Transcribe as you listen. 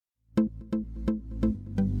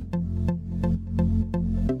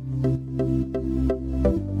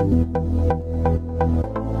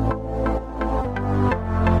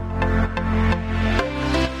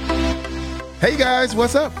guys,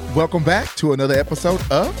 what's up? Welcome back to another episode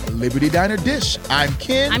of Liberty Diner Dish. I'm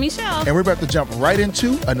Ken. I'm Michelle. And we're about to jump right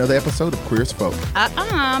into another episode of Queer as Folk.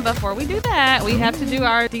 Before we do that, we have to do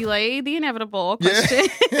our delay the inevitable question.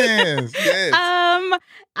 Yes.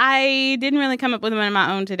 I didn't really come up with one of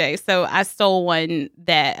my own today, so I stole one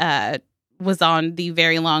that was on the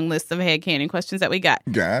very long list of headcanon questions that we got.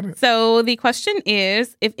 Got it. So the question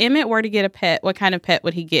is, if Emmett were to get a pet, what kind of pet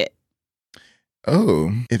would he get?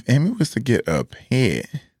 Oh, if Emmett was to get a pet,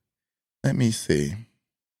 let me see.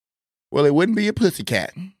 Well, it wouldn't be a pussy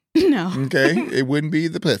cat. No. Okay? It wouldn't be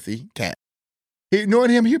the pussy cat. Knowing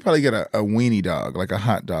him, he'd probably get a weenie dog, like a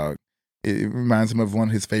hot dog. It reminds him of one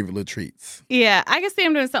of his favorite little treats. Yeah, I can see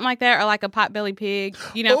him doing something like that, or like a potbelly pig,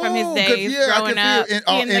 from his days growing up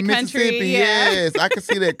in the country. Yes, I can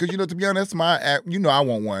see that. Because, to be honest, I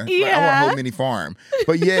want one. Yeah. Like, I want a whole mini farm.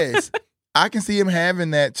 But yes, I can see him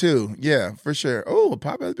having that too. Yeah, for sure. Oh,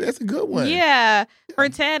 Papa, that's a good one. Yeah. For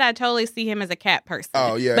Ted, I totally see him as a cat person.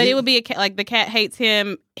 Oh, yeah. But it would be a cat, like the cat hates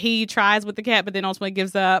him. He tries with the cat, but then ultimately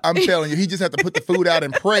gives up. I'm telling you, he just have to put the food out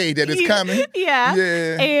and pray that it's coming. Yeah.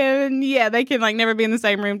 Yeah. And they can never be in the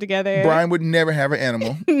same room together. Brian would never have an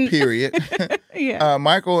animal, period. Yeah.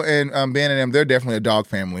 Michael and Ben and them, they're definitely a dog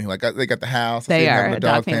family. Like, they got the house. They are a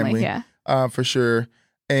dog family, yeah. For sure.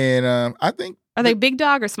 And I think... Are they big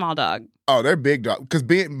dog or small dog? Oh, they're big dog.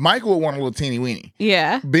 Because Michael would want a little teeny weeny.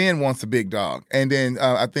 Yeah. Ben wants a big dog. And then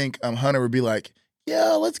I think Hunter would be like,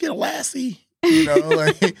 yeah, let's get a Lassie.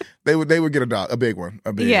 They would get a big one.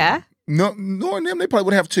 Yeah. No, knowing them, they probably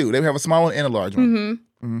would have two. They would have a small one and a large one.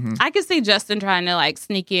 Mm-hmm. Mm-hmm. I could see Justin trying to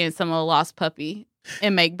sneak in some little lost puppy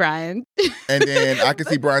and make Brian. And then I could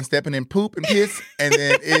see Brian stepping in poop and piss and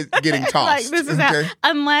then it getting tossed. This is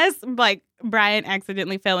unless Brian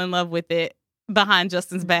accidentally fell in love with it. Behind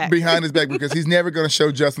Justin's back. Behind his back, because he's never going to show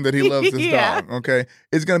Justin that he loves his dog, okay?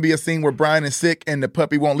 It's going to be a scene where Brian is sick and the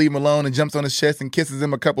puppy won't leave him alone and jumps on his chest and kisses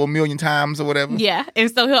him a couple of million times or whatever. Yeah, and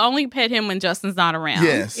so he'll only pet him when Justin's not around.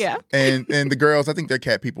 Yes. Yeah. And the girls, I think they're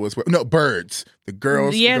cat people as well. No, birds. The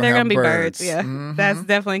girls they're going to be birds. Yeah, mm-hmm. That's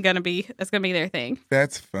definitely going to be, their thing.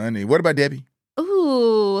 That's funny. What about Debbie?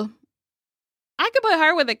 Ooh. I could put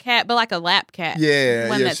her with a cat, but like a lap cat. Yeah.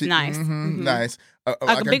 One that's nice. Mm-hmm, mm-hmm. Nice.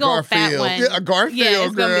 Like a big old fat one. Yeah, a Garfield, yeah,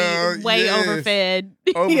 it's girl. Gonna be way overfed.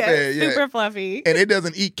 Overfed, yeah. Super fluffy. And it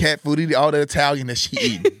doesn't eat cat food. It eat all the Italian that she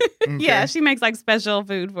eats. Okay? Yeah, she makes special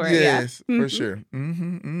food for it. Yes, yeah. for sure.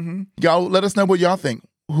 Mm-hmm, mm-hmm. Y'all, let us know what y'all think.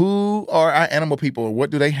 Who are our animal people?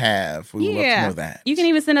 What do they have? We would love to know that. You can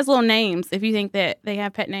even send us little names if you think that they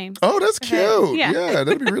have pet names. Oh, that's cute. Yeah.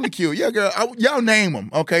 That'd be really cute. Yeah, girl. Y'all name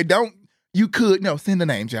them, okay? Send the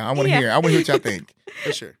names, y'all. I want to hear. I want to hear what y'all think.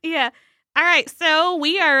 For sure. Yeah. All right, so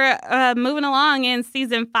we are moving along in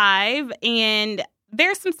season 5, and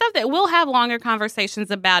there's some stuff that we'll have longer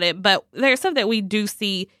conversations about it, but there's stuff that we do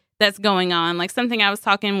see that's going on. Like something I was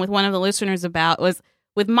talking with one of the listeners about was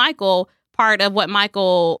with Michael, part of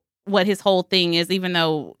what his whole thing is, even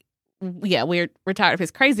though, we're tired of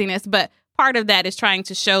his craziness, but part of that is trying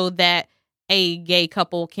to show that a gay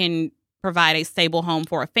couple can provide a stable home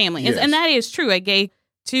for a family. Yes. And that is true.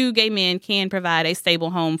 Two gay men can provide a stable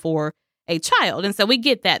home for a child. And so we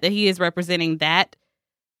get that he is representing that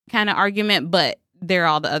kind of argument, but there are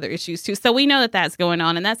all the other issues too. So we know that that's going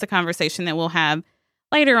on, and that's a conversation that we'll have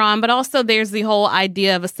later on. But also there's the whole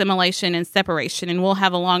idea of assimilation and separation, and we'll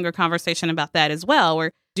have a longer conversation about that as well,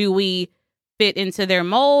 where do we fit into their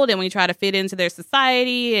mold and we try to fit into their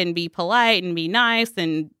society and be polite and be nice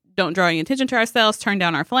and don't draw any attention to ourselves, turn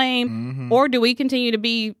down our flame, mm-hmm. or do we continue to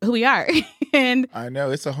be who we are? And I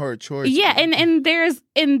know it's a hard choice. Yeah, and there's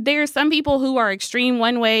some people who are extreme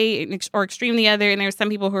one way or extreme the other, and there's some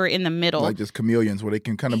people who are in the middle, like just chameleons, where they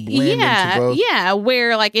can kind of blend into both. Yeah,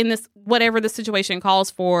 where in this whatever the situation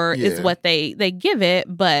calls for is what they give it.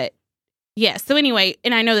 But yeah, so anyway,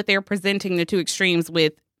 and I know that they're presenting the two extremes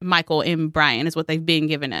with Michael and Brian is what they've been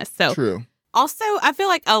giving us. So true. Also, I feel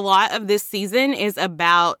like a lot of this season is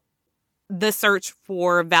about the search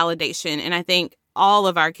for validation. And I think all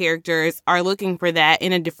of our characters are looking for that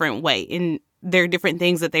in a different way. And there are different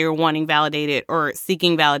things that they are wanting validated or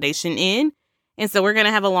seeking validation in. And so we're going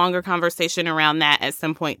to have a longer conversation around that at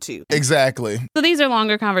some point, too. Exactly. So these are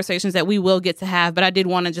longer conversations that we will get to have. But I did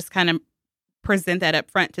want to just kind of present that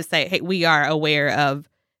up front to say, hey, we are aware of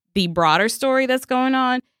the broader story that's going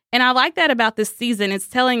on. And I like that about this season. It's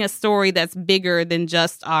telling a story that's bigger than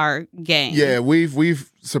just our gang. Yeah,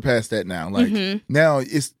 we've surpassed that now. Like now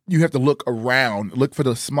you have to look around, look for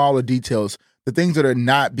the smaller details, the things that are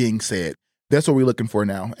not being said. That's what we're looking for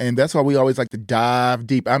now. And that's why we always like to dive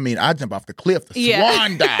deep. I mean, I jump off the cliff, the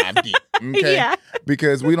swan dive deep. Okay. Yeah.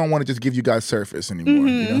 Because we don't want to just give you guys surface anymore.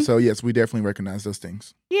 You know? So yes, we definitely recognize those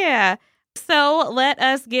things. Yeah. So let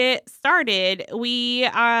us get started. We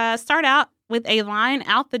start out with a line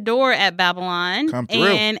out the door at Babylon Come through.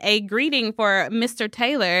 and a greeting for Mr.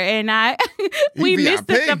 Taylor. And we missed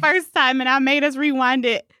it the first time, and I made us rewind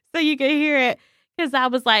it so you could hear it. Because I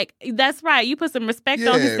was like, that's right. You put some respect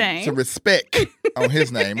on his name. Some respect on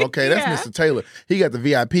his name. Okay, that's Mr. Taylor. He got the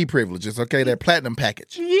VIP privileges, okay, that platinum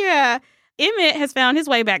package. Yeah. Emmett has found his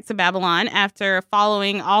way back to Babylon after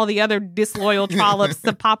following all the other disloyal trollops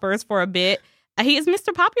of poppers for a bit. He is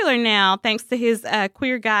Mr. Popular now, thanks to his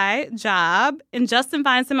queer guy job. And Justin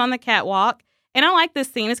finds him on the catwalk. And I like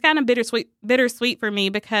this scene. It's kind of bittersweet for me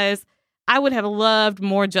because I would have loved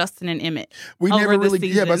more Justin and Emmett. We never really,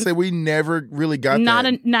 but I say we never really got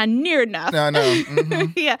that. Not near enough. No.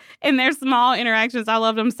 Mm-hmm. Yeah. And their small interactions, I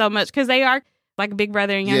love them so much because they are like a big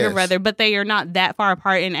brother and younger brother, but they are not that far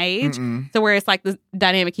apart in age. So where it's like the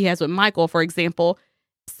dynamic he has with Michael, for example.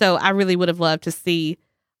 So I really would have loved to see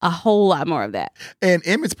a whole lot more of that. And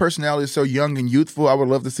Emmett's personality is so young and youthful. I would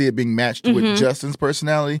love to see it being matched with Justin's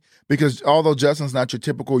personality because although Justin's not your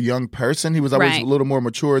typical young person, he was always a little more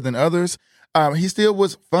mature than others. He still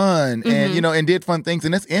was fun and, you know, and did fun things.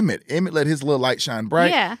 And that's Emmett. Emmett let his little light shine bright.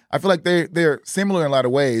 Yeah. I feel like they're similar in a lot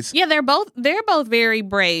of ways. Yeah, they're both very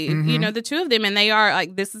brave, you know, the two of them. And they are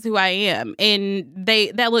like, this is who I am. And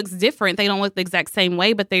that looks different. They don't look the exact same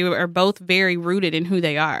way, but they are both very rooted in who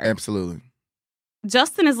they are. Absolutely.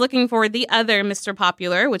 Justin is looking for the other Mr.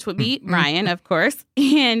 Popular, which would be Brian, of course.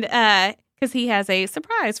 And because he has a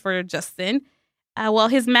surprise for Justin. Well,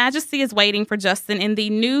 His Majesty is waiting for Justin in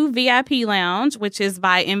the new VIP lounge, which is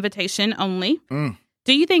by invitation only.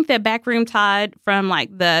 Do you think that Backroom Todd from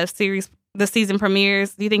like the season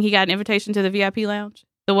premieres, do you think he got an invitation to the VIP lounge?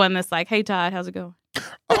 The one that's like, hey, Todd, how's it going?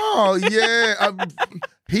 Oh, yeah.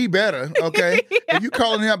 He better, okay? If you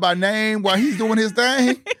calling him by name while he's doing his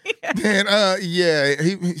thing, then,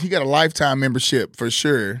 he got a lifetime membership for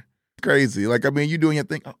sure. Crazy. Like, I mean, you doing your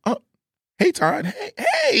thing. Oh, hey, Todd.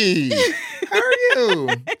 Hey, how are you?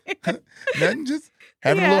 Nothing, just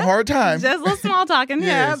having a little hard time. Just a little small talking.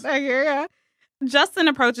 Yes. Yeah. Justin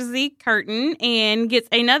approaches the curtain and gets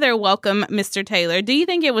another welcome, Mr. Taylor. Do you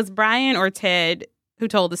think it was Brian or Ted who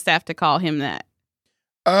told the staff to call him that?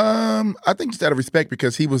 I think just out of respect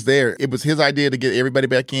because he was there. It was his idea to get everybody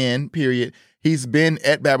back in, period. He's been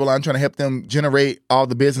at Babylon trying to help them generate all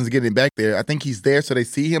the business getting back there. I think he's there so they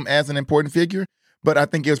see him as an important figure. But I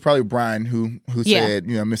think it was probably Brian who said,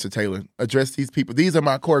 you know, Mr. Taylor, address these people. These are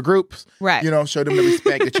my core groups. Right. You know, show them the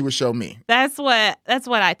respect that you would show me. That's what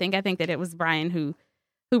I think. I think that it was Brian who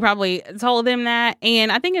probably told them that.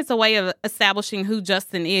 And I think it's a way of establishing who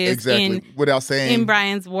Justin is without saying in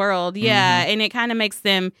Brian's world. Yeah. And it kind of makes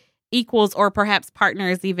them equals or perhaps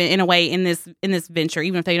partners even in a way in this venture,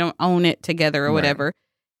 even if they don't own it together or whatever.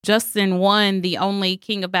 Justin won the only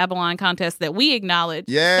King of Babylon contest that we acknowledge.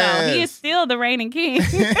 Yes. So he is still the reigning king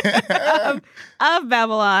of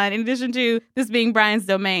Babylon, in addition to this being Brian's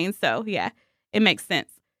domain. So, yeah, it makes sense.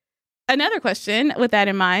 Another question with that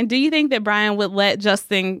in mind, do you think that Brian would let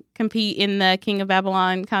Justin compete in the King of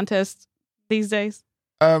Babylon contest these days?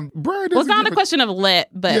 Brian doesn't it's not a question of let,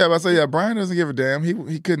 but... Yeah, I say, Brian doesn't give a damn.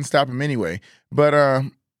 He couldn't stop him anyway. But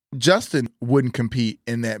Justin wouldn't compete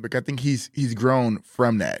in that because I think he's grown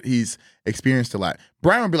from that. He's experienced a lot.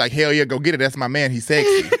 Brian would be like, hell yeah, go get it. That's my man. He's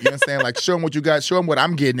sexy. You understand? Like, show him what you got. Show him what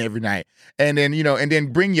I'm getting every night. And then, you know, and then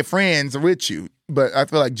bring your friends with you. But I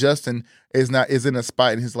feel like Justin is in a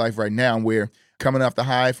spot in his life right now where coming off the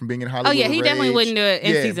high from being in Hollywood. Oh, yeah, he definitely wouldn't do it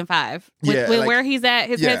in season 5. With where he's at,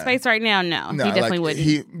 his headspace right now, no, he definitely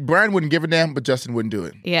wouldn't. Brian wouldn't give a damn, but Justin wouldn't do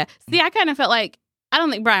it. Yeah. See, I kind of felt like, I don't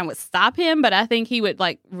think Brian would stop him, but I think he would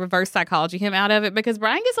like reverse psychology him out of it because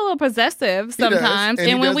Brian gets a little possessive sometimes.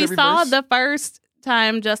 And when we saw the first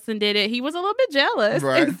time Justin did it, he was a little bit jealous.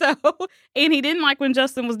 Right. And he didn't like when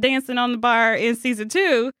Justin was dancing on the bar in season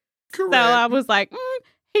 2. Correct. So I was like,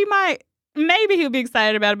 maybe he'll be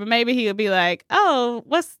excited about it, but maybe he'll be like, oh,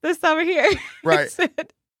 what's this over here? Right.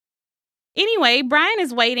 Anyway, Brian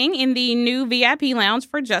is waiting in the new VIP lounge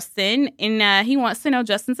for Justin, and he wants to know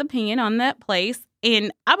Justin's opinion on that place.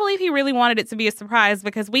 And I believe he really wanted it to be a surprise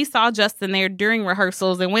because we saw Justin there during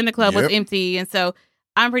rehearsals and when the club was empty. And so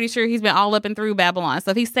I'm pretty sure he's been all up and through Babylon.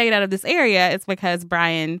 So if he stayed out of this area, it's because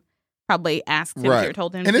Brian probably asked him or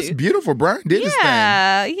told him to. And it's beautiful. Brian did his thing.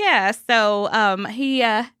 Yeah. So he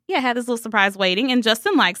had this little surprise waiting. And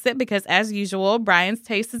Justin likes it because, as usual, Brian's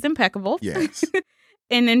taste is impeccable. Yes.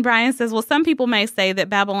 And then Brian says, well, some people may say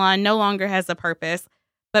that Babylon no longer has a purpose,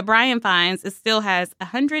 But Brian finds it still has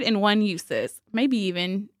 101 uses, maybe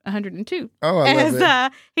even 102. Oh, I love it.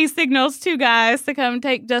 As he signals 2 guys to come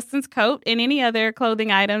take Justin's coat and any other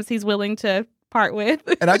clothing items he's willing to part with.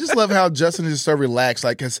 And I just love how Justin is so relaxed.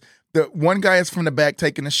 Like, because the one guy is from the back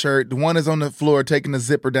taking the shirt, the one is on the floor taking the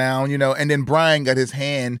zipper down, and then Brian got his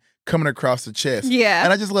hand coming across the chest. Yeah.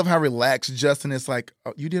 And I just love how relaxed Justin is. Like,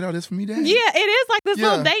 oh, you did all this for me, Dad? Yeah, it is like this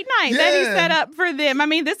little date night that he set up for them. I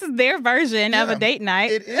mean, this is their version of a date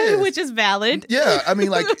night, it is. which is valid. Yeah, I mean,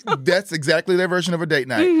 like, that's exactly their version of a date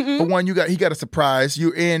night. Mm-hmm. For one, he got a surprise.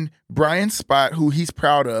 You're in Brian's spot, who he's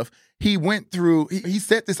proud of. He went through, he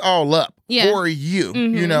set this all up for you,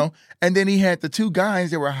 and then he had the 2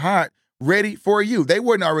 guys that were hot, ready for you. They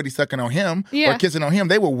weren't already sucking on him or kissing on him.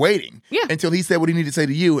 They were waiting until he said what he needed to say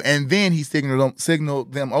to you, and then he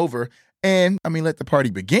signaled them over, and, I mean, let the party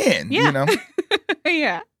begin,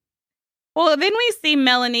 Yeah. Well, then we see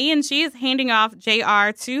Melanie, and she is handing off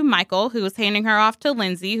JR to Michael, who is handing her off to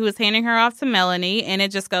Lindsay, who is handing her off to Melanie, and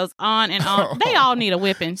it just goes on and on. They all need a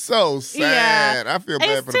whipping. So sad. I feel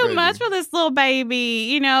bad for the baby. It's too much for this little baby.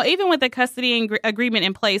 Even with the custody agreement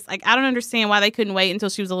in place, like, I don't understand why they couldn't wait until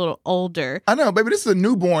she was a little older. I know, baby. This is a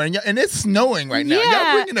newborn, and it's snowing right now. Yeah,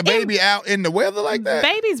 y'all bringing the baby out in the weather like that?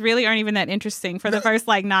 Babies really aren't even that interesting for the first,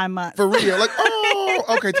 9 months. For real. Like,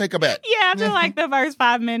 okay, take her back. Yeah, after, the first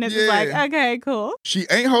 5 minutes, it's like, okay, cool. She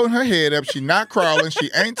ain't holding her head up. She not crawling.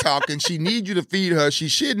 She ain't talking. She needs you to feed her. She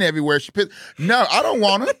shitting everywhere. No, I don't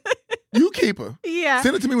want her. You keep her. Yeah.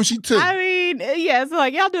 Send it to me when she 2. I mean, yeah, so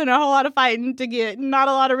y'all doing a whole lot of fighting to get not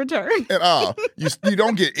a lot of return. At all. You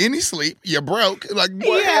don't get any sleep. You're broke. Like,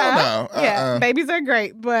 what? Hell no. Yeah, babies are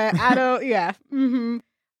great, but I don't, Mm-hmm.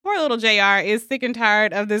 Poor little JR is sick and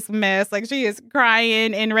tired of this mess. Like, she is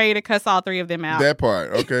crying and ready to cuss all 3 of them out. That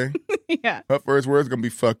part, okay. Yeah. Her first word's going to be,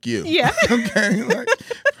 fuck you. Yeah. Okay, like,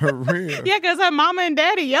 for real. Yeah, because her mama and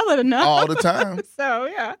daddy yell at enough. All the time. So,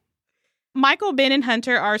 yeah. Michael, Ben, and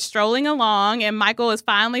Hunter are strolling along, and Michael is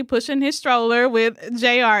finally pushing his stroller with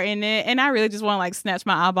JR in it. And I really just want to, snatch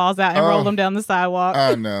my eyeballs out and roll them down the sidewalk.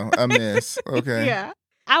 I know. A mess. Okay. Yeah.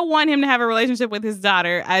 I want him to have a relationship with his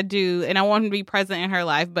daughter. I do. And I want him to be present in her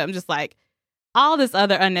life. But I'm just like, all this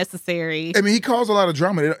other unnecessary. I mean, he caused a lot of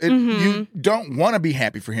drama. You don't want to be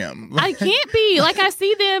happy for him. I can't be. I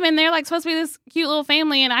see them and they're supposed to be this cute little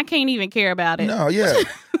family and I can't even care about it. No, yeah.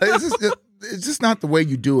 It's just not the way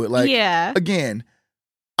you do it. Again,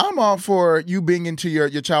 I'm all for you being into your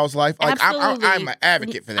child's life. Absolutely. I'm an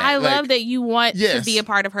advocate for that. I love that you want to be a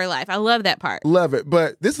part of her life. I love that part. Love it.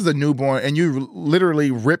 But this is a newborn, and you literally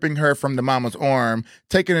ripping her from the mama's arm,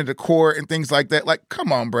 taking her to court and things like that. Like,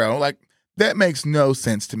 come on, bro. That makes no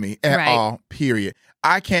sense to me at all, period.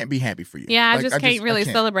 I can't be happy for you. Yeah, I just can't really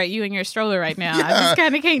celebrate you and your stroller right now. Yeah. I just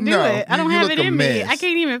kind of can't do it. I don't have it in me. I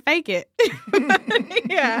can't even fake it.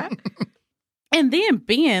 Yeah. And then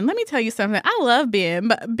Ben, let me tell you something. I love Ben,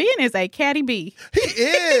 but Ben is a catty bee. He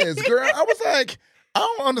is, girl. I was like, I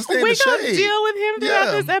don't understand the shade. We're going to deal with him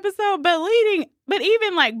throughout this episode, but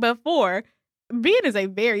even before, Ben is a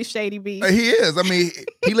very shady bee. He is. I mean,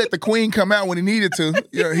 he let the queen come out when he needed to.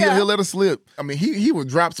 He'll let her slip. I mean, he would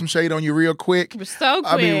drop some shade on you real quick. So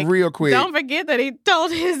quick. I mean, real quick. Don't forget that he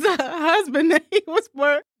told his husband that he was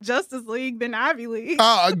more Justice League than Ivy League.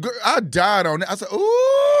 I died on that. I said,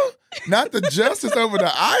 ooh, not the justice over the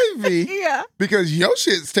Ivy. Yeah. Because your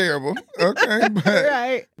shit's terrible. Okay.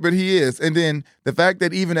 Right. But he is. And then the fact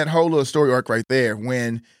that even that whole little story arc right there,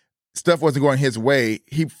 when stuff wasn't going his way,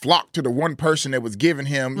 he flocked to the one person that was giving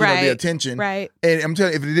him the attention. Right. And I'm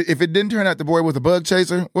telling you, if it didn't turn out the boy was a bug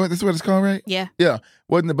chaser, this is what it's called, right? Yeah. Yeah.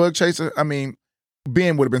 Wasn't the bug chaser? I mean,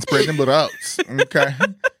 Ben would have been spreading them little oats. Okay.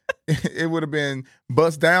 It would have been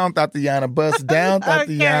bust down, Tatiana. Bust down,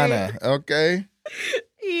 Tatiana. Okay.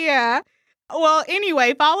 Yeah. Well,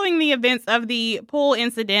 anyway, following the events of the pool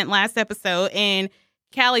incident last episode and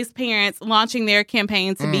Callie's parents launching their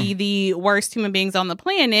campaign to be the worst human beings on the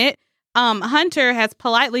planet, Hunter has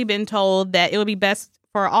politely been told that it would be best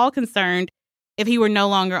for all concerned if he were no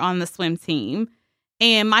longer on the swim team.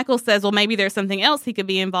 And Michael says, well, maybe there's something else he could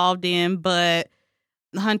be involved in, but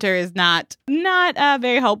Hunter is not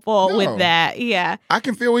very hopeful with that. Yeah. I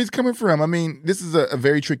can feel where he's coming from. I mean, this is a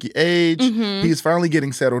very tricky age. Mm-hmm. He's finally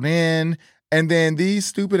getting settled in. And then these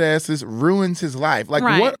stupid asses ruins his life.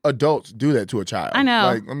 What adults do that to a child? I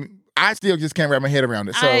know. I still just can't wrap my head around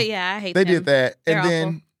it. So I hate they them. did that. They're and then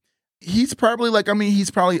awful. He's probably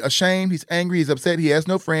he's probably ashamed. He's angry. He's upset. He has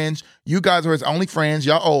no friends. You guys are his only friends.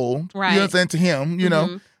 Y'all old. Right. You know what I'm saying? To him, you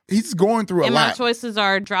know, he's going through a lot. My choices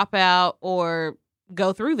are drop out or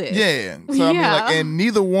go through this. Yeah. So I mean, and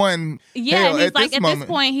neither one. Yeah, hell, and he's at this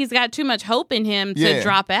point, he's got too much hope in him to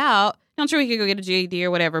drop out. I'm sure he could go get a GED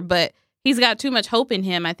or whatever, but he's got too much hope in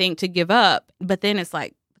him, I think, to give up. But then it's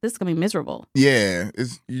like, this is going to be miserable. Yeah.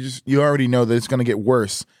 You already know that it's going to get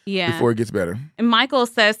worse before it gets better. And Michael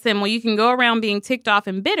says to him, well, you can go around being ticked off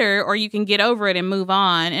and bitter, or you can get over it and move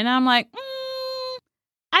on. And I'm like,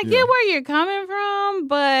 I get where you're coming from,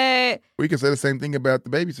 but... We can say the same thing about the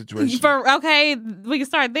baby situation. Okay, we can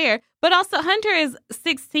start there. But also, Hunter is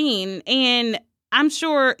 16, and I'm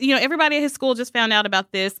sure, everybody at his school just found out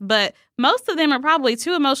about this, but most of them are probably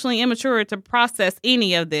too emotionally immature to process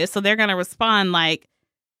any of this, so they're going to respond like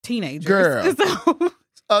teenagers. Girl. So...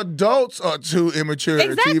 Adults are too immature to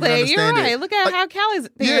even understand You're right. it. Look at how Callie's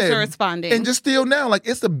parents are responding. And just still now,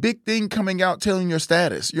 it's a big thing coming out telling your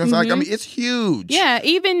status. You know what I'm saying? It's huge. Yeah,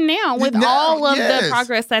 even now, with all of the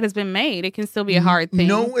progress that has been made, it can still be a hard thing.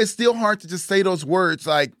 No, it's still hard to just say those words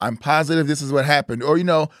like, I'm positive this is what happened. Or,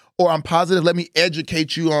 or I'm positive, let me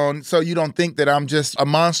educate you on so you don't think that I'm just a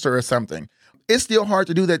monster or something. It's still hard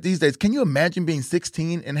to do that these days. Can you imagine being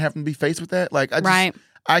 16 and having to be faced with that? Right.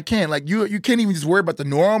 I can't. You can't even just worry about the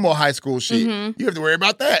normal high school shit. You have to worry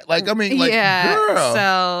about that. Girl.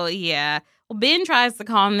 So, yeah. Well, Ben tries to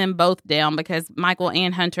calm them both down because Michael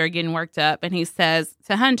and Hunter are getting worked up. And he says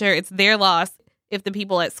to Hunter, it's their loss if the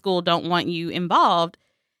people at school don't want you involved.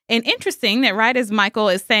 And interesting that right as Michael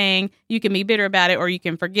is saying you can be bitter about it or you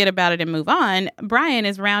can forget about it and move on, Brian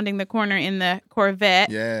is rounding the corner in the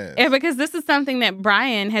Corvette. Yeah. And because this is something that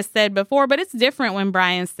Brian has said before, but it's different when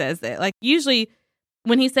Brian says it. Usually...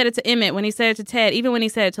 when he said it to Emmett, when he said it to Ted, even when he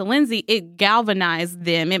said it to Lindsay, it galvanized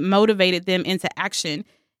them. It motivated them into action.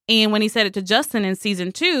 And when he said it to Justin in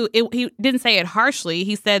season 2, he didn't say it harshly.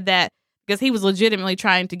 He said that because he was legitimately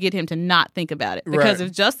trying to get him to not think about it. Because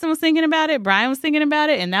if Justin was thinking about it, Brian was thinking about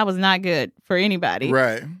it, and that was not good for anybody.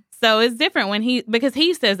 Right. So it's different because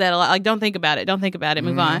he says that a lot, don't think about it,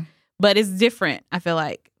 move on. But it's different, I feel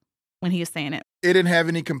like, when he is saying it. It didn't have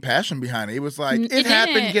any compassion behind it. It was like, it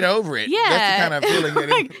happened, get over it. Yeah. That's the kind of feeling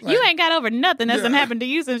that you ain't got over nothing that's happened to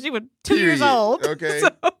you since you were 2 years old. Okay. So,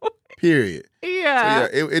 period. Yeah.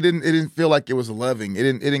 So it didn't feel like it was loving. It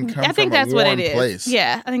didn't come I think from that's a warm what it is. place.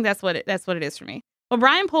 Yeah, I think that's what it is for me. Well,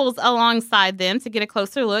 Brian pulls alongside them to get a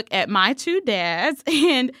closer look at my two dads,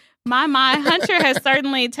 and my Hunter has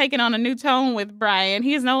certainly taken on a new tone with Brian.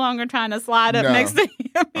 He is no longer trying to slide up next to him.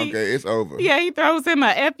 Okay, it's over. Yeah, he throws him a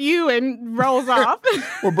F-U and rolls off.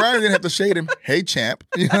 Well, Brian didn't have to shade him. Hey, champ.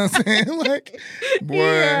 You know what I'm saying? Boy.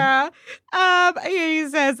 Yeah. He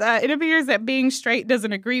says, it appears that being straight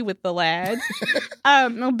doesn't agree with the lad.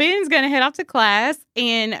 Ben's going to head off to class,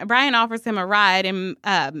 and Brian offers him a ride, and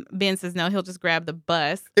Ben says no, he'll just grab the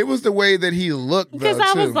bus. It was the way that he looked, because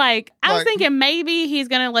I was thinking maybe he's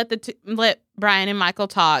going to let Brian and Michael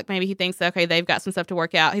talk. Maybe he thinks, okay, they've got some stuff to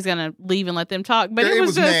work out. He's going to leave and let them talk. But it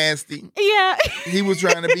was just nasty. Yeah. He was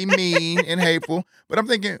trying to be mean and hateful. But I'm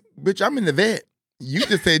thinking, bitch, I'm in the vet. You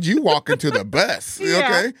just said you walking to the bus. Yeah.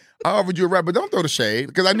 Okay. I offered you a ride, but don't throw the shade.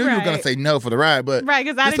 Because I knew you were going to say no for the ride. But right,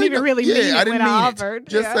 because I didn't even really mean it when I offered.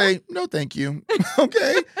 Just say, no, thank you.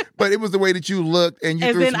 Okay. But it was the way that you looked. And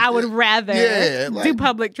then I would rather do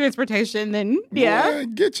public transportation than, boy,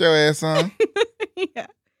 get your ass on. Yeah.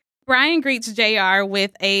 Brian greets JR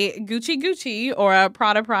with a Gucci or a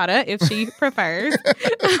Prada if she prefers.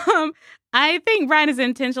 I think Brian is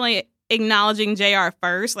intentionally acknowledging JR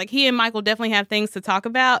first. He and Michael definitely have things to talk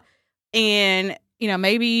about. And,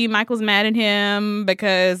 maybe Michael's mad at him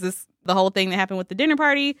because it's the whole thing that happened with the dinner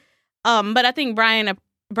party. But I think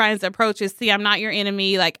Brian's approach is, see, I'm not your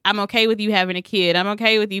enemy. I'm okay with you having a kid. I'm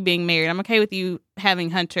okay with you being married. I'm okay with you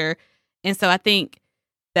having Hunter. And so I think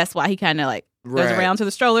that's why he kind of goes around to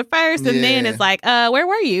the stroller first, and then it's where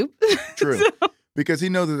were you? True. Because he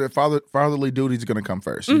knows that the fatherly duty is going to come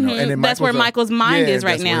first. And then that's where Michael's mind is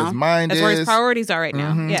right now. That's where his priorities are right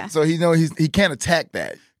now. Yeah. So he knows he can't attack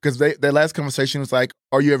that. Because their last conversation was like,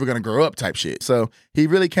 are you ever going to grow up type shit. So he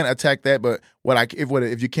really can't attack that. But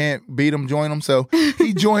if you can't beat them, join them. So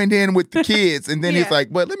he joined in with the kids. And then he's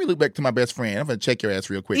like, but let me look back to my best friend. I'm going to check your ass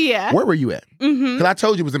real quick. Yeah. Where were you at? Because I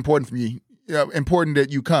told you it was important for me. Important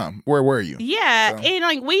that you come. Where were you? Yeah, so.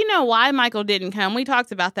 And we know why Michael didn't come. We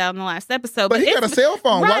talked about that in the last episode. But he got a cell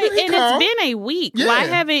phone. Right, why did he call? It's been a week. Yeah. Why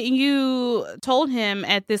haven't you told him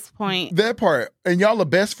at this point? That part. And y'all are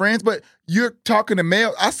best friends, but you're talking to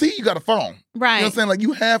mail. I see you got a phone. Right. You know what I'm saying?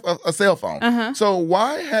 You have a cell phone. Uh-huh. So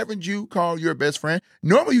why haven't you called your best friend?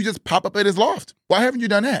 Normally you just pop up at his loft. Why haven't you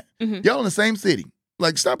done that? Y'all in the same city.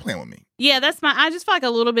 Stop playing with me. Yeah, I just feel like a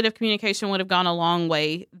little bit of communication would have gone a long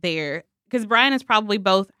way there. Because Brian is probably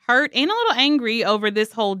both hurt and a little angry over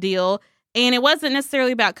this whole deal. And it wasn't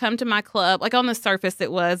necessarily about come to my club. On the surface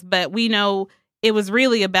it was. But we know it was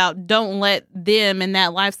really about don't let them and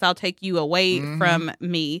that lifestyle take you away from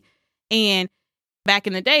me. And back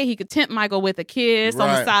in the day, he could tempt Michael with a kiss on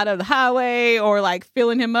the side of the highway or like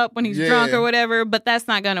filling him up when he's drunk or whatever. But that's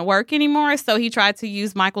not going to work anymore. So he tried to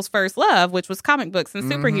use Michael's first love, which was comic books and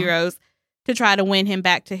superheroes, to try to win him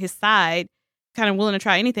back to his side, kind of willing to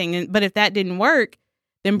try anything. But if that didn't work,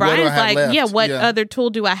 then Brian's like, what other tool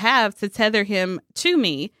do I have to tether him to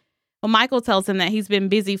me? Well, Michael tells him that he's been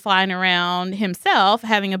busy flying around himself.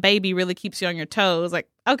 Having a baby really keeps you on your toes. Like,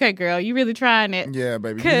 okay, girl, you really trying it. Yeah,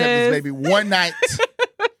 baby. You have this baby one night.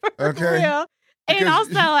 Okay. Real. And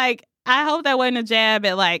also, like, I hope that wasn't a jab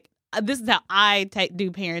at, like, this is how I do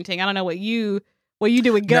parenting. I don't know what you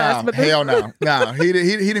do with Gus. But hell no. No, he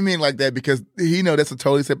didn't mean it like that because he know that's a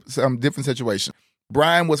totally different situation.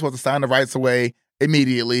 Brian was supposed to sign the rights away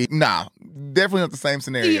immediately. Nah, definitely not the same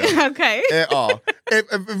scenario. Yeah, okay. At all.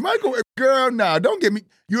 If Michael, girl, nah, don't get me.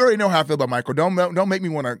 You already know how I feel about Michael. Don't make me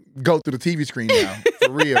want to go through the TV screen now.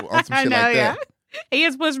 For real, on some shit like that. He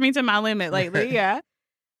has pushed me to my limit lately, yeah.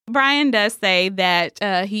 Brian does say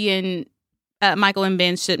that he and Michael and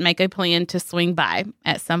Ben should make a plan to swing by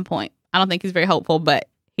at some point. I don't think he's very hopeful, but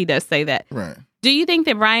he does say that. Right. Do you think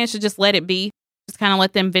that Brian should just let it be? Just kind of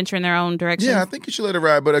let them venture in their own direction? Yeah, I think you should let it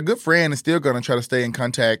ride. But a good friend is still going to try to stay in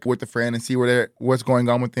contact with the friend and see what's going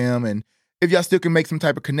on with them. And if y'all still can make some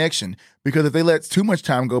type of connection. Because if they let too much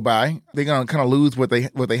time go by, they're going to kind of lose what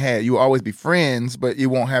they had. You will always be friends, but you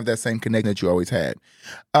won't have that same connection that you always had.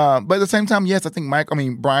 But at the same time, yes, I think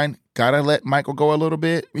Brian got to let Michael go a little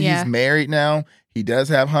bit. Yeah. He's married now. He does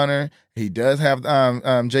have Hunter. He does have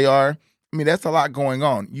JR. I mean, that's a lot going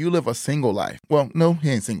on. You live a single life. Well, no, he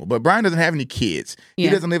ain't single. But Brian doesn't have any kids. Yeah.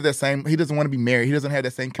 He doesn't live that same. He doesn't want to be married. He doesn't have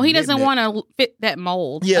that same commitment. Well, he doesn't want to fit that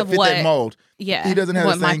mold. Yeah, that mold. Yeah. He doesn't have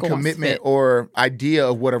the same Michael commitment or idea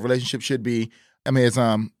of what a relationship should be. I mean, it's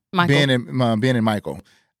Ben and Michael.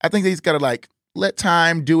 I think that he's got to like let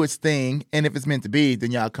time do its thing, and if it's meant to be,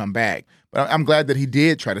 then y'all come back. But I'm glad that he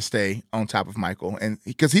did try to stay on top of Michael, and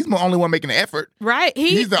because he's the only one making the effort. Right,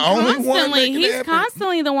 he's the only one making the effort. He's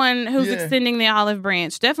constantly the one who's extending the olive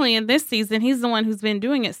branch. Definitely in this season, he's the one who's been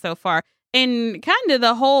doing it so far, and kind of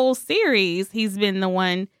the whole series, he's been the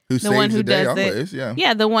one who does always, it.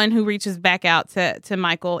 Yeah, the one who reaches back out to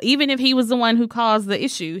Michael, even if he was the one who caused the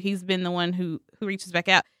issue. He's been the one who reaches back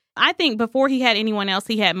out. I think before he had anyone else,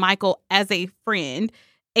 he had Michael as a friend.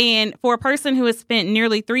 And for a person who has spent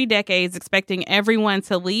nearly 3 decades expecting everyone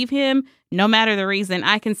to leave him, no matter the reason,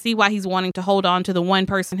 I can see why he's wanting to hold on to the one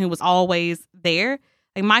person who was always there.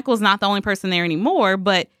 Like, Michael's not the only person there anymore,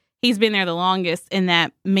 but he's been there the longest, and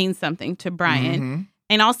that means something to Brian. Mm-hmm.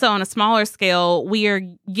 And also on a smaller scale, we are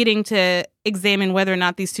getting to examine whether or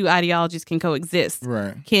not these two ideologies can coexist.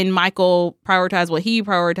 Right. Can Michael prioritize what he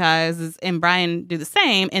prioritizes and Brian do the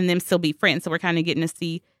same and them still be friends? So we're kind of getting to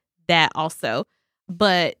see that also.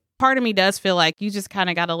 But part of me does feel like you just kind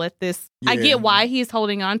of got to let this. Yeah. I get why he's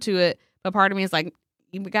holding on to it, but part of me is like,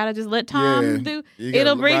 you got to just let time do.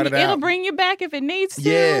 It'll bring you back if it needs to.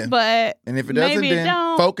 Yeah. But and if it doesn't,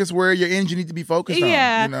 then focus where your engine needs to be focused on.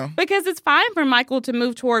 Yeah. You know? Because it's fine for Michael to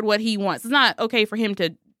move toward what he wants. It's not okay for him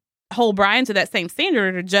to hold Brian to that same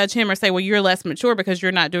standard or to judge him or say, well, you're less mature because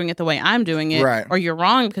you're not doing it the way I'm doing it. Right. Or you're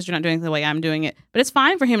wrong because you're not doing it the way I'm doing it. But it's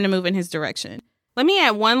fine for him to move in his direction. Let me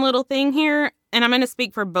add one little thing here, and I'm going to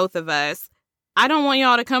speak for both of us. I don't want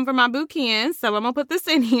y'all to come for my bouquin, so I'm going to put this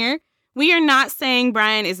in here. We are not saying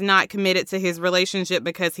Brian is not committed to his relationship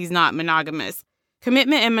because he's not monogamous.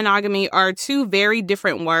 Commitment and monogamy are two very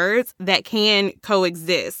different words that can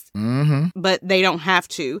coexist, but they don't have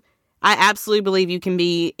to. I absolutely believe you can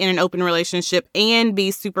be in an open relationship and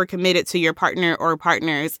be super committed to your partner or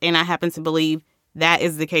partners, and I happen to believe that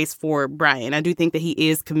is the case for Brian. I do think that he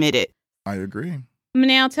is committed. I agree.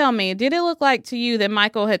 Now tell me, did it look like to you that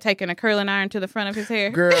Michael had taken a curling iron to the front of his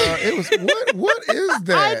hair? Girl, it was, what is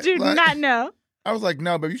that? I do not know. I was like,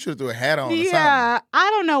 no, but you should have threw a hat on or something. Yeah, I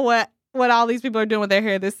don't know what all these people are doing with their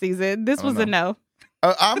hair this season. This was a no.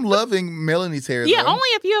 I'm loving Melanie's hair, yeah, though. Only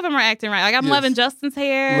a few of them are acting right. Like, I'm loving Justin's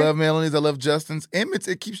hair. Love Melanie's. I love Justin's. Emmett's,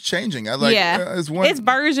 it keeps changing. I like it's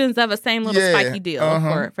versions of a same little spiky deal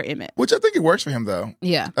for Emmett. Which I think it works for him, though.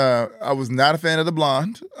 Yeah. I was not a fan of the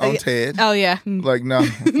blonde on Ted. Oh, yeah. Like, no.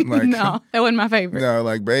 Like, no, that wasn't my favorite. No,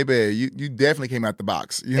 like, baby, you definitely came out the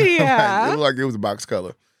box. You know? Yeah. Like, it looked like it was a box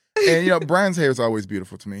color. And, Brian's hair is always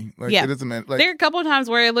beautiful to me. Like, it doesn't matter. Like, there are a couple of times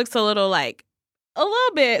where it looks a little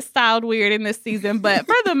bit styled weird in this season, but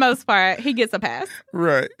for the most part, he gets a pass.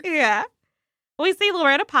 Right. Yeah. We see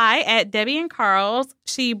Loretta Pye at Debbie and Carl's.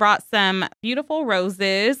 She brought some beautiful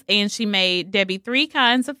roses, and she made Debbie 3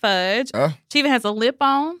 kinds of fudge. She even has a lip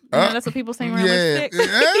on. That's what people say around lipstick.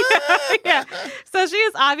 Yeah. So she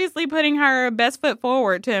is obviously putting her best foot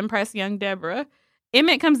forward to impress young Deborah.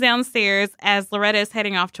 Emmett comes downstairs as Loretta is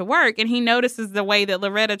heading off to work, and he notices the way that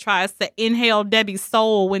Loretta tries to inhale Debbie's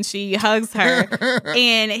soul when she hugs her.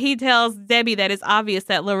 And he tells Debbie that it's obvious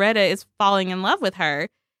that Loretta is falling in love with her.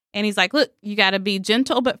 And he's like, look, you got to be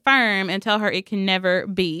gentle but firm and tell her it can never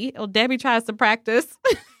be. Well, Debbie tries to practice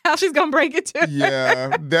how she's going to break it to her.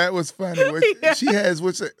 Yeah, that was funny. She has,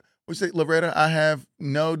 what's it, Loretta, I have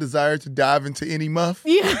no desire to dive into any muff.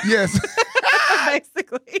 Yeah. Yes.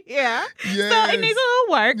 Basically, yeah. Yes. So it needs a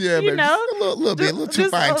little work, yeah, you know. A little bit, a little too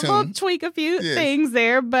fine-tuned. A little tweak a few things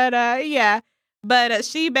there, but yeah. But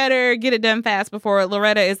she better get it done fast before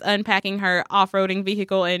Loretta is unpacking her off-roading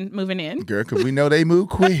vehicle and moving in. Girl, because we know they move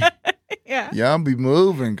quick. Yeah. Y'all be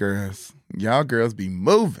moving, girls. Y'all girls be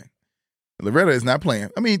moving. Loretta is not playing.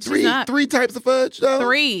 I mean, three types of fudge, though.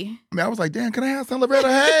 3. I mean, I was like, damn, can I have some, Loretta?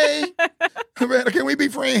 Hey, Loretta, can we be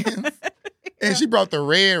friends? And she brought the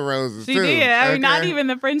red roses, she too. did. I mean, not even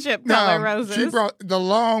the friendship color roses. She brought the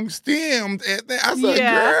long stemmed. I said,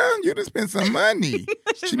 girl, you just spent some money.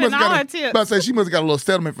 she must have got but I say she must have got a little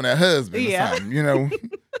settlement from that husband or something, you know.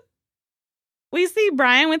 We see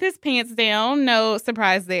Brian with his pants down. No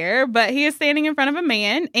surprise there. But he is standing in front of a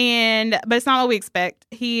man, but it's not what we expect.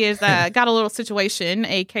 He is got a little situation,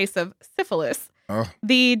 a case of syphilis.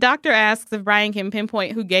 The doctor asks if Brian can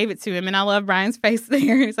pinpoint who gave it to him, and I love Brian's face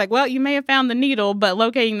there. He's like, well, you may have found the needle, but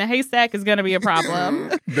locating the haystack is going to be a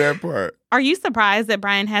problem. That part. Are you surprised that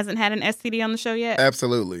Brian hasn't had an STD on the show yet?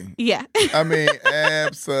 Absolutely. Yeah. I mean,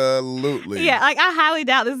 absolutely. Yeah, like I highly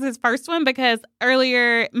doubt this is his first one because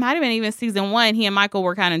earlier, might have been even season 1, he and Michael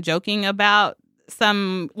were kind of joking about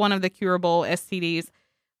one of the curable STDs.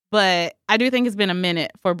 But I do think it's been a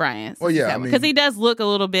minute for Brian. Well, yeah, because he does look a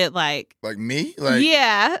little bit like me. Like,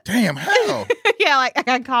 yeah, damn, how? Yeah, like I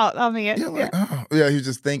got caught on the he was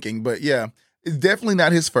just thinking. But yeah, it's definitely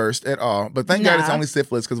not his first at all. But thank God it's only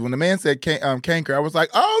syphilis because when the man said canker, I was like,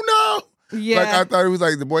 oh no. Yeah, like I thought it was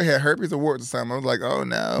like the boy had herpes or warts or something. I was like, oh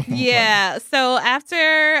no. Yeah. So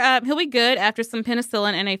after he'll be good after some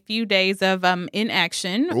penicillin and a few days of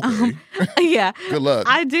inaction. Okay. Yeah. Good luck.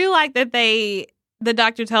 I do like that the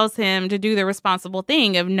doctor tells him to do the responsible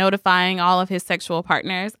thing of notifying all of his sexual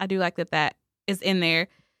partners. I do like that is in there.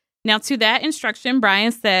 Now, to that instruction,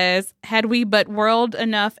 Brian says, had we but whirled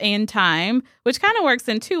enough and time, which kind of works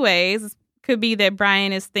in 2 ways. Could be that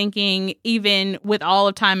Brian is thinking even with all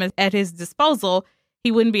of time at his disposal,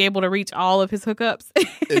 he wouldn't be able to reach all of his hookups.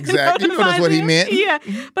 Exactly. That's what he meant. Yeah.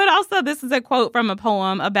 But also, this is a quote from a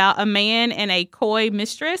poem about a man and a coy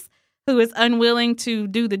mistress who is unwilling to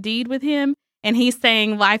do the deed with him. And he's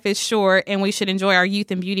saying life is short and we should enjoy our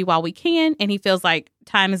youth and beauty while we can. And he feels like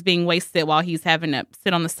time is being wasted while he's having to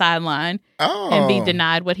sit on the sideline and be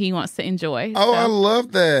denied what he wants to enjoy. Oh, so, I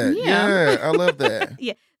love that. Yeah, I love that.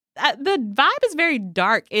 Yeah. The vibe is very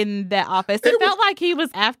dark in that office. It felt like he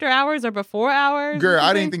was after hours or before hours. Girl,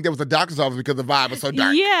 I didn't think there was a doctor's office because the vibe was so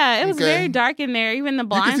dark. Yeah, it was very dark in there. Even the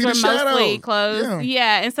blinds were mostly closed.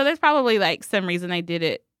 Yeah, and so there's probably like some reason they did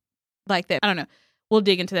it like that. I don't know. We'll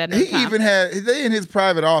dig into that another time. Even had, they in his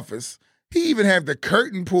private office, he even had the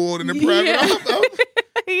curtain pulled in the private office.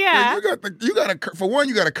 Yeah. You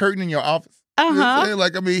got a curtain in your office.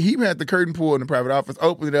 Like, I mean, he had the curtain pulled in the private office,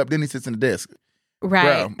 opened it up, then he sits in the desk.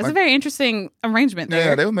 Right. It's a very interesting arrangement there.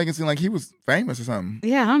 Yeah, they were making it seem like he was famous or something.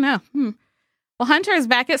 Yeah, I don't know. Well, Hunter is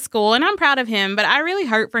back at school, and I'm proud of him, but I really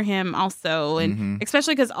hurt for him also, and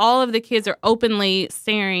especially because all of the kids are openly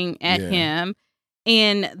staring at him.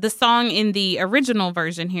 And the song in the original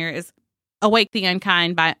version here is Awake the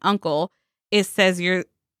Unkind by Uncle. It says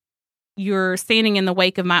you're standing in the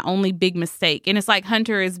wake of my only big mistake. And it's like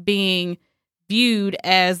Hunter is being viewed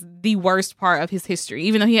as the worst part of his history,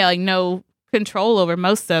 even though he had like no control over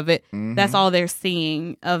most of it. That's all they're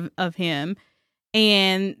seeing of him.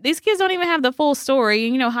 And these kids don't even have the full story.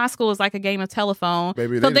 You know, high school is like a game of telephone.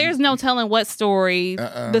 Baby, so there's no telling what story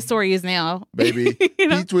the story is now. Baby, you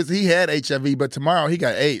know? He had HIV, but tomorrow he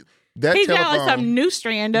got AIDS. He's got like some new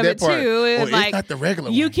strand of it too. It's like, not the regular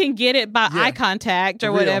one. You can get it by eye contact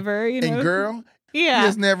or whatever. You know? And girl, you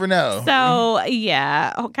just never know. So,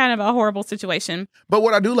 yeah, kind of a horrible situation. But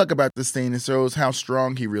what I do like about this scene, it shows how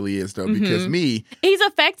strong he really is, though, because he's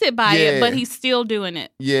affected by it, but he's still doing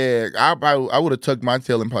it. Yeah, I would have tucked my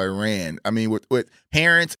tail and probably ran. I mean, with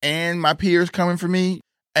parents and my peers coming for me,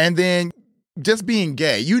 and then just being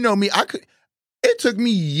gay. You know me, it took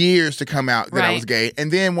me years to come out that I was gay.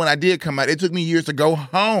 And then when I did come out, it took me years to go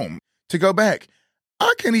home to go back.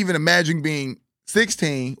 I can't even imagine being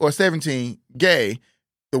 16 or 17, gay.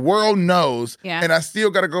 The world knows, and I still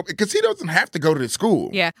got to go because he doesn't have to go to the school.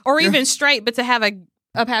 Yeah, or even straight, but to have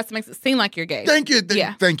a past that makes it seem like you're gay. Thank you.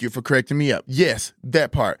 Thank you for correcting me up. Yes,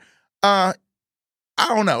 that part. I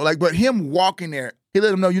don't know, like, but him walking there, he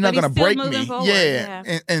let him know you're not going to break me.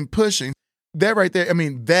 Forward. And pushing. That right there, I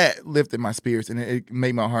mean, that lifted my spirits and it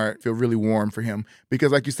made my heart feel really warm for him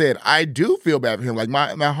because, like you said, I do feel bad for him. Like,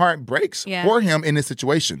 my heart breaks for him in this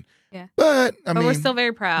situation. Yeah. But I mean, we're still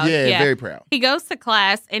very proud. Yeah, very proud. He goes to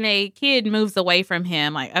class and a kid moves away from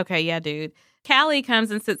him. Like, okay, yeah, dude. Callie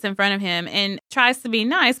comes and sits in front of him and tries to be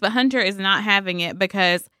nice, but Hunter is not having it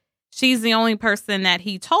because she's the only person that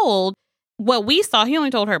he told. What we saw, he only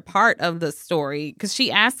told her part of the story because she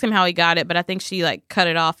asked him how he got it, but I think she like cut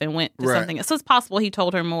it off and went to something else. So it's possible he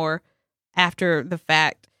told her more after the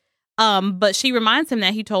fact. But she reminds him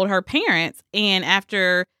that he told her parents, and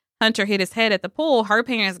after Hunter hit his head at the pool, her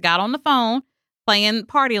parents got on the phone playing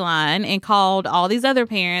Party Line and called all these other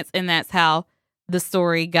parents, and that's how the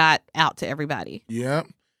story got out to everybody. Yep.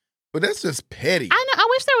 But that's just petty. I know. I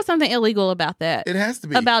wish there was something illegal about that. It has to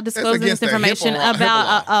be. About disclosing this information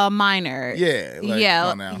about a minor.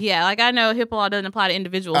 Yeah. Like I know HIPAA law doesn't apply to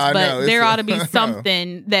individuals, but there ought to be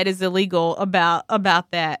something that is illegal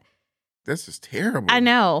about that. That's just terrible. I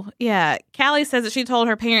know. Yeah. Callie says that she told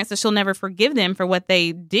her parents that she'll never forgive them for what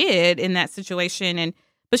they did in that situation.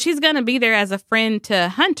 But she's going to be there as a friend to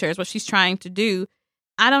Hunter is what she's trying to do.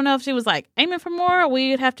 I don't know if she was like aiming for more.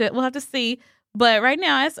 We'll have to see. But right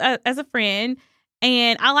now, as a friend,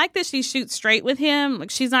 and I like that she shoots straight with him.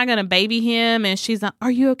 Like she's not gonna baby him, and she's not.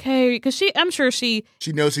 Are you okay? Because I'm sure she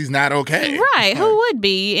knows he's not okay. Right? Who would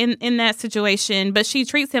be in that situation? But she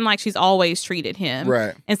treats him like she's always treated him.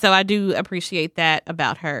 Right. And so I do appreciate that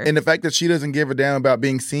about her. And the fact that she doesn't give a damn about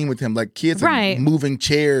being seen with him, like kids are moving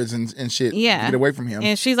chairs and shit. Yeah. To get away from him.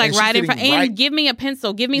 And she's like right in front. And give me a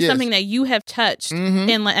pencil. Give me something that you have touched,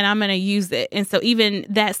 and I'm gonna use it. And so even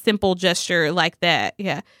that simple gesture like that,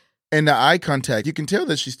 yeah. And the eye contact, you can tell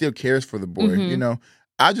that she still cares for the boy, you know.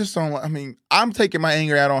 I just don't, I mean, I'm taking my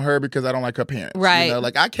anger out on her because I don't like her parents. Right. You know?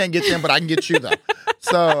 Like, I can't get them, but I can get you, though.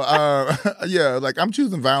 So, yeah, like, I'm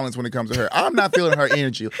choosing violence when it comes to her. I'm not feeling her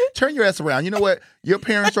energy. Turn your ass around. You know what? Your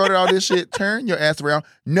parents started all this shit. Turn your ass around.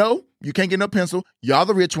 No, you can't get no pencil. Y'all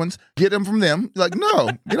the rich ones. Get them from them. Like,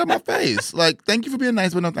 no, get out my face. Like, thank you for being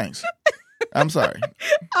nice, but no thanks. I'm sorry.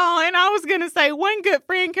 Oh, and I was going to say, one good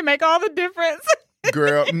friend can make all the difference.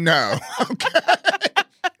 Girl, no. Okay.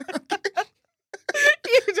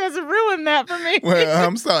 You just ruined that for me. Well,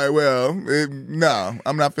 I'm sorry. Well, no,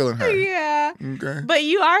 I'm not feeling her. Yeah. Okay. But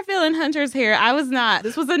you are feeling Hunter's hair. I was not.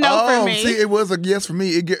 This was a no for me. See, it was a yes for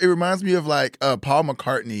me. It reminds me of like Paul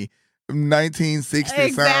McCartney, 1960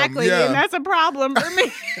 exactly, yeah. And that's a problem for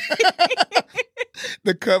me.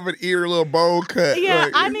 The covered ear, little bowl cut. Yeah,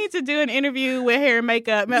 like, I need to do an interview with hair and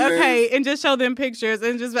makeup. Yes. Okay, and just show them pictures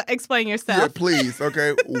and just explain yourself. Yeah, please.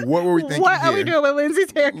 Okay, what were we thinking? What are we doing with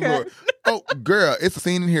Lindsay's haircut? Lord. Oh, girl, it's a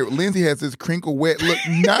scene in here. Lindsay has this crinkle wet look,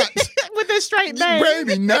 not with this straight bang.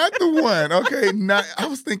 Baby, not the one. Okay, not. I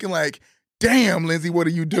was thinking like, damn, Lindsay, what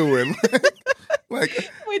are you doing?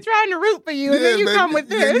 Like, we're trying to root for you, and then you baby, come with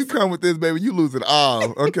this. Yeah, you come with this, baby. You lose it all.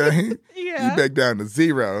 Okay. Yeah. You back down to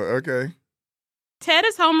 0. Okay. Ted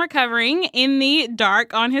is home recovering in the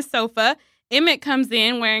dark on his sofa. Emmett comes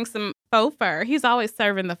in wearing some faux fur. He's always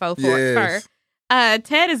serving the faux fur.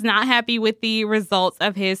 Ted is not happy with the results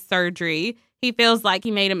of his surgery. He feels like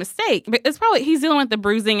he made a mistake. But it's probably he's dealing with the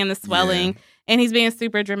bruising and the swelling, and he's being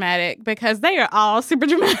super dramatic because they are all super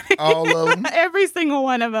dramatic. All of them. Every single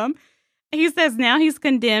one of them. He says now he's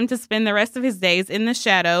condemned to spend the rest of his days in the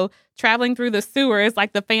shadow, traveling through the sewers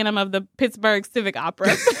like the Phantom of the Pittsburgh Civic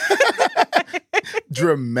Opera.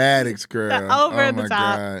 Dramatics, girl. Over oh the my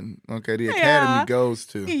top. God. Okay, the Academy goes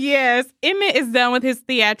to. Yes. Emmett is done with his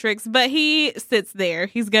theatrics, but he sits there.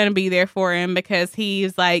 He's going to be there for him because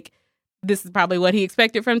he's like, this is probably what he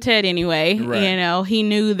expected from Ted anyway. Right. You know, he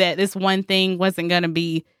knew that this one thing wasn't going to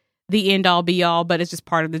be the end all be all, but it's just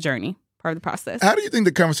part of the journey, part of the process. How do you think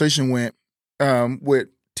the conversation went with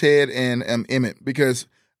Ted and Emmett? Because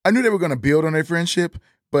I knew they were going to build on their friendship,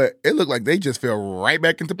 but it looked like they just fell right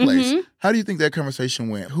back into place. Mm-hmm. How do you think that conversation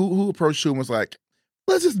went? Who approached you and was like,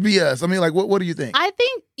 let's just be us? I mean, like, what do you think? I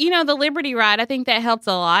think, the Liberty ride, I think that helped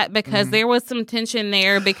a lot because there was some tension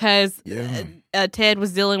there because Ted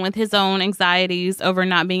was dealing with his own anxieties over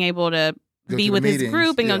not being able to be with his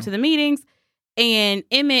group and go to the meetings. And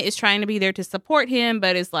Emmett is trying to be there to support him,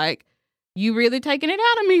 but it's like, you really taking it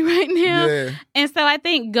out of me right now. Yeah. And so I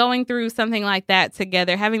think going through something like that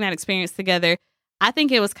together, having that experience together, I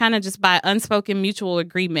think it was kind of just by unspoken mutual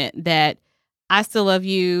agreement that I still love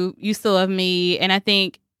you, you still love me. And I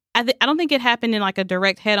think, I don't think it happened in like a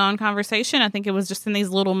direct head-on conversation. I think it was just in these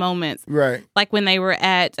little moments. Right. Like when they were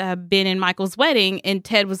at Ben and Michael's wedding and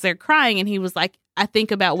Ted was there crying and he was like, I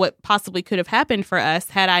think about what possibly could have happened for us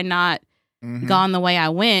had I not gone the way I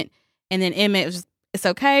went. And then Emmett was just, it's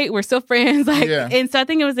okay, we're still friends. Like, and so I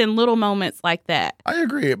think it was in little moments like that. I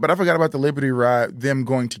agree, but I forgot about the Liberty Ride, them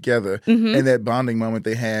going together and that bonding moment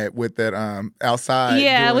they had with that outside.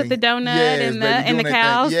 Yeah, with the donut and the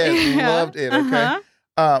cows. Yeah, loved it. Okay.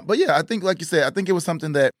 But yeah, I think, like you said, I think it was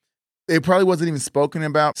something that it probably wasn't even spoken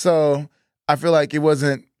about. So I feel like it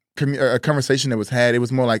wasn't a conversation that was had. It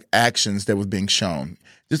was more like actions that was being shown.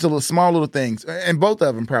 Just small little things. And both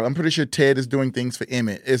of them probably. I'm pretty sure Ted is doing things for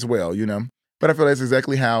Emmett as well, you know. But I feel that's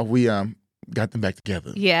exactly how we got them back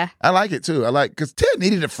together. Yeah. I like it too. Because Ted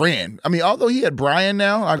needed a friend. I mean, although he had Brian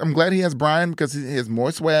now, I'm glad he has Brian because he has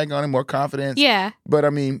more swag on him, more confidence. Yeah. But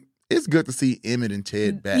I mean, it's good to see Emmett and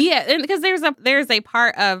Ted back. Yeah, and because there's a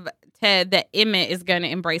part of Ted that Emmett is going to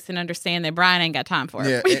embrace and understand that Brian ain't got time for.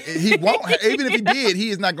 Yeah, he won't. Even if he did,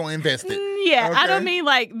 he is not going to invest it. Yeah, okay? I don't mean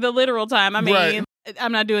like the literal time. I mean, right.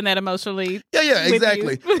 I'm not doing that emotionally. Yeah,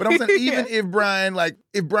 exactly. But I'm saying even if Brian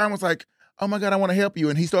was like, oh my God, I want to help you,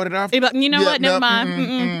 and he started off, you know what? Never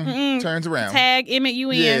mind. Turns around. Tag Emmett, you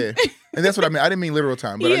in. Yeah, and that's what I mean. I didn't mean literal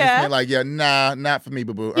time, but I just meant like, nah, not for me,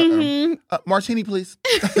 boo-boo. Martini, please.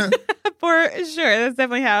 For sure. That's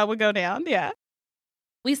definitely how it would go down. Yeah.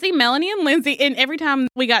 We see Melanie and Lindsay, and every time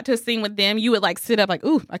we got to a scene with them, you would like sit up like,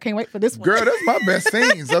 ooh, I can't wait for this one. Girl, that's my best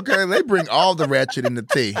scenes, okay? They bring all the ratchet in the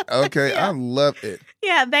tea, okay? Yeah. I love it.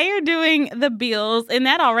 Yeah, they are doing the bills, and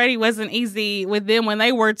that already wasn't easy with them when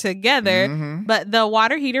they were together. But the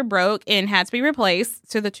water heater broke and had to be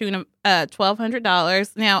replaced to the tune of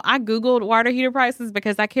 $1,200. Now, I Googled water heater prices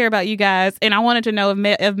because I care about you guys, and I wanted to know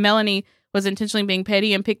if Melanie was intentionally being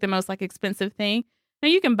petty and picked the most like expensive thing. Now,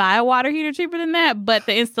 you can buy a water heater cheaper than that, but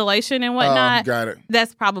the installation and whatnot, got it.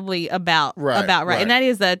 That's probably about right. And that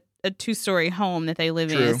is a 2-story home that they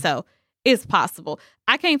live in, so it's possible.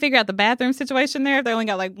 I can't figure out the bathroom situation there if they only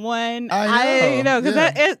got like one. I know.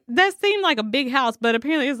 Because that seemed like a big house, but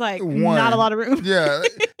apparently it's like not a lot of room. Yeah,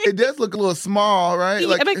 it does look a little small, right?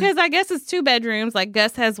 Like, because I guess it's 2 bedrooms. Like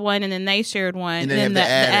Gus has one, and then they shared one, and then the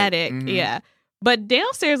attic. Yeah. But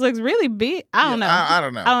downstairs looks really big. I don't know. I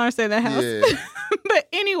don't know. I don't understand that house. Yeah. But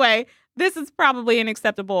anyway, this is probably an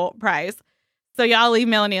acceptable price. So y'all leave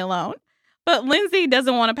Melanie alone. But Lindsay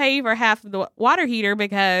doesn't want to pay for half of the water heater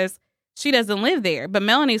because she doesn't live there. But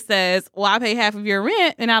Melanie says, well, I pay half of your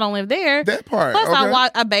rent and I don't live there. That part. Plus, okay.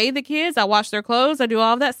 I bathe the kids. I wash their clothes. I do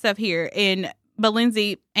all of that stuff here. But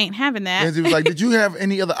Lindsay ain't having that. Lindsay was like, did you have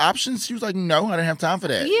any other options? She was like, no, I didn't have time for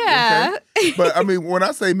that. Yeah. Okay? But I mean, when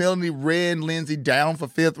I say Melanie ran Lindsay down for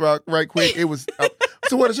Fifth Rock right quick, it was...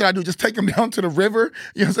 so what should I do? Just take him down to the river?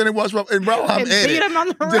 You know what I'm saying? And watch and bro, I'm and beat him on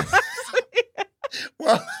the rocks.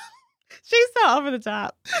 Well... She's so over the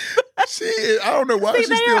top. I don't know why she's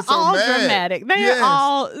still so all mad. Dramatic. They are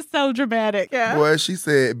all so dramatic. Yeah. Boy, she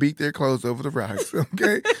said, beat their clothes over the rocks.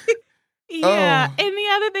 Okay. Yeah. And the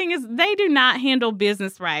other thing is they do not handle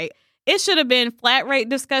business right. It should have been flat rate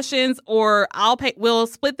discussions or we'll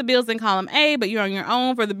split the bills in column A, but you're on your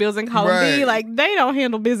own for the bills in column B. Like, they don't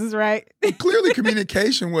handle business right. Clearly,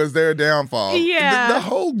 communication was their downfall. Yeah. The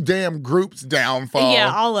whole damn group's downfall.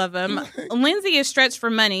 Yeah, all of them. Lindsay is stretched for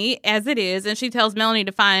money as it is, and she tells Melanie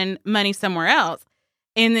to find money somewhere else.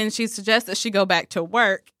 And then she suggests that she go back to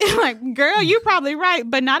work. Like, girl, you're probably right,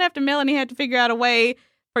 but not after Melanie had to figure out a way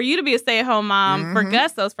for you to be a stay-at-home mom for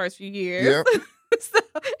Gus those first few years. Yep.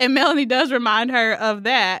 And Melanie does remind her of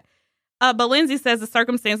that. But Lindsay says the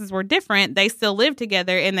circumstances were different. They still lived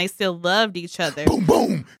together and they still loved each other. Boom,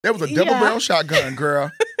 boom. That was a double barrel shotgun,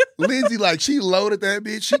 girl. Lindsay, like, she loaded that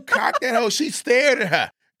bitch. She cocked that hoe. She stared at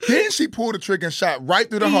her. Then she pulled the trigger and shot right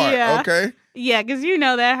through the heart, okay? Yeah, because you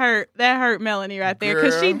know that hurt Melanie right there.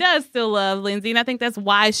 Because she does still love Lindsay, and I think that's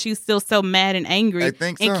why she's still so mad and angry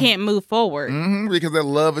and can't move forward. Because that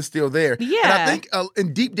love is still there. Yeah. And I think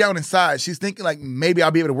and deep down inside, she's thinking, like, maybe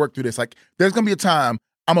I'll be able to work through this. Like, there's going to be a time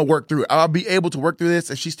I'm going to work through it. I'll be able to work through this.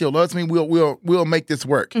 If she still loves me, we'll make this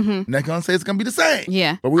work. I'm not going to say it's going to be the same.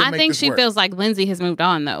 Yeah. But we'll I think she feels like Lindsay has moved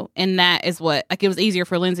on, though. And that is what, like, it was easier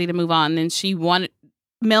for Lindsay to move on than she wanted.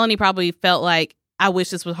 Melanie probably felt like, I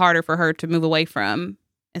wish this was harder for her to move away from.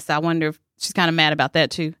 And so I wonder if she's kind of mad about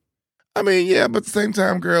that, too. I mean, yeah, but at the same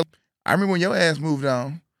time, girl, I remember when your ass moved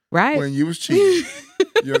on. Right. When you was cheating.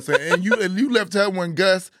 You know what I'm saying? And you left her when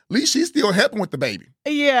Gus, at least she's still helping with the baby.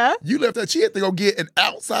 Yeah. You left her, she had to go get an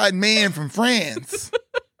outside man from France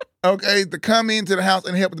okay, to come into the house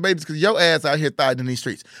and help with the babies because your ass out here thriving in these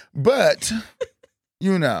streets. But,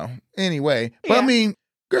 anyway. But I mean,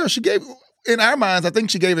 girl, she gave, in our minds, I think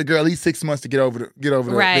she gave the girl at least 6 months to get over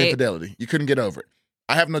the infidelity. You couldn't get over it.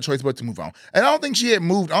 I have no choice but to move on. And I don't think she had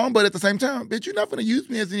moved on, but at the same time, bitch, you're not going to use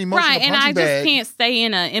me as an emotional punching bag. Right, and I just can't stay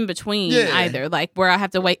in a in-between either, like where I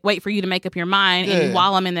have to wait for you to make up your mind, and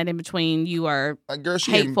while I'm in that in-between, you are girl,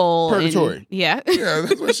 she hateful. Purgatory. Yeah,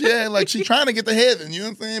 that's what she had. Like, she trying to get to heaven, you know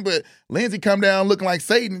what I'm saying? But Lindsay come down looking like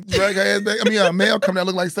Satan, drag her ass back. I mean, Mel come down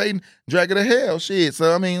looking like Satan, drag her to hell, shit.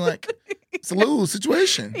 So, I mean, like, it's a lose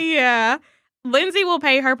situation. Yeah. Lindsay will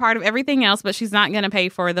pay her part of everything else, but she's not going to pay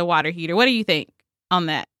for the water heater. What do you think on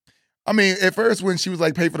that? I mean, at first when she was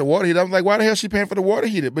like, pay for the water heater, I was like, why the hell is she paying for the water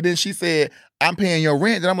heater? But then she said, I'm paying your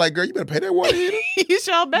rent. And I'm like, girl, you better pay that water heater. You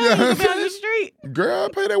sure better. You can be on the street. Girl,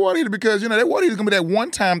 pay that water heater because, that water heater is going to be that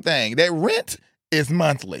one-time thing. That rent is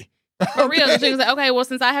monthly. For real. She was like, okay, well,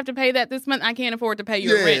 since I have to pay that this month, I can't afford to pay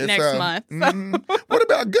your rent next month. So. What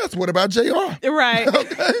about Gus? What about JR? Right.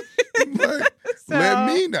 Okay. Like, let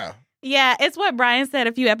me know. Yeah, it's what Brian said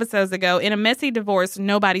a few episodes ago. In a messy divorce,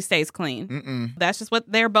 nobody stays clean. That's just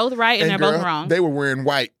what they're both right and they're both wrong. They were wearing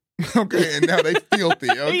white. Okay, and now they filthy.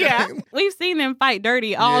 Okay? Yeah, we've seen them fight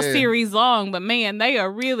dirty all series long, but man, they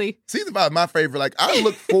are really... Season 5 is my favorite. Like, I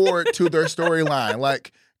look forward to their storyline.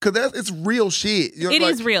 Like, because it's real shit. It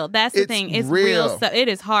is real. That's the thing. It's real. So it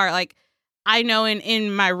is hard. Like, I know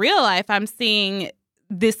in my real life, I'm seeing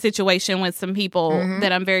this situation with some people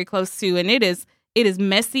that I'm very close to, and it is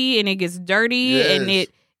messy and it gets dirty and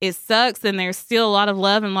it sucks, and there's still a lot of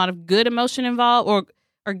love and a lot of good emotion involved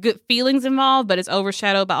or good feelings involved, but it's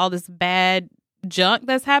overshadowed by all this bad junk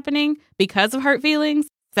that's happening because of hurt feelings.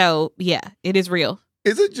 So yeah, it is real.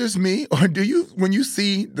 Is it just me, or do you, when you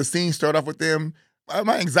see the scene start off with them,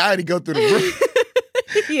 my anxiety go through the roof?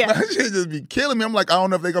 Yeah. That shit just be killing me. I'm like, I don't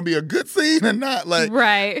know if they're going to be a good scene or not. Like,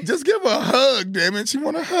 right. Just give her a hug, damn it. She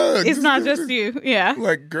want a hug. It's not just you. Yeah.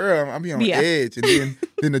 Like, girl, I'm be on edge. And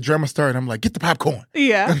then the drama started. I'm like, get the popcorn.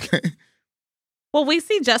 Yeah. Okay. Well, we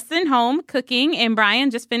see Justin home cooking, and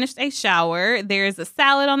Brian just finished a shower. There's a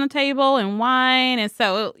salad on the table and wine. And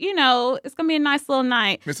so, it's going to be a nice little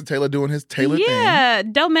night. Mr. Taylor doing his Taylor thing. Yeah.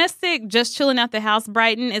 Domestic, just chilling out the house.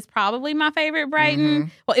 Brighton is probably my favorite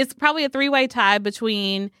Brighton. Well, it's probably a 3-way tie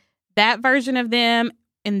between that version of them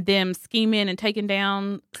and them scheming and taking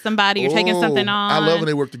down somebody or taking something on. I love when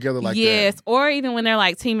they work together like that. Yes. Or even when they're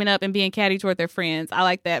like teaming up and being catty toward their friends. I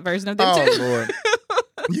like that version of them too. Lord.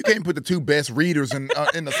 You can't put the two best readers in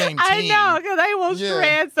the same team. I know, because they will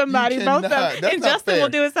shred somebody, both of them. And Justin will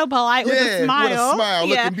do it so polite with a smile. With a smile,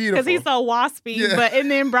 looking beautiful. Because he's so waspy. Yeah.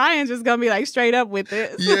 And then Brian's just going to be like straight up with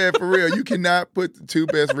it. Yeah, for real. You cannot put the two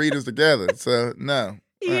best readers together. So, no.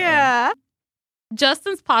 Yeah.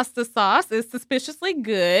 Justin's pasta sauce is suspiciously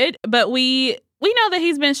good, but we know that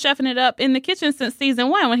he's been chefing it up in the kitchen since season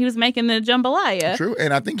 1 when he was making the jambalaya. True,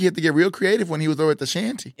 and I think he had to get real creative when he was over at the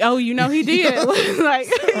shanty. Oh, he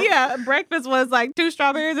did. Breakfast was like 2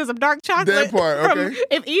 strawberries and some dark chocolate. That part, okay.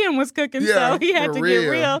 If Ian was cooking, so he had to get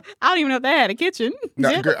real. I don't even know if they had a kitchen.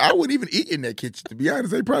 No, girl, I wouldn't even eat in that kitchen, to be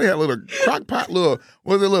honest. They probably had a little crock pot, little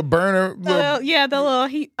burner. The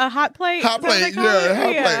little hot plate. Hot plate, plate.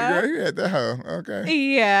 Girl, you had that, huh?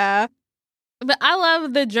 Okay. Yeah. But I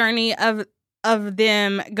love the journey of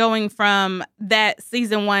them going from that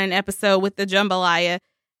season 1 episode with the jambalaya,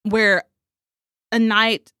 where a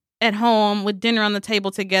night at home with dinner on the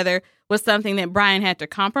table together was something that Brian had to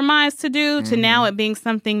compromise to do, to now it being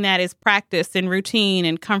something that is practiced and routine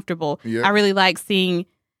and comfortable. Yep. I really like seeing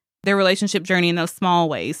their relationship journey in those small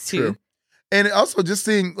ways too. True. And also just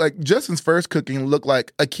seeing like Justin's first cooking looked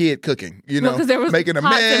like a kid cooking, because there was making a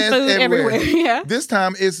pots mess and food everywhere. Yeah. This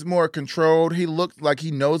time it's more controlled. He looked like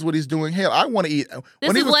he knows what he's doing. Hell, I want to eat.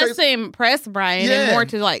 This is less to impress Brian and more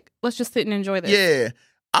to like, let's just sit and enjoy this. Yeah.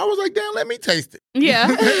 I was like, damn, let me taste it. Yeah.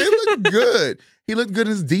 It looked good. He looked good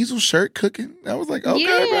in his diesel shirt cooking. I was like, okay,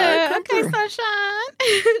 Brian, okay,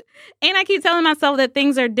 sunshine. And I keep telling myself that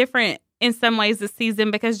things are different in some ways this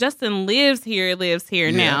season because Justin lives here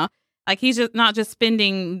now. Like, he's just not just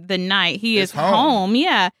spending the night. He is home.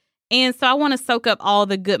 Yeah. And so I want to soak up all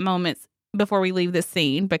the good moments before we leave this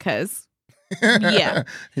scene because, yeah.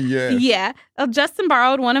 Yeah. Justin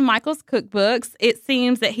borrowed one of Michael's cookbooks. It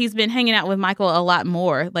seems that he's been hanging out with Michael a lot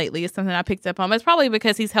more lately. It's something I picked up on. But it's probably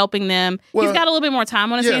because he's helping them. Well, he's got a little bit more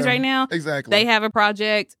time on his hands right now. Exactly. They have a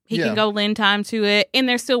project. He can go lend time to it. And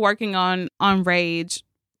they're still working on Rage.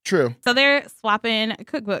 True. So they're swapping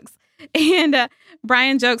cookbooks. And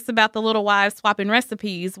Brian jokes about the little wives swapping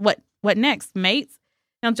recipes. What next, mates?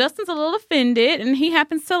 Now, Justin's a little offended, and he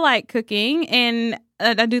happens to like cooking, and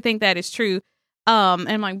I do think that is true. And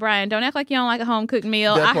I'm like, Brian, don't act like you don't like a home cooked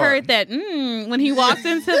meal. That I part. heard that when he walks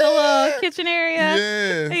into the little kitchen area.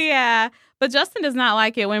 Yes. Yeah. But Justin does not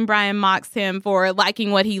like it when Brian mocks him for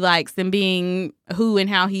liking what he likes and being who and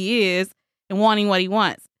how he is and wanting what he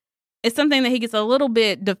wants. It's something that he gets a little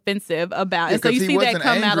bit defensive about. Yeah, and so you 'cause see he that wasn't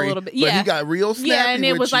come out a angry, little bit. but Yeah. he got real snappy. Yeah, and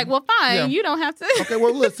it with was you. like, well, fine, Yeah. you don't have to. Okay,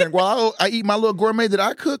 well, listen. While I eat my little gourmet that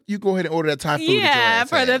I cook, you go ahead and order that Thai food. that your Yeah, ass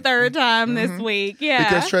for the had. third time this Mhm. week. Yeah.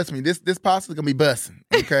 Because trust me, this pasta's gonna be bussin'.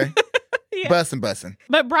 Okay, Yeah. bussin'.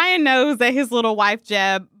 But Brian knows that his little wife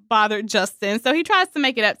jab bothered Justin, so he tries to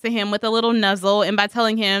make it up to him with a little nuzzle and by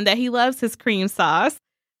telling him that he loves his cream sauce.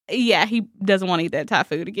 Yeah, he doesn't want to eat that Thai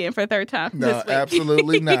food again for a third time. No, this week.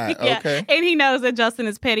 absolutely not. Yeah. Okay, And he knows that Justin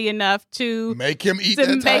is petty enough to make him eat to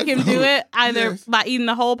that Thai make him food. do it either Yes. by eating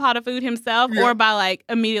the whole pot of food himself Yeah. or by like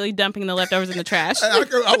immediately dumping the leftovers in the trash. I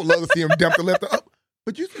would love to see him dump the leftover. Oh,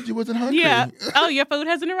 but you said you wasn't hungry. Yeah. Oh, your food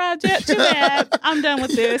hasn't arrived yet? Too bad. I'm done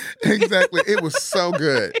with this. Exactly. It was so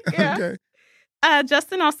good. Yeah. Okay.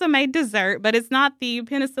 Justin also made dessert, but it's not the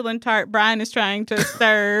penicillin tart Brian is trying to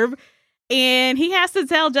serve. And he has to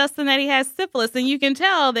tell Justin that he has syphilis. And you can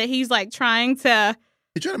tell that he's like trying to,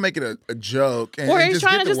 He's trying to make it a joke. And, or and he's just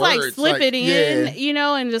trying get to the just like words, slip it in, yeah. you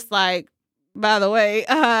know, and just like, by the way,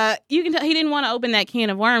 you can tell he didn't want to open that can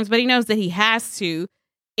of worms, but he knows that he has to.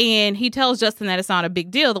 And he tells Justin that it's not a big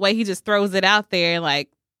deal. The way he just throws it out there, like,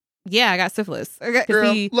 yeah, I got syphilis. 'Cause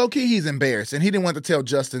Girl, he- low key, he's embarrassed, and he didn't want to tell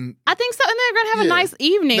Justin. I think so. And they're going to have a Yeah, nice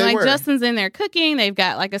evening. they Like, were. Justin's in there cooking. They've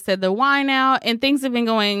got, like I said, the wine out, and things have been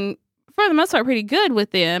going, for the most part, pretty good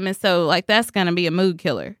with them. And so, like, that's going to be a mood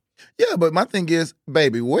killer. Yeah, but my thing is,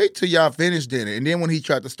 baby, wait till y'all finish dinner, and then when he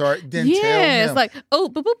tried to start, then tell him. It's like, oh,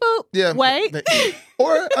 boop, boop, boop. Yeah, Wait.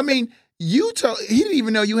 Or I mean, he didn't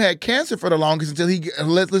even know you had cancer for the longest until he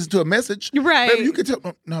listened to a message. Right. Baby, you could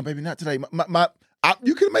tell. No, baby, not today.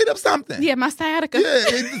 You could have made up something. Yeah, my sciatica. Yeah,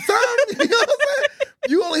 it's something. You know what I'm saying?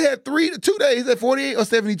 You only had 2 days at 48 or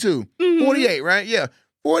 72. Mhm. 48, right? Yeah.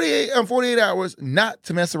 48 hours not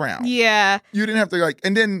to mess around. Yeah. You didn't have to like,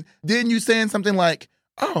 and then you saying something like,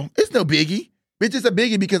 oh, it's no biggie. It's just a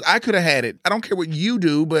biggie because I could have had it. I don't care what you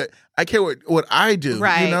do, but I care what I do.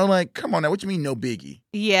 Right. You know, like, come on now. What you mean no biggie?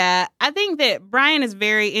 Yeah. I think that Brian is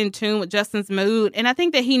very in tune with Justin's mood. And I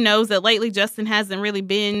think that he knows that lately Justin hasn't really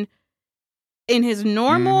been in his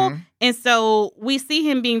normal. Mhm. And so we see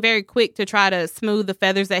him being very quick to try to smooth the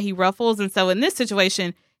feathers that he ruffles. And so in this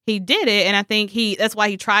situation, he did it. And I think that's why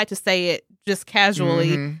he tried to say it just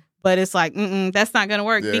casually. Mhm. But it's like, that's not going to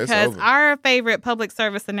work Yeah, it's because over. our favorite public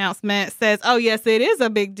service announcement says, oh, yes, it is a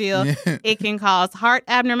big deal. Yeah. It can cause heart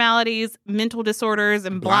abnormalities, mental disorders,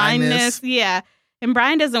 and blindness. Blindness. Yeah. And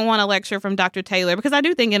Brian doesn't want a lecture from Dr. Taylor because I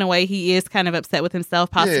do think in a way he is kind of upset with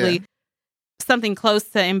himself, possibly Yeah. something close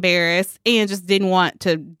to embarrassed, and just didn't want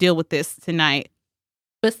to deal with this tonight.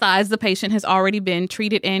 Besides, the patient has already been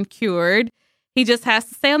treated and cured. He just has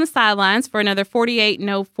to stay on the sidelines for another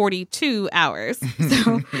 42 hours.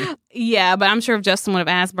 So, yeah, but I'm sure if Justin would have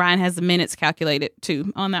asked, Brian has the minutes calculated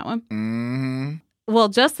too on that one. Mhm. Well,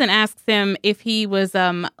 Justin asks him if he was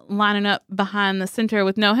lining up behind the center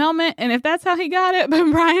with no helmet and if that's how he got it. But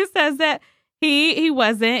Brian says that he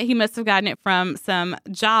wasn't. He must have gotten it from some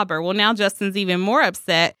jobber. Well, now Justin's even more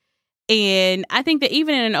upset. And I think that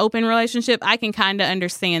even in an open relationship, I can kind of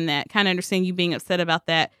understand that. Kind of understand you being upset about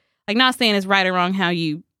that. Like, not saying it's right or wrong how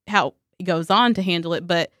he goes on to handle it,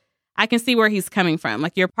 but I can see where he's coming from.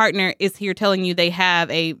 Like, your partner is here telling you they have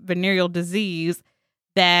a venereal disease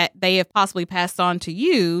that they have possibly passed on to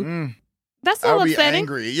you. Mm. That's a I little would be upsetting.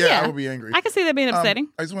 angry. Yeah, I would be angry. I can see that being upsetting.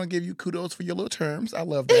 I just want to give you kudos for your little terms. I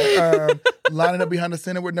love that. Lining up behind the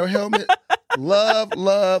center with no helmet.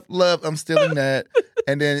 Love. I'm stealing that.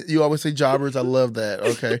 And then you always say jobbers. I love that.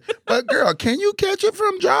 Okay. But girl, can you catch it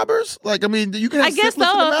from jobbers? Like, I mean, you can have I guess syphilis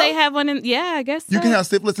in the so. If they mouth. have one in, yeah, I guess so. You can have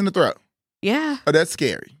syphilis in the throat. Yeah, Oh, that's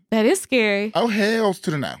scary. that is scary. Oh, hells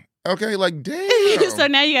to the no. Okay, like, damn. So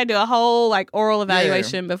now you got to do a whole like oral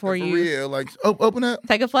evaluation before For you real. Like, open up.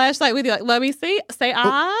 take a flashlight with you. Like, let me see. Say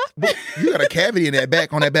But you got a cavity in that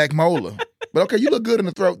back, on that back molar. But okay, you look good in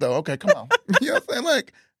the throat, though. Okay, come on. You know what I'm saying?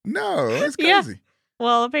 Like, no, it's Yeah. crazy.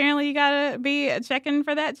 Well, apparently you got to be checking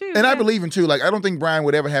for that too. And I Yeah. believe him, too. Like, I don't think Brian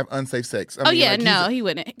would ever have unsafe sex. I Oh, mean, yeah, like, no, he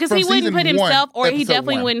wouldn't. Because from he wouldn't season put himself, one, or he episode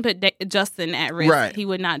definitely one. wouldn't put Justin at risk. Right. He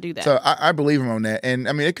would not do that. So I believe him on that. And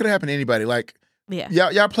I mean, it could have happened to anybody. Like, yeah.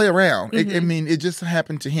 y'all play around. I Mhm. mean, it just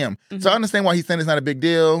happened to him. Mhm. So I understand why he's saying it's not a big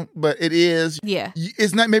deal, but it is. Yeah.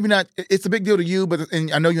 It's not, maybe not, it's a big deal to you, but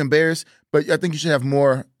and I know you're embarrassed, but I think you should have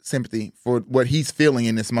more sympathy for what he's feeling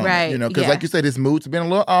in this moment. Right, You know, because yeah. like you said, his mood's been a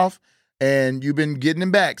little off and you've been getting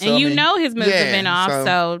him back. So, And I you mean, know his moves have yeah, been off, so-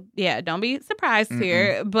 so yeah, don't be surprised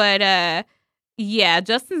here. But Yeah,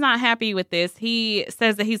 Justin's not happy with this. He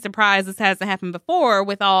says that he's surprised this hasn't happened before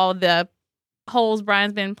with all the holes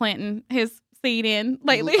Brian's been planting his seed in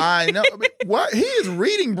lately. I know. I mean, what? He is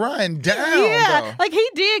reading Brian down. Yeah, though. like he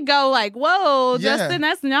did go like, whoa, Yeah. Justin,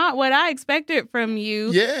 that's not what I expected from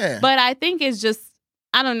you. Yeah. But I think it's just,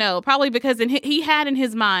 I don't know, probably because he had in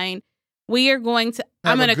his mind, we are going to,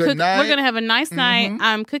 Have I'm a going to good cook, night. we're going to have a nice night. Mhm.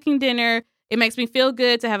 I'm cooking dinner. It makes me feel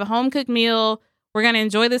good to have a home cooked meal. We're going to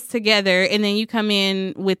enjoy this together. And then you come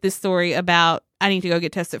in with this story about, I need to go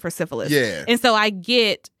get tested for syphilis. Yeah. And so I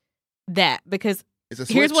get that because It's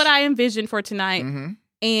a here's switch. what I envisioned for tonight. Mhm.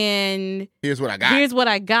 And Here's what I got. here's what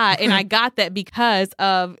I got. And I got that because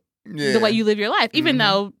of Yeah. the way you live your life. Even Mhm.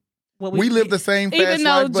 though what we live the same fast even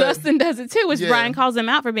though life, but Justin does it too, which Yeah. Brian calls him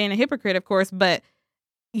out for being a hypocrite, of course. But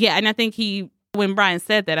yeah, and I think when Brian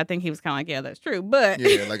said that, I think he was kind of like, yeah, that's true. But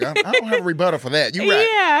yeah, like I don't have a rebuttal for that. You're right.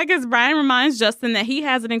 yeah, because Brian reminds Justin that he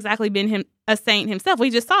hasn't exactly been a saint himself. We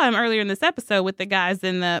just saw him earlier in this episode with the guys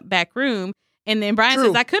in the back room. And then Brian True.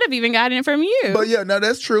 says, I could have even gotten it from you. But yeah, no,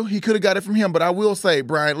 that's true. He could have got it from him. But I will say,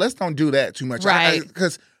 Brian, let's don't do that too much. Right.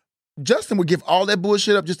 Because Justin would give all that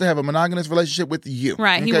bullshit up just to have a monogamous relationship with you.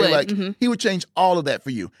 Right, he would. Like, Mhm. he would change all of that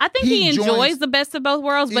for you. I think he enjoys joins- the best of both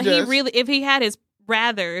worlds, He but does. if he had his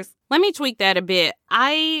rathers, let me tweak that a bit.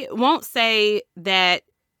 I won't say that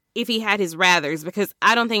if he had his rathers, because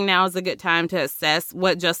I don't think now is a good time to assess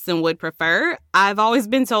what Justin would prefer. I've always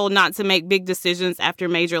been told not to make big decisions after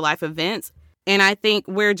major life events. And I think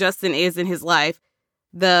where Justin is in his life,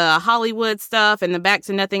 the Hollywood stuff and the back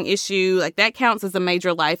to nothing issue, like that counts as a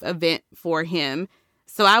major life event for him.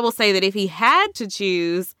 So I will say that if he had to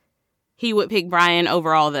choose, he would pick Brian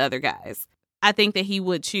over all the other guys. I think that he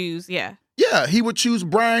would choose, yeah. Yeah, he would choose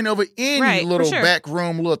Brian over any Right, for little sure. back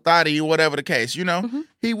room, little thotty, or whatever the case, you know? Mhm.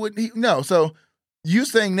 He would, no. So you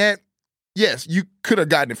saying that, yes, you could have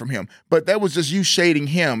gotten it from him, but that was just you shading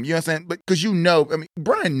him. You know what I'm saying? Because I mean,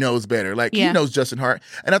 Brian knows better. Like, Yeah. he knows Justin Hart.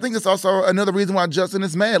 And I think that's also another reason why Justin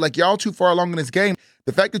is mad. Like, y'all too far along in this game.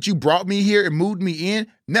 The fact that you brought me here and moved me in,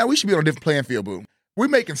 now we should be on a different playing field, boo. We're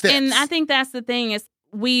making steps. And I think that's the thing is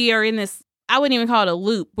we are in this, I wouldn't even call it a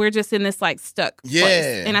loop. We're just in this like stuck place.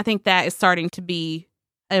 Yeah. And I think that is starting to be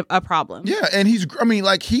a problem. Yeah, and he's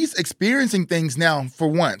experiencing things now for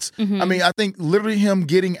once. Mhm. I mean, I think literally him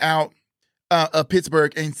getting out of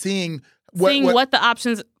Pittsburgh and seeing what the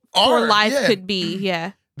options for are, life yeah. could be.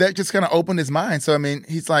 Yeah. That just kind of opened his mind. So, I mean,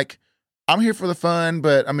 he's like, I'm here for the fun,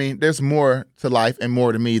 but I mean, there's more to life and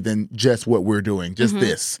more to me than just what we're doing, just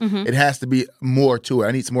this. Mhm. It has to be more to it.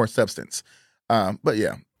 I need some more substance. But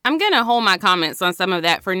yeah. I'm going to hold my comments on some of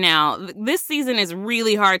that for now. This season is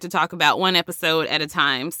really hard to talk about one episode at a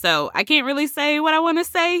time, so I can't really say what I want to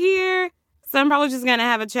say here. So I'm probably just going to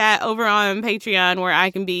have a chat over on Patreon where I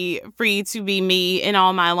can be free to be me in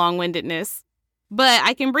all my long-windedness. But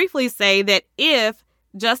I can briefly say that if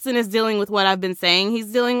Justin is dealing with what I've been saying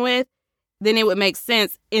he's dealing with, then it would make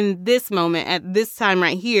sense in this moment, at this time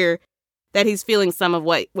right here, that he's feeling some of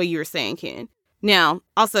what you were saying, Ken. Now,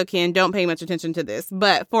 also, Ken, don't pay much attention to this,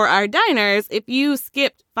 but for our diners, if you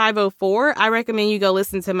skipped 504, I recommend you go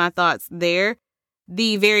listen to my thoughts there.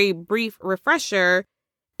 The very brief refresher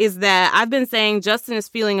is that I've been saying Justin is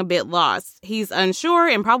feeling a bit lost. He's unsure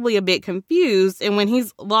and probably a bit confused, and when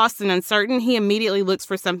he's lost and uncertain, he immediately looks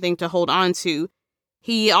for something to hold on to.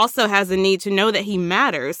 He also has a need to know that he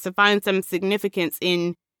matters, to find some significance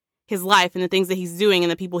in his life and the things that he's doing and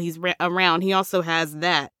the people he's around. He also has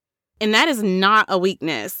that. And that is not a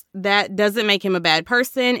weakness. That doesn't make him a bad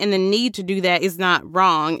person. And the need to do that is not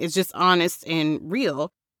wrong. It's just honest and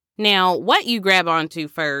real. Now, what you grab onto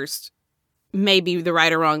first may be the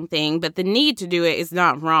right or wrong thing, but the need to do it is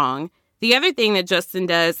not wrong. The other thing that Justin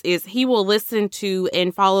does is he will listen to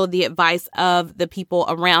and follow the advice of the people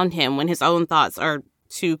around him when his own thoughts are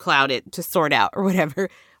too clouded to sort out or whatever,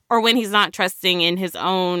 or when he's not trusting in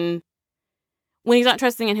himself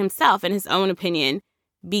and his own opinion,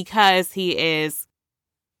 because he is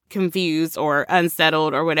confused or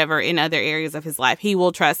unsettled or whatever in other areas of his life. He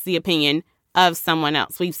will trust the opinion of someone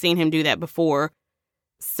else. We've seen him do that before.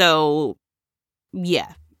 So,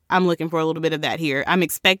 yeah, I'm looking for a little bit of that here. I'm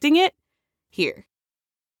expecting it here.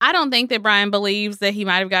 I don't think that Brian believes that he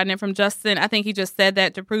might have gotten it from Justin. I think he just said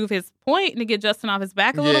that to prove his point and to get Justin off his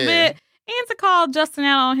back a little bit. And to call Justin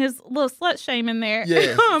out on his little slut shaming there.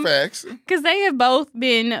 Yeah, facts. Because they have both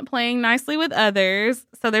been playing nicely with others,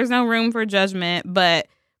 so there's no room for judgment. But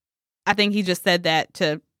I think he just said that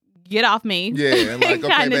to get off me. Yeah, like, okay,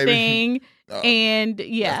 kind of baby. thing. And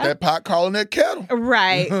yeah. That's that pot calling that kettle.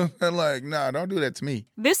 Right. And like, nah, don't do that to me.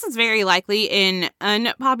 This is very likely an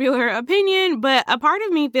unpopular opinion, but a part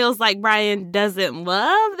of me feels like Brian doesn't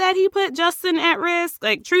love that he put Justin at risk.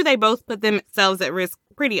 Like, true, they both put themselves at risk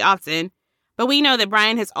pretty often, but we know that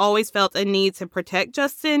Brian has always felt a need to protect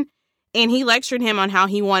Justin, and he lectured him on how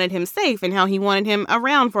he wanted him safe and how he wanted him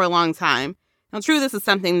around for a long time. Now, true, this is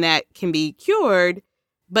something that can be cured,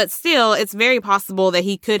 but still, it's very possible that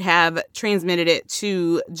he could have transmitted it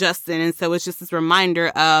to Justin. And so it's just this reminder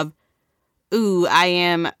of, ooh, I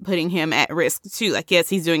am putting him at risk too. Like, yes,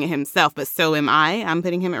 he's doing it himself, but so am I. I'm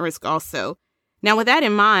putting him at risk also. Now, with that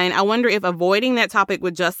in mind, I wonder if avoiding that topic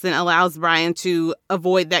with Justin allows Brian to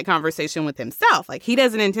avoid that conversation with himself. Like, he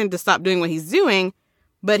doesn't intend to stop doing what he's doing,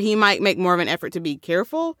 but he might make more of an effort to be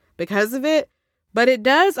careful because of it. But it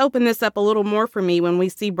does open this up a little more for me when we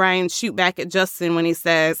see Brian shoot back at Justin when he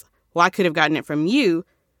says, well, I could have gotten it from you.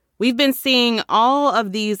 We've been seeing all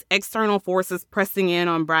of these external forces pressing in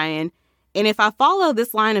on Brian. And if I follow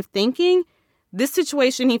this line of thinking, this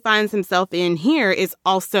situation he finds himself in here is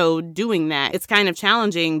also doing that. It's kind of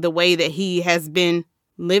challenging the way that he has been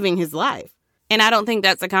living his life. And I don't think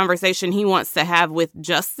that's a conversation he wants to have with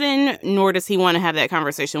Justin, nor does he want to have that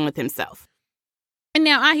conversation with himself. And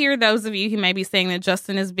now I hear those of you who may be saying that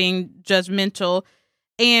Justin is being judgmental,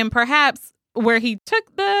 and perhaps where he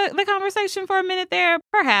took the conversation for a minute there,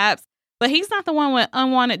 perhaps, but he's not the one with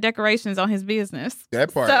unwanted decorations on his business.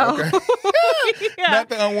 That part, so, okay. Yeah. Not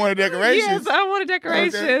the unwanted decorations. Yes, unwanted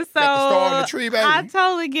decorations. Okay. So Got the star on the tree, baby. I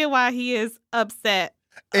totally get why he is upset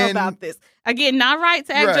about this. Again, not right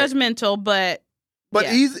to act judgmental, but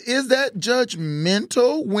yeah. Is that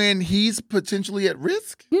judgmental when he's potentially at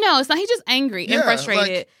risk? No, it's not. He's just angry and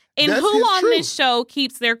frustrated. Like, and who on this show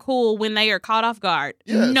keeps their cool when they are caught off guard?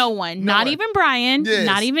 Yes. No one. Not even Brian. Yes.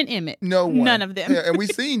 Not even Emmett. No one. None of them. Yeah, and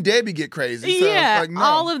we've seen Debbie get crazy. So yeah, like, no.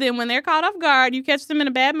 all of them. When they're caught off guard, you catch them in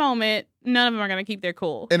a bad moment, none of them are going to keep their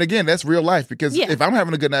cool. And again, that's real life, because if I'm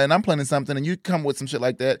having a good night and I'm planning something and you come with some shit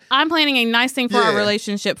like that. I'm planning a nice thing for our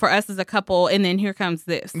relationship, for us as a couple, and then here comes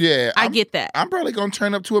this. Yeah. I get that. I'm probably going to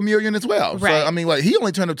turn up to 1 million as well. Right. So, I mean, like, he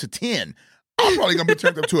only turned up to 10. I'm probably going to be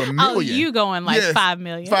turned up to 1 million. Oh, you going like 5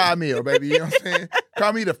 million. 5 mil, baby. You know what I'm saying?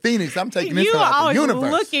 Call me the Phoenix. I'm taking this you out are the always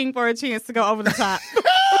universe. looking for a chance to go over the top.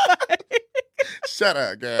 Shut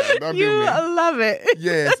up, girl. Don't you do me. Love it.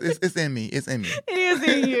 Yes, it's in me. It's in me. It is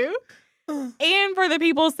in you. And for the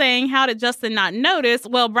people saying, how did Justin not notice?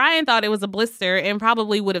 Well, Brian thought it was a blister and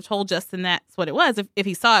probably would have told Justin that's what it was if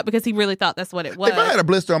he saw it, because he really thought that's what it was. If I had a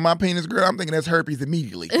blister on my penis, girl, I'm thinking that's herpes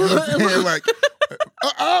immediately. You know what I'm saying? Like,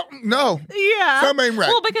 no. Yeah. Something ain't right.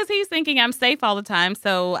 Well, because he's thinking I'm safe all the time,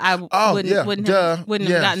 so I wouldn't have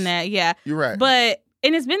gotten that. Yeah. You're right.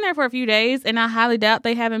 And it's been there for a few days, and I highly doubt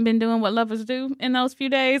they haven't been doing what lovers do in those few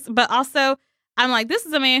days. But also, I'm like, this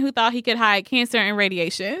is a man who thought he could hide cancer and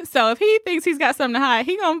radiation. So if he thinks he's got something to hide,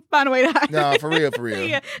 he gonna find a way to hide it. No, for real.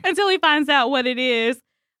 Yeah, until he finds out what it is.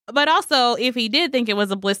 But also, if he did think it was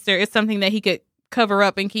a blister, it's something that he could cover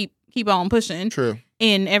up and keep on pushing. True.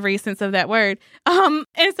 In every sense of that word. And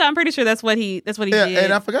so I'm pretty sure that's what he did.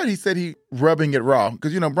 And I forgot he said he rubbing it raw.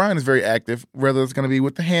 Because, Brian is very active, whether it's going to be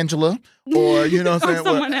with the Angela or, you know what I'm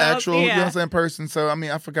saying, with actual, you know what I'm saying, person. So, I mean,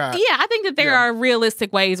 I forgot. Yeah, I think that there are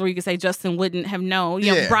realistic ways where you could say Justin wouldn't have known.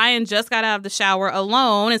 You know, Brian just got out of the shower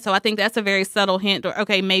alone. And so I think that's a very subtle hint. Or,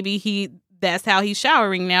 okay, maybe that's how he's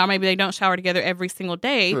showering now. Maybe they don't shower together every single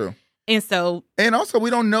day. True. And also, we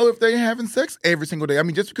don't know if they're having sex every single day. I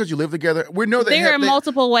mean, just because you live together, we know that there are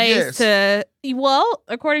multiple ways to. Well,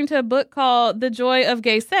 according to a book called The Joy of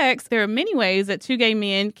Gay Sex, there are many ways that two gay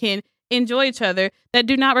men can enjoy each other that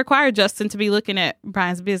do not require Justin to be looking at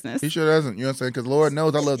Brian's business. He sure doesn't. You know what I'm saying? Because Lord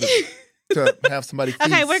knows I love to have somebody feast.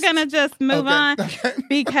 Okay, we're going to just move on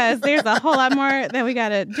because there's a whole lot more that we got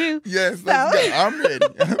to do. Yes, let's go. I'm ready.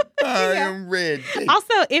 I am ready.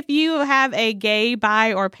 Also, if you have a gay,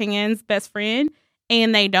 bi, or pan's best friend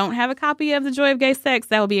and they don't have a copy of The Joy of Gay Sex,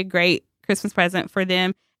 that would be a great Christmas present for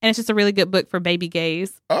them. And it's just a really good book for baby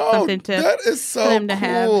gays. Oh, that is so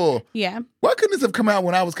cool. Have. Yeah. Why couldn't this have come out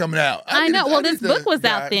when I was coming out? I know. Well, this book was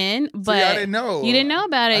out then, but I didn't know. You didn't know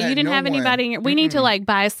about it. You didn't have anybody. We need to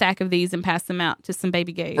buy a stack of these and pass them out to some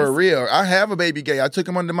baby gays. For real. I have a baby gay. I took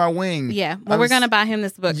him under my wing. Yeah. Well, we're going to buy him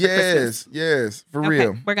this book for Christmas. Yes. For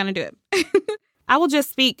real. We're going to do it. I will just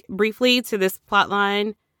speak briefly to this plot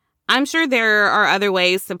line. I'm sure there are other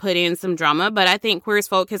ways to put in some drama, but I think Queer as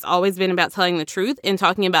Folk has always been about telling the truth and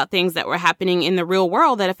talking about things that were happening in the real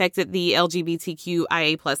world that affected the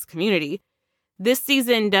LGBTQIA+ community. This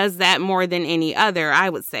season does that more than any other, I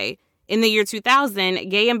would say. In the year 2000,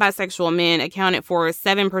 gay and bisexual men accounted for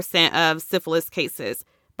 7% of syphilis cases.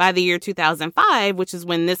 By the year 2005, which is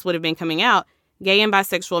when this would have been coming out, gay and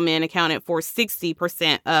bisexual men accounted for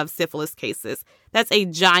 60% of syphilis cases. That's a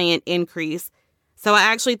giant increase. So I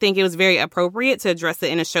actually think it was very appropriate to address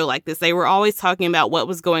it in a show like this. They were always talking about what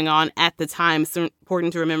was going on at the time. It's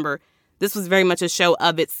important to remember this was very much a show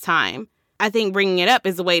of its time. I think bringing it up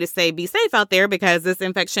is a way to say be safe out there because this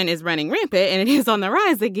infection is running rampant and it is on the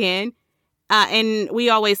rise again. And we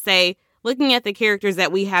always say, looking at the characters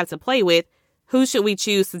that we have to play with, who should we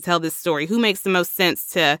choose to tell this story? Who makes the most sense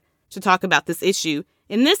to talk about this issue?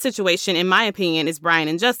 In this situation, in my opinion, is Brian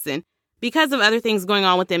and Justin. Because of other things going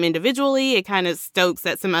on with them individually, it kind of stokes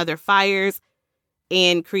at some other fires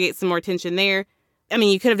and creates some more tension there. I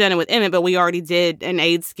mean, you could have done it with Emmett, but we already did an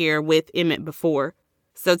AIDS scare with Emmett before.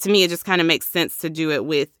 So to me, it just kind of makes sense to do it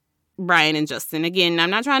with Brian and Justin. Again, I'm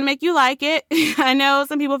not trying to make you like it. I know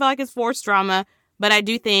some people feel like it's forced drama, but I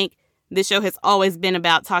do think this show has always been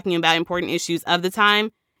about talking about important issues of the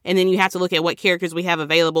time. And then you have to look at what characters we have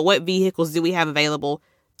available. What vehicles do we have available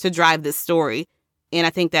to drive this story? And I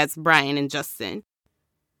think that's Brian and Justin.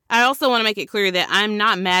 I also want to make it clear that I'm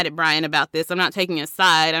not mad at Brian about this. I'm not taking a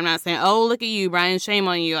side. I'm not saying, oh, look at you, Brian, shame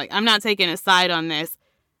on you. Like, I'm not taking a side on this.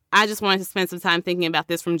 I just wanted to spend some time thinking about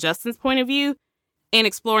this from Justin's point of view and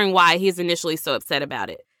exploring why he's initially so upset about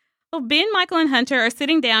it. Well, Ben, Michael, and Hunter are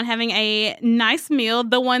sitting down having a nice meal,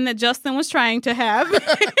 the one that Justin was trying to have.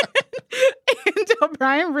 Until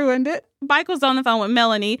Brian ruined it. Michael's on the phone with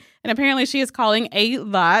Melanie, and apparently she is calling a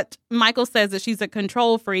lot. Michael says that she's a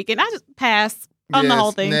control freak, and I just pass on the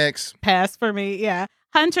whole thing. Next. Pass for me, yeah.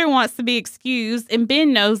 Hunter wants to be excused, and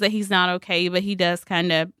Ben knows that he's not okay, but he does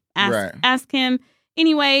kind of ask him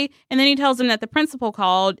anyway. And then he tells him that the principal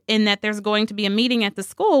called and that there's going to be a meeting at the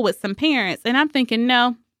school with some parents. And I'm thinking,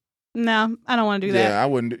 no, I don't want to do that. Yeah, I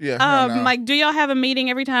wouldn't. Yeah, no. Like, do y'all have a meeting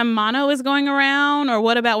every time mono is going around? Or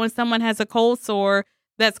what about when someone has a cold sore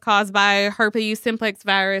that's caused by herpes simplex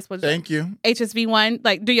virus? Thank you. HSV1.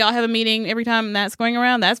 Like, do y'all have a meeting every time that's going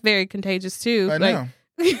around? That's very contagious, too. I know.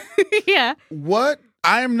 Yeah. What?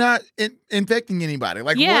 I am not infecting anybody.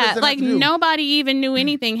 Like, yeah, what does that like have to do? nobody even knew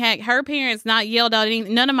anything. Heck, her parents not yelled out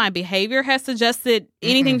anything. None of my behavior has suggested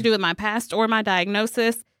anything to do with my past or my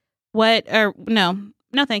diagnosis.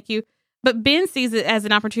 No, thank you. But Ben sees it as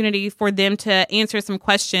an opportunity for them to answer some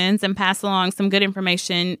questions and pass along some good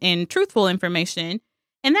information and truthful information.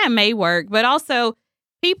 And that may work, but also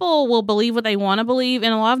people will believe what they want to believe.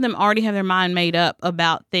 And a lot of them already have their mind made up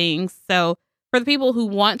about things. So for the people who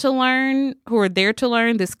want to learn, who are there to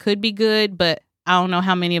learn, this could be good, but I don't know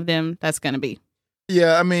how many of them that's going to be.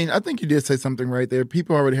 Yeah, I mean, I think you did say something right there.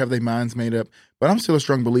 People already have their minds made up, but I'm still a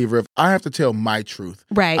strong believer of I have to tell my truth.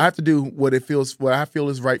 Right. I have to do what I feel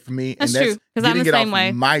is right for me. That's and true, 'cause I'm getting the it same off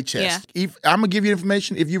way. my chest. Yeah. I'm going to give you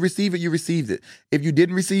information. If you receive it, you received it. If you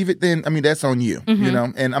didn't receive it, then, I mean, that's on you, you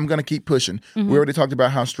know, and I'm going to keep pushing. We already talked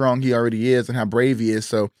about how strong he already is and how brave he is.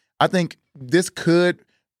 So I think this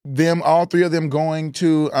all three of them going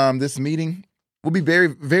to this meeting will be very,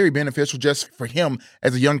 very beneficial just for him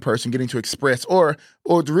as a young person getting to express or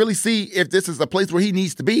to really see if this is a place where he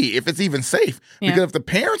needs to be, if it's even safe. Yeah. Because if the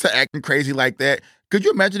parents are acting crazy like that, could you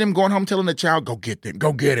imagine him going home telling the child, go get him. You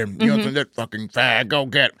know what I'm saying? That fucking fag, go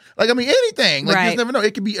get him. Like, I mean, anything. Like, you just never know.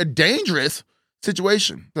 It could be a dangerous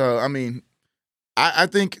situation. So, I mean, I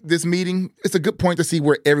think this meeting, it's a good point to see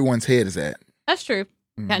where everyone's head is at. That's true.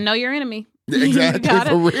 Gotta know your enemy. Exactly,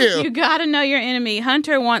 for real. You gotta know your enemy.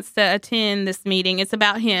 Hunter wants to attend this meeting. It's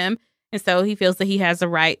about him. And so he feels that he has a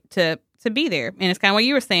right to be there. And it's kind of what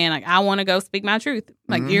you were saying. Like, I want to go speak my truth.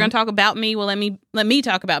 Like, you're going to talk about me. Well, let me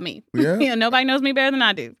talk about me. Yeah. Nobody knows me better than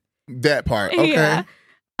I do. That part. Okay. Yeah.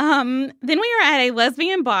 Then we were at a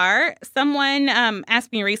lesbian bar. Someone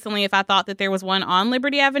asked me recently if I thought that there was one on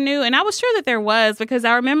Liberty Avenue, and I was sure that there was because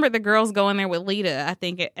I remember the girls going there with Lita, I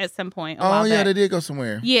think, at some point. Oh, yeah, back. they did go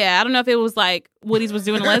somewhere. Yeah, I don't know if it was like Woody's was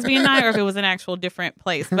doing a lesbian night or if it was an actual different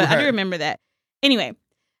place, but I do remember that. Anyway,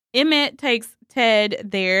 Emmett takes Ted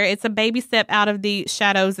there. It's a baby step out of the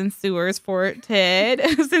shadows and sewers for Ted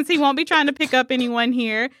since he won't be trying to pick up anyone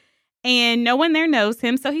here. And no one there knows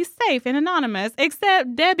him, so he's safe and anonymous,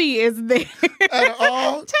 except Debbie is there.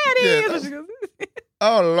 Teddy is.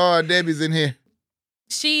 Oh, Lord, Debbie's in here.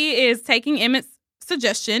 She is taking Emmett's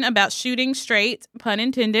suggestion about shooting straight, pun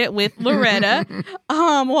intended, with Loretta.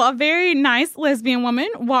 Well, a very nice lesbian woman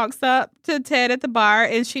walks up to Ted at the bar,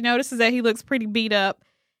 and she notices that he looks pretty beat up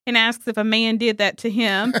and asks if a man did that to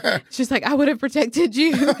him. She's like, I would have protected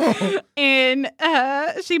you. And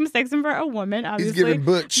she mistakes him for a woman, obviously. He's giving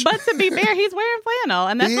butch. But to be fair, he's wearing flannel,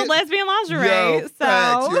 and that's a lesbian lingerie. Yo,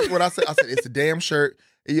 facts. That's what I said. I said, it's a damn shirt.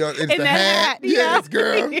 It's In the that hat. hat. Yes,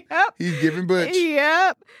 girl. Yep. He's giving Butch.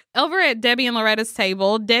 Yep. Over at Debbie and Loretta's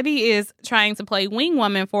table, Debbie is trying to play wing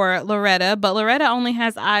woman for Loretta, but Loretta only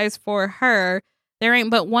has eyes for her. There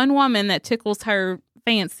ain't but one woman that tickles her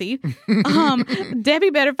fancy. Debbie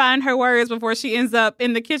better find her words before she ends up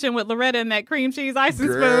in the kitchen with Loretta and that cream cheese icing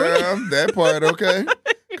spoon. That part, okay.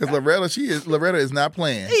 Because Loretta is not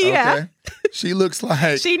playing. Yeah. Okay. She looks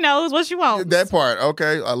like She knows what she wants. that part,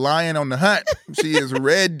 okay. A lion on the hunt. She is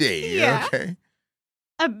ready. Yeah. Okay.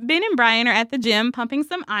 Ben and Brian are at the gym pumping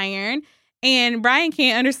some iron, and Brian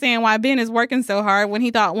can't understand why Ben is working so hard when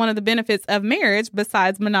he thought one of the benefits of marriage,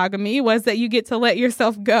 besides monogamy, was that you get to let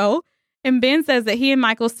yourself go. And Ben says that he and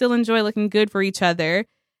Michael still enjoy looking good for each other.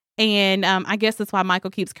 And I guess that's why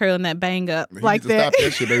Michael keeps curling that bang up He like needs to that. Stop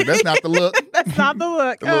that shit, baby. That's not the look. That's not the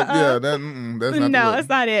look. Yeah, that's not the No, look. that's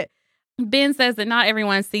not it. Ben says that not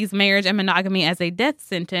everyone sees marriage and monogamy as a death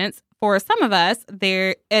sentence. For some of us,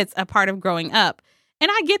 it's a part of growing up. And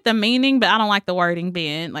I get the meaning, but I don't like the wording,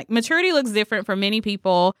 Ben. Like, maturity looks different for many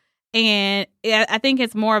people. And I think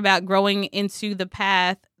it's more about growing into the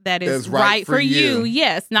path that is right for you.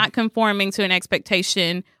 Yes, not conforming to an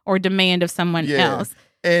expectation or demand of someone else.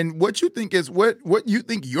 And what you think is what you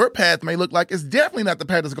think your path may look like is definitely not the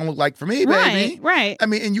path that's gonna look like for me, baby. Right. I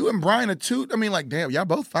mean, and you and Brian are too. I mean, like, damn, y'all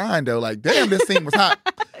both fine though. Like, damn, this scene was hot.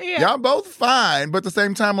 Yeah. Y'all both fine, but at the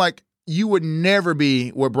same time, like, you would never be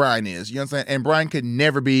what Brian is. You know what I'm saying? And Brian could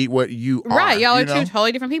never be what you are. Right. Y'all are you know? two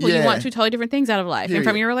totally different people. Yeah. You want two totally different things out of life and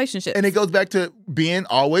from your relationship. And it goes back to being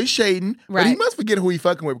always shading. But he Right. must forget who he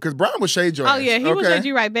fucking with because Brian will shade your Oh, ass. yeah. He will okay? shade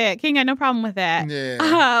you right back. He ain't got no problem with that. Yeah.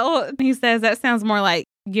 Well, he says that sounds more like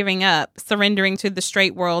giving up, surrendering to the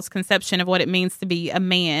straight world's conception of what it means to be a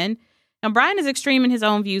man. Now, Brian is extreme in his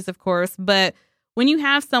own views, of course, but when you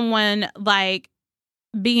have someone like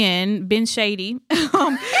Ben Shady,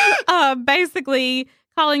 basically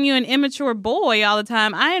calling you an immature boy all the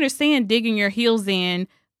time, I understand digging your heels in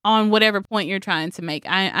on whatever point you're trying to make.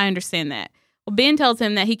 I understand that. Well, Ben tells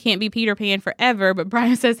him that he can't be Peter Pan forever, but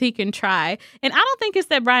Brian says he can try. And I don't think it's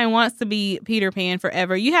that Brian wants to be Peter Pan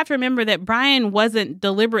forever. You have to remember that Brian wasn't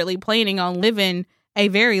deliberately planning on living a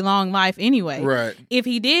very long life anyway. Right. If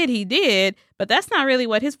he did, he did. But that's not really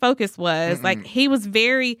what his focus was. Mm-mm. Like, he was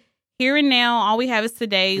very here and now. All we have is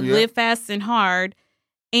today. Yeah. Live fast and hard.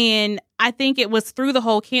 And I think it was through the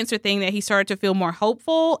whole cancer thing that he started to feel more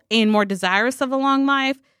hopeful and more desirous of a long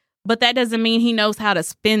life. But that doesn't mean he knows how to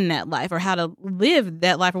spend that life or how to live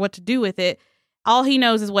that life or what to do with it. All he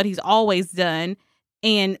knows is what he's always done.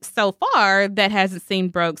 And so far, that hasn't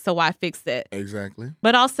seemed broke, so why fix it? Exactly.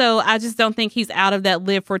 But also, I just don't think he's out of that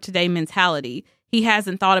live for today mentality. He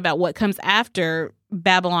hasn't thought about what comes after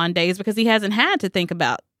Babylon days because he hasn't had to think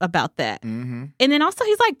about that. Mm-hmm. And then also,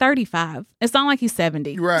 he's like 35. It's not like he's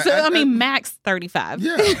 70. Right. So, I mean, max 35.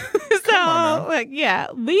 Yeah. So, on now. like, yeah,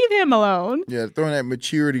 leave him alone. Yeah, throwing that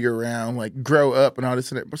maturity around, like grow up and all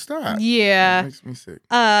this and that. But stop. Yeah. It makes me sick.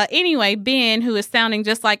 Anyway, Ben, who is sounding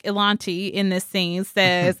just like Elanti in this scene,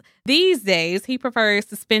 says these days he prefers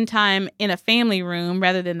to spend time in a family room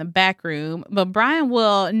rather than the back room. But Brian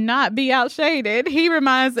will not be outshaded. He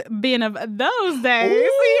reminds Ben of those days.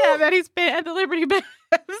 Yeah, that he spent at the Liberty Baths.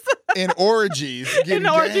 In orgies. In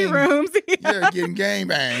the orgy rooms. Yeah, getting gang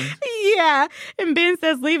banged. Yeah. And Ben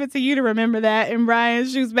says, leave it to you to remember that. And Brian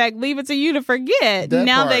shoots back, leave it to you to forget That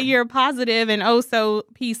now part. that you're positive and oh so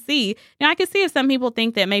PC. Now, I can see if some people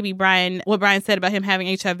think that maybe what Brian said about him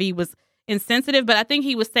having HIV was insensitive, but I think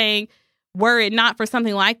he was saying, were it not for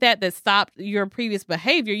something like that stopped your previous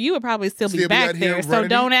behavior, you would probably still be back out here there. So running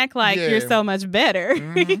don't act like Yeah. you're so much better.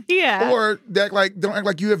 Mhm. Yeah. Or don't act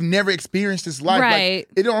like you have never experienced this life. Right. Like,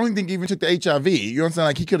 it don't even think he even took the HIV. You know what I'm saying?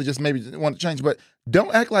 Like he could have just maybe wanted to change. But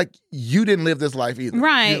don't act like you didn't live this life either.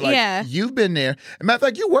 Right, You're like, yeah. You've been there. Matter of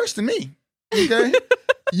fact, you're worse than me. Okay?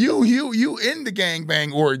 you in the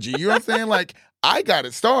gangbang orgy. You know what I'm saying? Like I got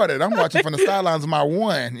it started. I'm watching from the sidelines of my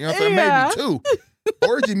one. You know what I'm saying? Yeah. Maybe two.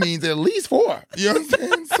 Orgy means at least 4. You know what I'm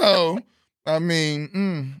saying? So, I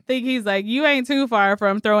mean, Think he's like, you ain't too far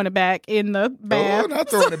from throwing it back in the bath. Oh, not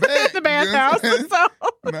throwing it back. The bathhouse. You know what I'm saying?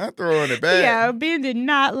 So. Not throwing it back. Yeah, Ben did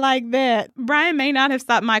not like that. Brian may not have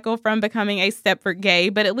stopped Michael from becoming a Stepford gay,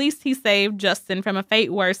 but at least he saved Justin from a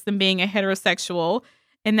fate worse than being a heterosexual,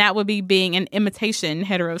 and that would be being an imitation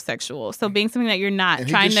heterosexual. So being something that you're not And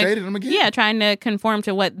he trying just to, shaded him again. yeah, trying to conform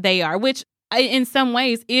to what they are, which in some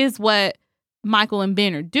ways is what Michael and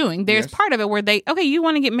Ben are doing. There's Yes. part of it where you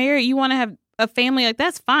want to get married, you want to have a family, like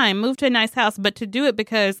that's fine, move to a nice house, but to do it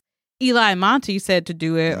because Eli and Monty said to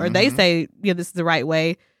do it, or they Mhm. say, yeah, this is the right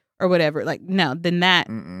way, or whatever. Like, no, then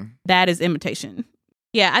that is imitation.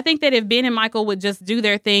 Yeah, I think that if Ben and Michael would just do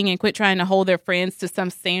their thing and quit trying to hold their friends to some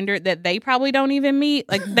standard that they probably don't even meet,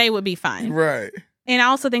 like they would be fine. Right. And I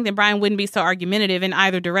also think that Brian wouldn't be so argumentative in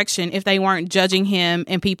either direction if they weren't judging him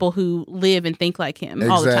and people who live and think like him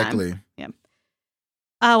all the time. Exactly. Yeah.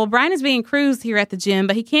 Well, Brian is being cruised here at the gym,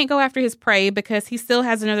 but he can't go after his prey because he still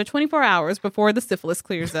has another 24 hours before the syphilis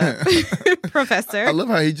clears up. Professor. I love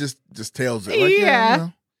how he just tells it. Like, Yeah.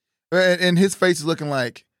 you know. And his face is looking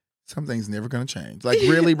like something's never going to change. Like,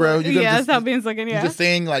 really, bro? That's how Ben's looking, You're just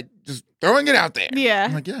saying, like, just throwing it out there. Yeah.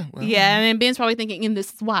 I'm like, yeah. Well, Yeah, and then Ben's probably thinking, and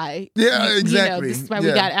this is why. Yeah, exactly. This is why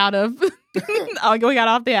we got out of, we got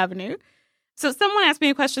off the avenue. So someone asked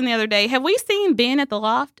me a question the other day. Have we seen Ben at the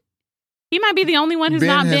loft? He might be the only one who's Ben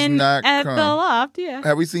not has been not at come. the loft. Yeah.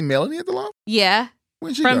 Have we seen Melanie at the loft? Yeah.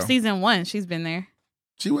 When she From go? season 1, she's been there.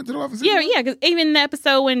 She went to the loft in season Yeah, one? yeah. Because even the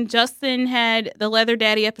episode when Justin had the Leather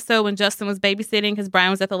Daddy episode when Justin was babysitting because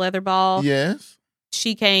Brian was at the leather ball. Yes.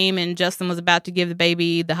 She came and Justin was about to give the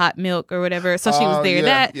baby the hot milk or whatever. So she was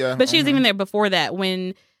there. But she was even there before that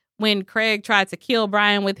when Craig tried to kill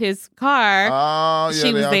Brian with his car. Oh, yeah.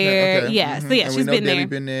 She was there. Okay. Yeah. So yeah, And she's we know been Debbie there.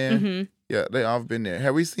 been there. Mm-hmm. Yeah, they all been there.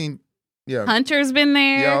 Have we seen? Yeah. Hunter's been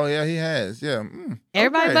there. Yeah, oh, yeah, he has. Yeah.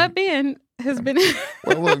 Everybody okay. but Ben has been.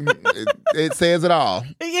 Well, look, it says it all.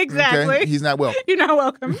 Exactly. Okay? He's not welcome. You're not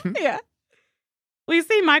welcome. Yeah. We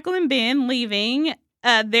see Michael and Ben leaving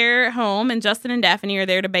their home, and Justin and Daphne are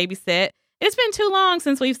there to babysit. It's been too long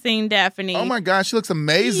since we've seen Daphne. Oh my gosh, she looks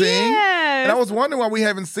amazing. Yes. And I was wondering why we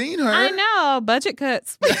haven't seen her. I know. Budget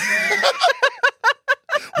cuts.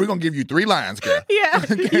 We're going to give you 3 lines, girl. Yeah.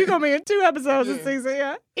 Okay. You're going to be in 2 episodes this season.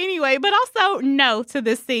 Yeah. Anyway, but also no to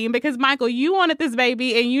this scene because, Michael, you wanted this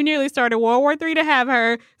baby and you nearly started World War III to have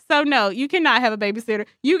her. So, no, you cannot have a babysitter.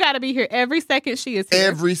 You got to be here every second she is here.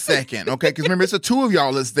 Every second, okay? Because remember, it's the 2 of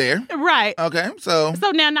y'all that's there. Right. Okay, so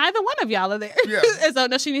now neither one of y'all are there. Yeah. And so,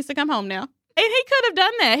 no, she needs to come home now. And he could have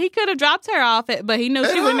done that. He could have dropped her off it, but he knew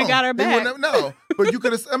she wouldn't have got her back. No, but you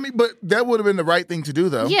could have, but that would have been the right thing to do,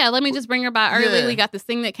 though. Yeah, let me just bring her by early. Yeah. We got this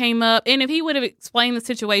thing that came up. And if he would have explained the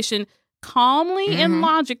situation calmly and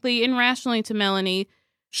logically and rationally to Melanie,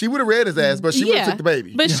 she would have read his ass, but she would have took the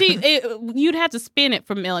baby. But you'd have to spin it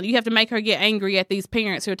from Melanie. You have to make her get angry at these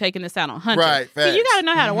parents who are taking this out on Hunter. Right, So you got to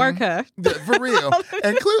know how to work her. For real.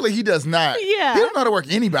 And clearly he does not. Yeah. He don't know how to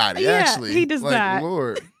work anybody, Yeah, actually. he does not.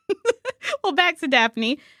 Lord. Well, back to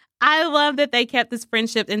Daphne. I love that they kept this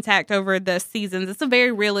friendship intact over the seasons. It's a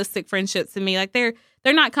very realistic friendship to me. Like they're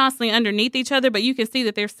not constantly underneath each other, but you can see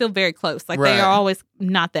that they're still very close. Like they are always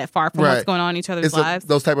not that far from what's going on in each other's lives.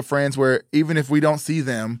 Those type of friends where even if we don't see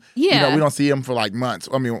them, we don't see them for like months.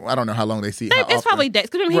 I mean, I don't know how long they see. It's probably days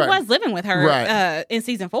because he was living with her in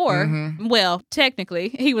season 4. Well, technically,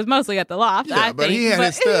 he was mostly at the loft. Yeah, but he had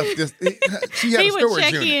his stuff. She had he a would storage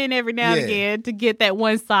check unit. in every now and again to get that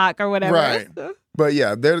one sock or whatever. Right. So. But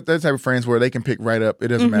yeah, they're the type of friends where they can pick right up. It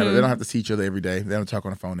doesn't matter. They don't have to see each other every day. They don't talk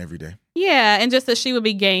on the phone every day. Yeah, and just that she would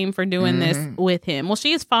be game for doing this with him. Well,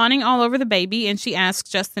 she is fawning all over the baby, and she asks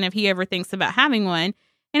Justin if he ever thinks about having one.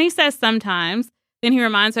 And he says sometimes. Then he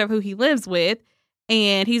reminds her of who he lives with,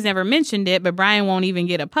 and he's never mentioned it, but Brian won't even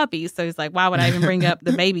get a puppy. So he's like, why would I even bring up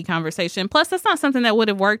the baby conversation? Plus, that's not something that would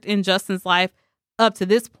have worked in Justin's life up to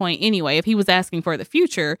this point anyway. If he was asking for the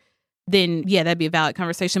future, then yeah, that'd be a valid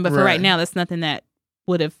conversation. But for right now, that's nothing that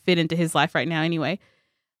would have fit into his life right now anyway.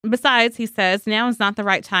 Besides, he says, now is not the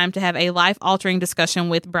right time to have a life-altering discussion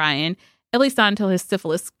with Brian, at least not until his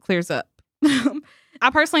syphilis clears up. I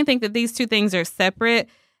personally think that these two things are separate,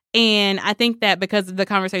 and I think that because of the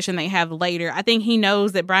conversation they have later, I think he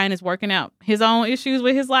knows that Brian is working out his own issues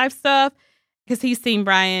with his life stuff, because he's seen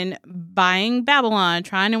Brian buying Babylon,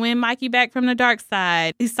 trying to win Mikey back from the dark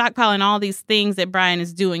side. He's stockpiling all these things that Brian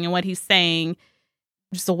is doing and what he's saying,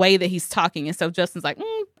 just the way that he's talking. And so Justin's like,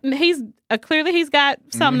 he's clearly he's got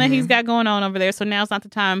something that he's got going on over there. So now's not the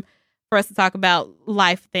time for us to talk about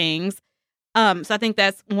life things. So I think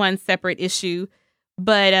that's one separate issue.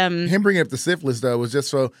 But him bringing up the syphilis though was just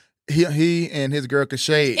so he and his girl could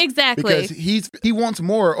shade. Exactly. Because he wants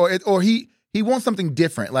more or he wants something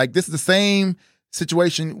different. Like this is the same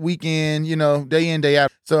situation week in, day in, day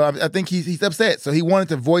out. So I think he's upset. So he wanted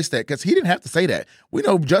to voice that because he didn't have to say that. We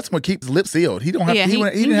know Justin would keep his lips sealed. He don't have. He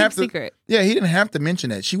didn't have to. Secret. Yeah, he didn't have to mention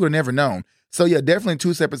that. She would have never known. So yeah, definitely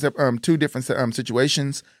two different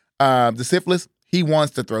situations. The syphilis, he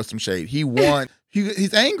wants to throw some shade.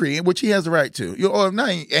 He's angry, which he has the right to. Or not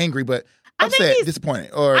angry, but upset,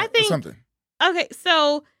 disappointed, or something. Okay,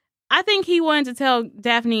 so I think he wanted to tell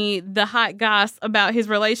Daphne the hot goss about his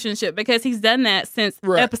relationship because he's done that since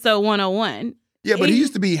episode 101. Yeah, but he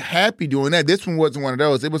used to be happy doing that. This one wasn't one of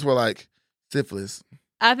those. It was more like syphilis.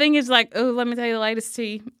 I think it's like, oh, let me tell you the latest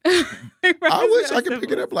tea. I wish I could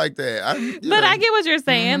pick it up like that. But I get what you're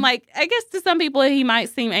saying. Mhm. Like, I guess to some people, he might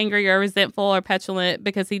seem angry or resentful or petulant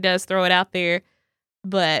because he does throw it out there.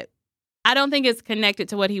 But I don't think it's connected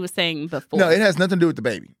to what he was saying before. No, it has nothing to do with the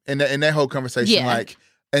baby. And that whole conversation, Yeah. like,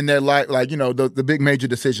 and they're like, you know, the big major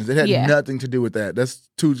decisions. It had Yeah. nothing to do with that. That's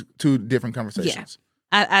two different conversations.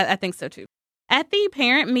 I think so too. At the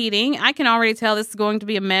parent meeting, I can already tell this is going to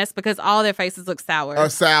be a mess because all their faces look sour.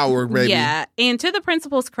 Sour, baby. Yeah. And to the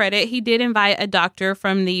principal's credit, he did invite a doctor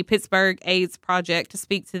from the Pittsburgh AIDS Project to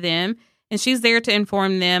speak to them. And she's there to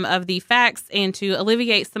inform them of the facts and to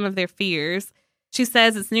alleviate some of their fears. She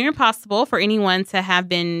says it's near impossible for anyone to have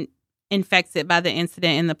been infected by the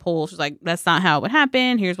incident in the pool. She's like, that's not how it would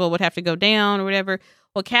happen. Here's what would have to go down or whatever.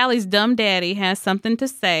 Well, Callie's dumb daddy has something to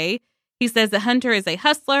say. He says that Hunter is a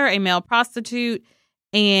hustler, a male prostitute,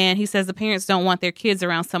 and he says the parents don't want their kids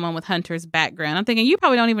around someone with Hunter's background. I'm thinking, you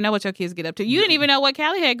probably don't even know what your kids get up to. You didn't even know what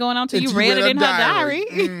Callie had going on until you read it in her diary.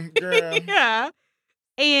 Girl. Yeah.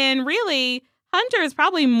 And really, Hunter is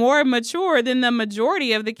probably more mature than the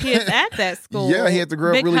majority of the kids at that school. Yeah, he had to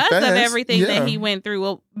grow up really fast. Because of everything that Yeah. he went through.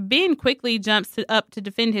 Well, Ben quickly jumps up to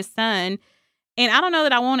defend his son. And I don't know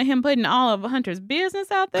that I wanted him putting all of Hunter's business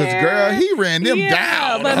out there. Because, girl, he ran them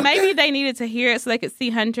down. But maybe they needed to hear it so they could see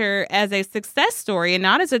Hunter as a success story and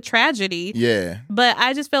not as a tragedy. Yeah. But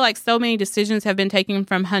I just feel like so many decisions have been taken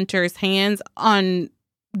from Hunter's hands on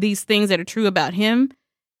these things that are true about him.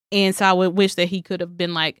 And so I would wish that he could have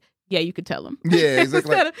been like, yeah, you could tell him. Yeah,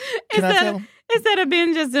 exactly. Can I tell him? Instead of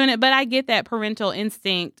Ben just doing it. But I get that parental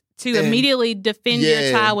instinct to And- immediately defend your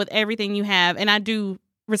Yeah. child with everything you have. And I do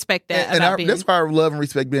respect that about Ben. That's why I love and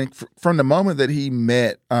respect Ben. From the moment that he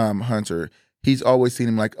met Hunter, he's always seen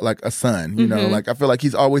him like a son. You know, Mhm. like I feel like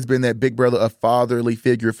he's always been that big brother, a fatherly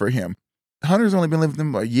figure for him. Hunter's only been living with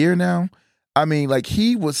him a year now. I mean, like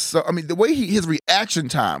he was so. I mean, the way his reaction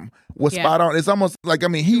time was Yeah. spot on. It's almost like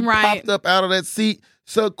he Right. popped up out of that seat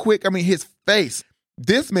so quick. I mean, his face.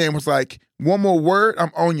 This man was like, one more word,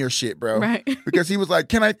 I'm on your shit, bro. Right. Because he was like,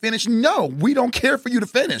 can I finish? No, we don't care for you to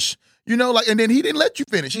finish. You know, like, and then he didn't let you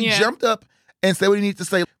finish. He Yeah. jumped up and said what he needs to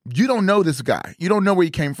say. You don't know this guy. You don't know where he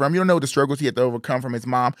came from. You don't know the struggles he had to overcome from his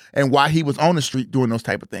mom and why he was on the street doing those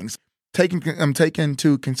type of things. Taking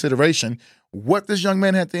into consideration what this young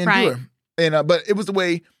man had to endure. Right. And but it was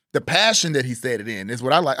the passion that he said it in is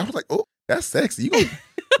what I like. I was like, oh, that's sexy.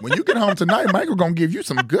 When you get home tonight, Michael gonna give you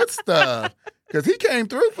some good stuff. Because he came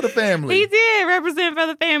through for the family. He did represent for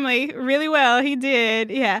the family really well. He did.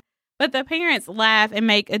 Yeah. But the parents laugh and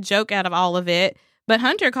make a joke out of all of it. But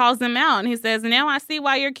Hunter calls them out and he says, now I see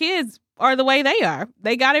why your kids are the way they are.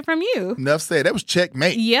 They got it from you. Enough said. That was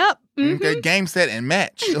checkmate. Yep. Mhm. Okay, game, set, and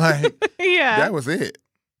match. Like Yeah. that was it.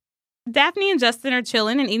 Daphne and Justin are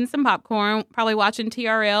chilling and eating some popcorn, probably watching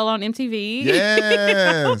TRL on MTV.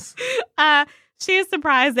 Yes. She is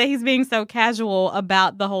surprised that he's being so casual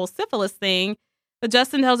about the whole syphilis thing. But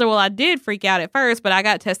Justin tells her, well, I did freak out at first, but I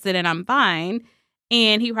got tested and I'm fine.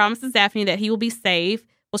 And he promises Daphne that he will be safe.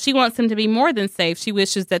 Well, she wants him to be more than safe. She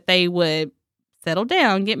wishes that they would settle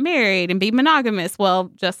down, get married, and be monogamous. Well,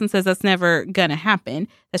 Justin says that's never going to happen.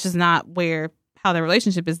 That's just not how their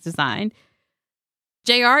relationship is designed.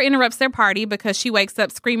 JR interrupts their party because she wakes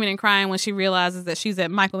up screaming and crying when she realizes that she's at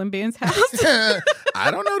Michael and Ben's house. I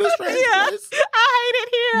don't know this strange Yeah. place. I hate it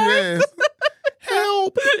here. Yes.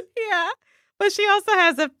 Help. Yeah. But she also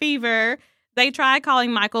has a fever. They try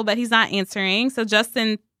calling Michael, but he's not answering. So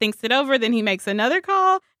Justin thinks it over. Then he makes another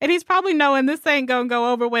call. And he's probably knowing this ain't going to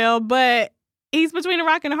go over well, but he's between a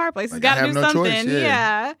rock and a hard place. He's Like, got I to have do no something. choice,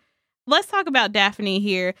 yeah. Let's talk about Daphne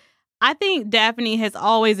here. I think Daphne has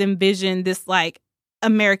always envisioned this like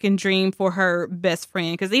American dream for her best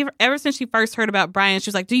friend. Because ever since she first heard about Brian, she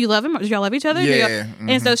was like, do you love him? Do y'all love each other? Yeah.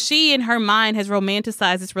 And so she, in her mind, has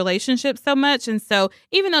romanticized this relationship so much. And so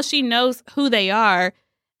even though she knows who they are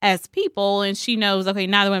as people and she knows, okay,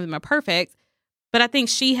 neither one of them are perfect, but I think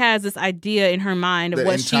she has this idea in her mind of That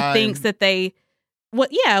what in she time- thinks that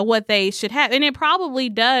what they should have. And it probably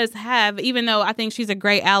does have, even though I think she's a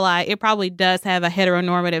great ally, it probably does have a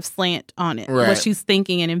heteronormative slant on it. Right. What she's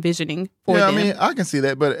thinking and envisioning for Yeah, them. I mean, I can see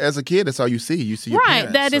that, but as a kid, that's all you see. You see your Right.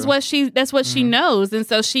 parents, That is so- what she Mhm. knows. And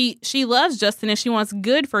so she loves Justin and she wants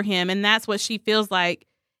good for him. And that's what she feels like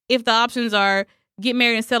if the options are get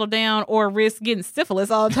married and settle down or risk getting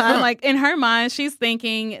syphilis all the time. Like in her mind, she's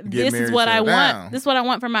thinking, this married, is what I settle want. down. This is what I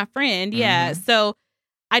want for my friend. Yeah. Mhm. So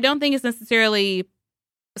I don't think it's necessarily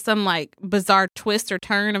some like bizarre twist or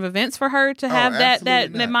turn of events for her to have that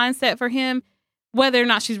absolutely not. mindset for him. whether or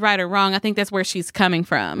not she's right or wrong, I think that's where she's coming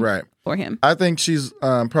from Right. for him. I think she's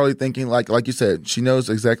probably thinking, like you said, she knows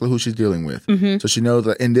exactly who she's dealing with. Mm-hmm. So she knows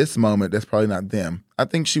that in this moment, that's probably not them. I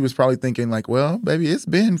think she was probably thinking like, well, baby, it's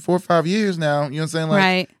been 4 or 5 years now. You know what I'm saying? Like,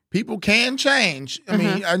 Right. people can change. I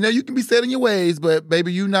mean, I know you can be set in your ways, but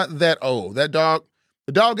baby, you not that old. The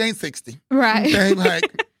dog ain't 60. Right. Okay?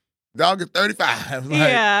 Like, dog is 35. Like,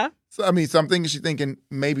 Yeah. So, I mean, so I'm thinking she's thinking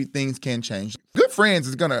maybe things can change. Good friends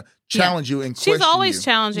is going to challenge you and question She's always you.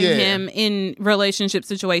 challenging him in relationship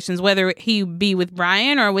situations, whether he be with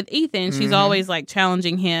Brian or with Ethan. She's always like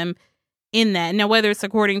challenging him in that. Now, whether it's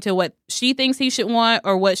according to what she thinks he should want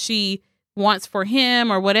or what she wants for him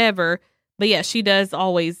or whatever. But yeah, she does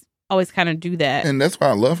always kind of do that. And that's why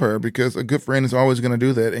I love her, because a good friend is always going to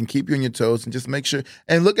do that and keep you on your toes and just make sure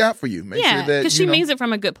and look out for you. Make sure that, because she means it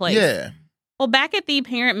from a good place. Yeah. Well, back at the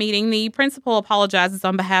parent meeting, the principal apologizes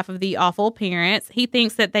on behalf of the awful parents. He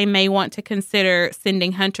thinks that they may want to consider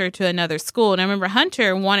sending Hunter to another school. And I remember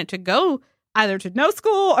Hunter wanted to go either to no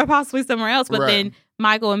school or possibly somewhere else. But then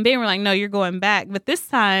Michael and Ben were like, no, you're going back. But this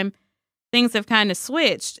time, things have kind of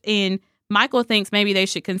switched. And Michael thinks maybe they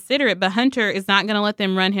should consider it. But Hunter is not going to let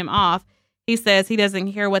them run him off. He says he doesn't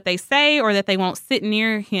hear what they say or that they won't sit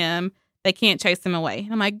near him. They can't chase him away.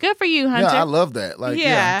 I'm like, good for you, Hunter. Yeah, I love that. Like,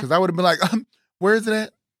 because I would have been like, where is it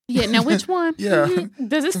at? Yeah, now which one? Yeah. Mm-hmm.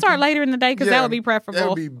 Does it start later in the day? Because that would be preferable. That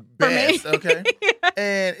would be best, okay? Yeah.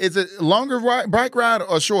 And is it longer bike ride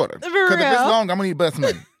or shorter? Because if it's long, I'm going to need bus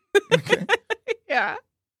money. Okay. Yeah.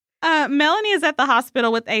 Melanie is at the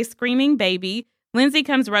hospital with a screaming baby. Lindsay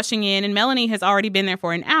comes rushing in, and Melanie has already been there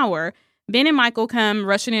for an hour. Ben and Michael come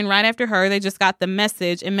rushing in right after her. They just got the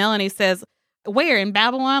message, and Melanie says, where, in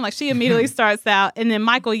Babylon? Like, she immediately starts out, and then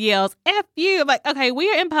Michael yells, F you. I'm like, okay, we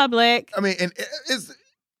are in public. I mean, and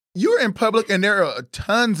you're in public, and there are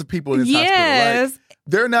tons of people in this hospital. Like,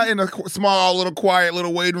 they're not in a small, little, quiet,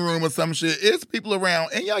 little waiting room or some shit. It's people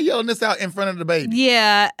around, and y'all yelling this out in front of the baby.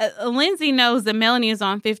 Yeah. Lindsay knows that Melanie is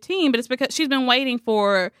on 15, but it's because she's been waiting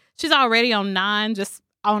she's already on 9, just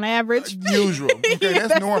on average. Usual. Okay,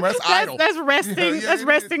 that's normal. That's idle. That's resting. That's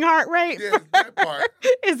resting heart rate. Yeah, that part.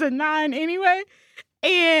 Is a 9 anyway.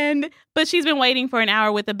 But she's been waiting for an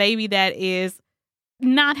hour with a baby that is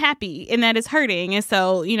not happy and that is hurting. And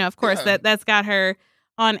so, of course, that's got her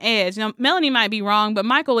on edge. Now, Melanie might be wrong, but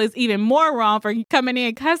Michael is even more wrong for coming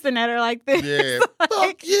in cussing at her like this. Yeah.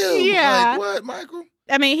 Fuck you. Yeah. Like, what, Michael?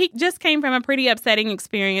 I mean, he just came from a pretty upsetting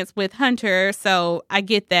experience with Hunter, so I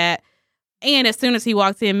get that. And as soon as he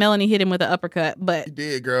walks in, Melanie hit him with an uppercut. But She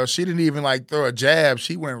did, girl. She didn't even throw a jab.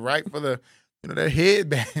 She went right for the that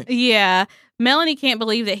headband. Yeah. Melanie can't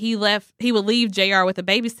believe that he would leave JR with a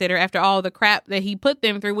babysitter after all the crap that he put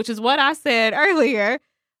them through, which is what I said earlier.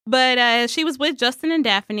 But she was with Justin and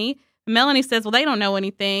Daphne. Melanie says, well, they don't know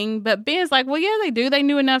anything. But Ben's like, well, yeah, they do. They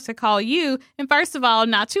knew enough to call you. And first of all,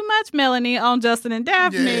 not too much, Melanie, on Justin and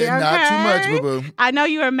Daphne. Yeah, not too much, boo-boo. I know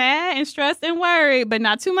you are mad and stressed and worried, but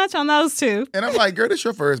not too much on those two. And I'm like, girl, this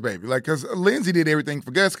your first baby. Like, because Lindsay did everything for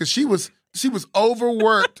Gus because she was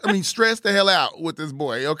overworked. I mean, stressed the hell out with this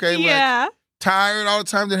boy, okay? Yeah. Like, tired all the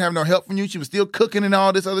time, didn't have no help from you. She was still cooking and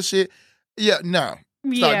all this other shit. Yeah, no.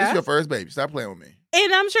 Stop. This is your first baby. Stop playing with me.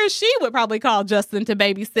 And I'm sure she would probably call Justin to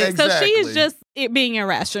babysit. Exactly. So she is just being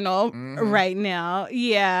irrational right now.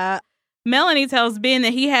 Yeah. Melanie tells Ben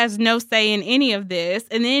that he has no say in any of this.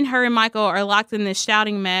 And then her and Michael are locked in this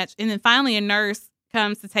shouting match. And then finally a nurse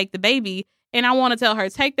comes to take the baby. And I want to tell her,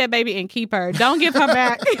 take that baby and keep her. Don't give her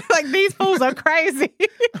back. Like, these fools are crazy.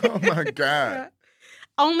 Oh, my God.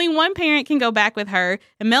 Only one parent can go back with her.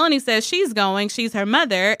 And Melanie says she's going. She's her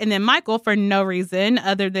mother. And then Michael, for no reason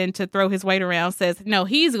other than to throw his weight around, says, no,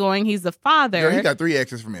 he's going. He's the father. Girl, he got 3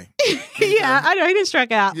 X's for me. Yeah, I know. He done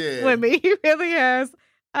struck out Yeah. with me. He really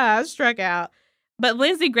has struck out. But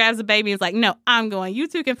Lindsay grabs the baby and is like, no, I'm going. You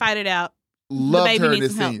two can fight it out. Loved her in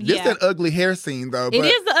this some help. scene. Just that ugly hair scene, though. It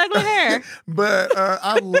is the ugly hair. But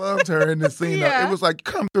I loved her in this scene, Yeah. though. It was like,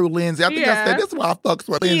 come through, Lindsay. I think I said, this is why I fucks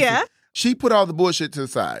with Lindsay. Yeah. She put all the bullshit to the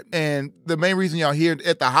side. And the main reason y'all here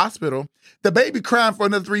at the hospital, the baby crying for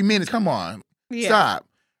another 3 minutes. Come on. Yeah. Stop.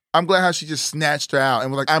 I'm glad how she just snatched her out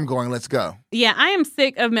and was like, I'm going, let's go. Yeah, I am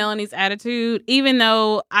sick of Melanie's attitude, even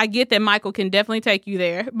though I get that Michael can definitely take you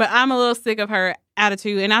there. But I'm a little sick of her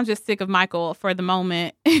attitude, and I'm just sick of Michael for the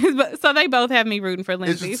moment. So they both have me rooting for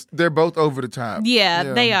Lindsay. They're both over the top.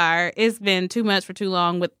 Yeah, they are. It's been too much for too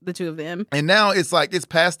long with the two of them. And now it's like, it's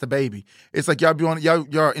past the baby. It's like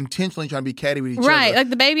y'all intentionally trying to be catty with each other. Right, like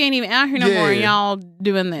the baby ain't even out here no more, and y'all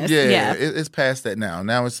doing this. Yeah. It's past that now.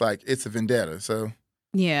 Now it's like, it's a vendetta, so...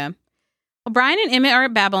 Yeah. Brian and Emmett are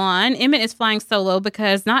at Babylon. Emmett is flying solo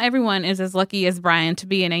because not everyone is as lucky as Brian to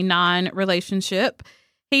be in a non-relationship.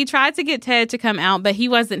 He tried to get Ted to come out, but he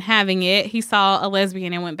wasn't having it. He saw a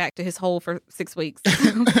lesbian and went back to his hole for 6 weeks.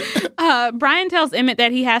 Brian tells Emmett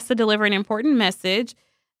that he has to deliver an important message,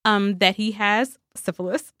 that he has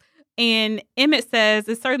syphilis. And Emmett says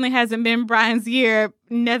it certainly hasn't been Brian's year,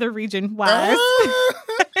 nether region-wise.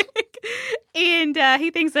 And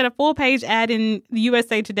he thinks that a full-page ad in the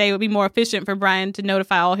USA Today would be more efficient for Brian to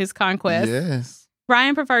notify all his conquests. Yes.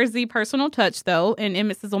 Brian prefers the personal touch, though. And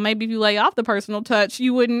Emmett says, well, maybe if you lay off the personal touch,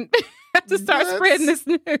 you wouldn't have to start spreading this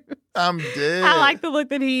news. I'm dead. I like the look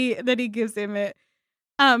that he gives Emmett.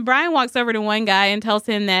 Brian walks over to one guy and tells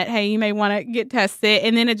him that, hey, you may want to get tested.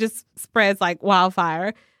 And then it just spreads like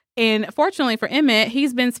wildfire. And fortunately for Emmett,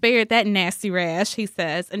 he's been spared that nasty rash, he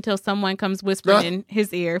says, until someone comes whispering in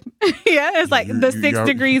his ear. Yeah, it's like the 6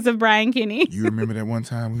 degrees of Brian Kinney. You remember that one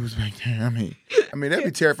time we was back there? I mean, that'd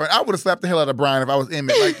be terrifying. I would have slapped the hell out of Brian if I was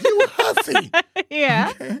Emmett. Like, you hussy.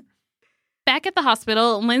 Yeah. Okay. Back at the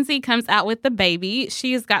hospital, Lindsay comes out with the baby.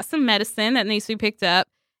 She has got some medicine that needs to be picked up.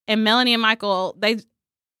 And Melanie and Michael,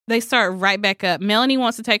 they start right back up. Melanie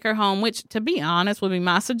wants to take her home, which, to be honest, would be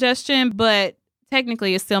my suggestion. But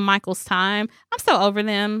technically, it's still Michael's time. I'm so over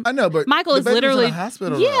them. I know, but Michael is literally in the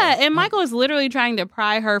hospital. Yeah, though. and Michael is literally trying to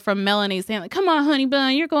pry her from Melanie, saying, like, come on, honey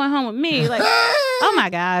bun, you're going home with me. Like, oh my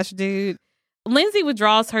gosh, dude. Lindsay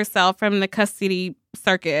withdraws herself from the custody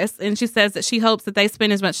circus, and she says that she hopes that they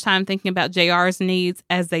spend as much time thinking about JR's needs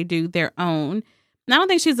as they do their own. And I don't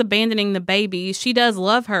think she's abandoning the baby. She does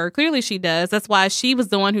love her. Clearly she does. That's why she was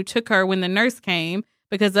the one who took her when the nurse came,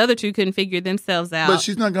 because the other two couldn't figure themselves out. But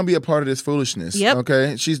she's not going to be a part of this foolishness. Yep.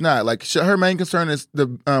 Okay? She's not. Like, her main concern is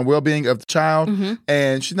the well-being of the child,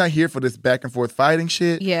 and she's not here for this back-and-forth fighting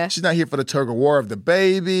shit. Yeah. She's not here for the tug-of-war of the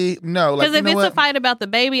baby. No. Like, because if it's a fight about the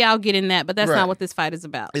baby, I'll get in that, but that's Right. not what this fight is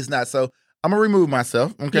about. It's not. So I'm going to remove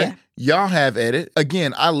myself, okay? Yeah. Y'all have at it.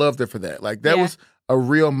 Again, I loved her for that. Like, that was a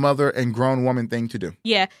real mother and grown woman thing to do.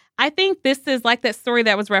 Yeah. I think this is like that story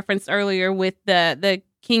that was referenced earlier with the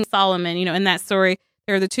King Solomon. You know, in that story,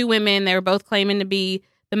 there were the two women. They were both claiming to be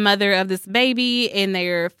the mother of this baby, and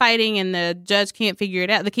they're fighting, and the judge can't figure it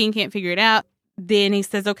out. The king can't figure it out. Then he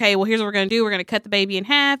says, okay, well, here's what we're going to do. We're going to cut the baby in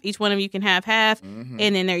half. Each one of you can have half. And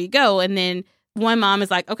then there you go. And then one mom is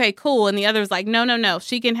like, okay, cool. And the other is like, no.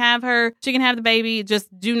 She can have the baby. Just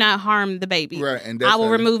do not harm the baby. Right. And I will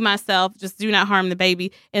remove myself. Just do not harm the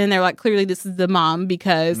baby. And then they're like, clearly this is the mom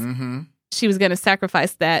because she was going to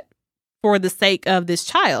sacrifice that for the sake of this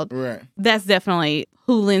child. Right. That's definitely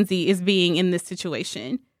who Lindsay is being in this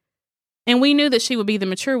situation. And we knew that she would be the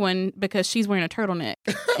mature one because she's wearing a turtleneck.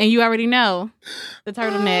 And you already know the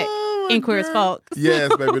turtleneck in Queer as Folk.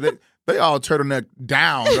 Yes, baby. They all turtleneck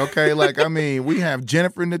down, okay? Like, I mean, we have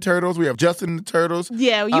Jennifer in the Turtles. We have Justin in the Turtles.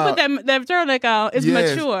 Yeah, you put that turtleneck on. It's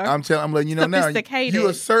mature. I'm letting you know now. Sophisticated. You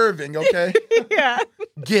are serving, okay? Yeah.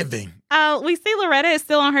 Giving. We see Loretta is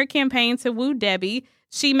still on her campaign to woo Debbie.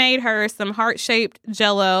 She made her some heart-shaped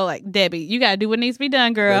Jell-O. Like, Debbie, you got to do what needs to be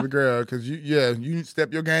done, girl. Baby girl, because you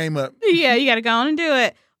step your game up. Yeah, you got to go on and do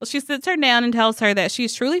it. Well, she sits her down and tells her that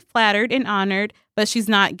she's truly flattered and honored, but she's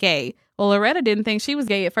not gay. Well, Loretta didn't think she was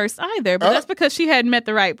gay at first either, but that's because she hadn't met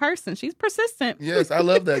the right person. She's persistent. Yes, I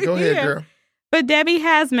love that. Go ahead, girl. But Debbie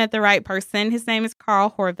has met the right person. His name is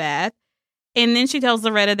Carl Horvath. And then she tells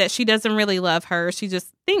Loretta that she doesn't really love her. She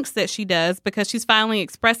just thinks that she does because she's finally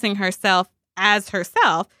expressing herself as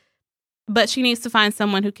herself. But she needs to find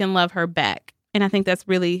someone who can love her back. And I think that's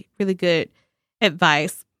really, really good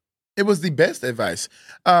advice. It was the best advice.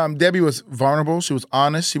 Debbie was vulnerable. She was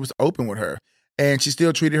honest. She was open with her. And she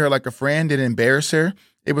still treated her like a friend, didn't embarrass her.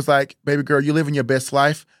 It was like, baby girl, you're living your best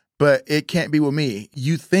life, but it can't be with me.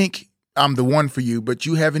 You think I'm the one for you, but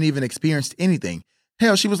you haven't even experienced anything.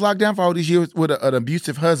 Hell, she was locked down for all these years with an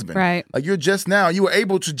abusive husband. Right. Like, you were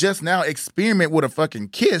able to just now experiment with a fucking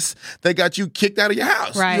kiss that got you kicked out of your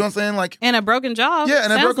house. Right. You know what I'm saying? Like, and a broken jaw. Yeah,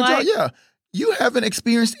 and a broken jaw. Yeah. You haven't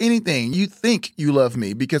experienced anything. You think you love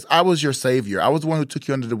me because I was your savior. I was the one who took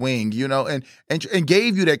you under the wing, you know, and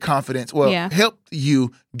gave you that confidence. Well, helped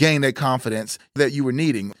you gain that confidence that you were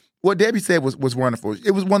needing. What Debbie said was wonderful.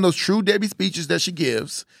 It was one of those true Debbie speeches that she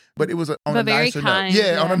gives, but it was on a nicer note.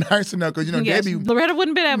 Yeah, on a nicer note, because, you know, Debbie... Loretta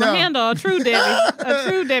wouldn't have been able to handle a true Debbie. A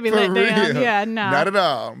true Debbie letdown. Yeah, no. Not at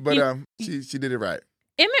all. But she did it right.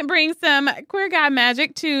 Emmett brings some queer guy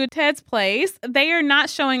magic to Ted's place. They are not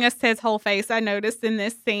showing us Ted's whole face, I noticed in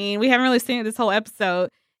this scene. We haven't really seen it this whole episode.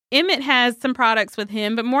 Emmett has some products with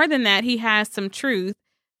him, but more than that, he has some truth.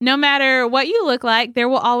 No matter what you look like, there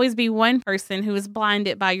will always be one person who is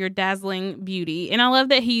blinded by your dazzling beauty. And I love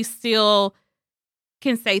that he's still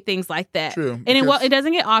can say things like that. True. And it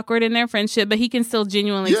doesn't get awkward in their friendship, but he can still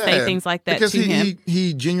genuinely say things like that because to him.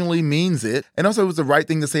 He genuinely means it. And also, it was the right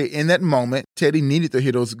thing to say in that moment. Teddy needed to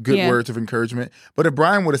hear those good words of encouragement. But if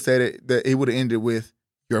Brian would have said it, that it would have ended with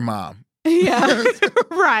your mom. Yeah,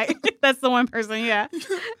 right. That's the one person, yeah.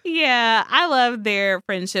 Yeah, I love their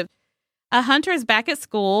friendship. Hunter is back at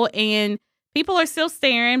school, and people are still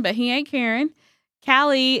staring, but he ain't caring.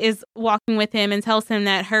 Callie is walking with him and tells him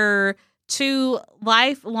that her 2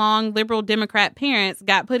 lifelong liberal Democrat parents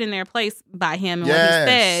got put in their place by him and what he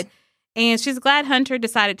said. And she's glad Hunter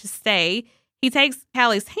decided to stay. He takes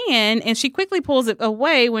Callie's hand, and she quickly pulls it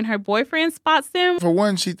away when her boyfriend spots them. For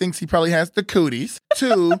one, she thinks he probably has the cooties.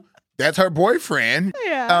 2, that's her boyfriend.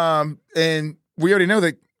 Yeah. And we already know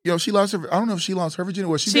that, she lost her. I don't know if she lost her virginity.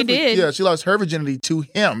 Well, she did. Yeah, she lost her virginity to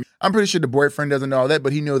him. I'm pretty sure the boyfriend doesn't know all that,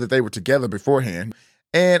 but he knew that they were together beforehand.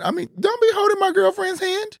 And I mean, don't be holding my girlfriend's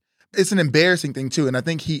hand. It's an embarrassing thing too, and I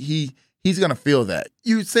think he's gonna feel that.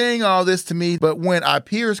 You saying all this to me, but when our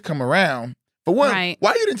peers come around, for one,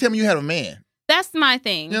 why you didn't tell me you had a man? That's my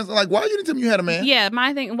thing. Like, why you didn't tell me you had a man? Yeah,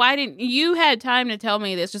 my thing. Why didn't you had time to tell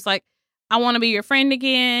me this? Just like, I want to be your friend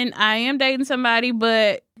again. I am dating somebody,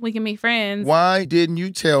 but we can be friends. Why didn't you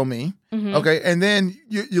tell me? Mm-hmm. Okay, and then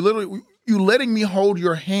you literally you letting me hold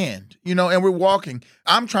your hand, and we're walking.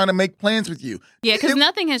 I'm trying to make plans with you. Yeah, because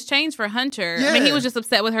nothing has changed for Hunter. Yeah. I mean, he was just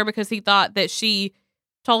upset with her because he thought that she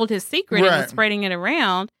told his secret and was spreading it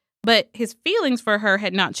around. But his feelings for her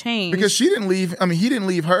had not changed. Because she didn't leave. I mean, he didn't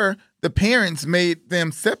leave her. The parents made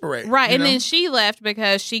them separate. Right. And then she left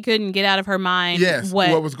because she couldn't get out of her mind what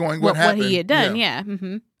happened. What he had done. Yeah.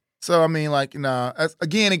 Mm-hmm. So, I mean, like,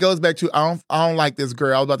 again, it goes back to, I don't like this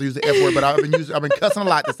girl. I was about to use the F word, but I've been cussing a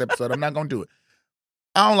lot this episode. I'm not going to do it.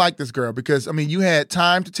 I don't like this girl because, I mean, you had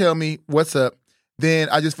time to tell me what's up. Then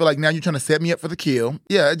I just feel like now you're trying to set me up for the kill.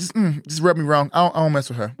 Yeah, just rub me wrong. I don't mess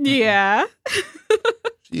with her. Yeah.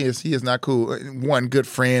 She is not cool. One good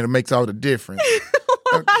friend makes all the difference.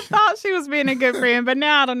 Well, I thought she was being a good friend, but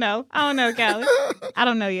now I don't know. I don't know, Callie. I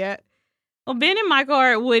don't know yet. Well, Ben and Michael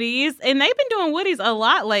are at Woody's, and they've been doing Woody's a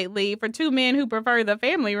lot lately for 2 men who prefer the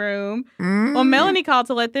family room. Mm. Well, Melanie called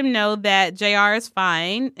to let them know that JR is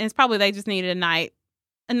fine, and it's probably they just needed a night.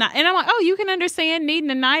 And I'm like, oh, you can understand needing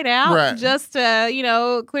a night out just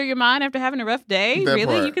to, clear your mind after having a rough day? That really?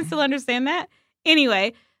 part. You can still understand that?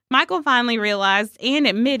 Anyway, Michael finally realized and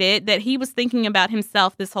admitted that he was thinking about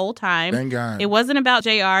himself this whole time. Thank God. It wasn't about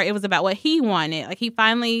JR. It was about what he wanted. Like, he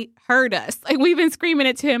finally heard us. Like, we've been screaming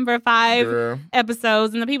it to him for 5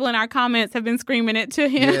 episodes, and the people in our comments have been screaming it to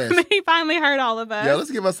him. Yes. He finally heard all of us. Yeah,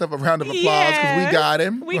 let's give ourselves a round of applause because we got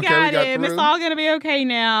him. We got him. It's all going to be okay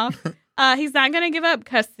now. He's not going to give up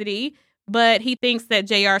custody, but he thinks that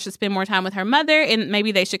JR should spend more time with her mother, and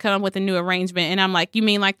maybe they should come up with a new arrangement. And I'm like, you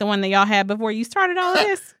mean like the one that y'all had before you started all of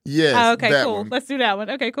this? Yes. Oh, okay, cool. One. Let's do that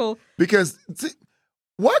one. Okay, cool. Because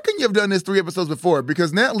why couldn't you have done this 3 episodes before?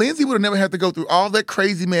 Because now Lindsay would have never had to go through all that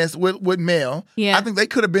crazy mess with Mel. Yeah. I think they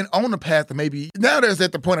could have been on the path to maybe, now there's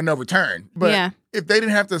at the point of no return. But if they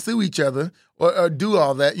didn't have to sue each other or do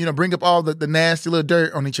all that, bring up all the nasty little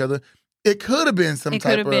dirt on each other, it could have been some type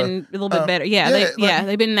of... It could have been a little bit better.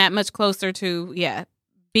 They've been that much closer to,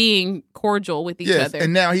 being cordial with each other.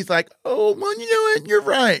 And now he's like, oh, well, you know what? You're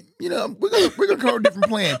right. We're gonna come up with a different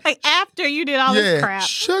plan. Like, after you did all this crap.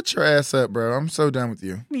 Shut your ass up, bro. I'm so done with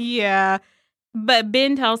you. Yeah. But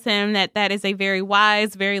Ben tells him that is a very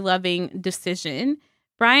wise, very loving decision.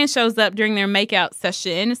 Brian shows up during their makeout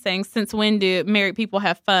session saying, since when do married people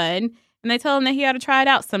have fun? And they tell him that he ought to try it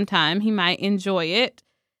out sometime. He might enjoy it.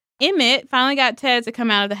 Emmett finally got Ted to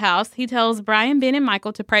come out of the house. He tells Brian, Ben, and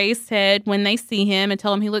Michael to praise Ted when they see him and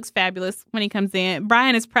tell him he looks fabulous when he comes in.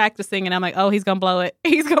 Brian is practicing, and I'm like, oh, he's going to blow it.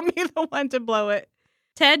 He's going to be the one to blow it.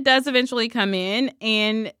 Ted does eventually come in,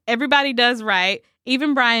 and everybody does right.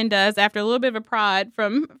 Even Brian does, after a little bit of a prod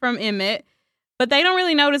from Emmett. But they don't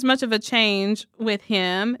really notice much of a change with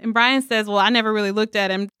him. And Brian says, well, I never really looked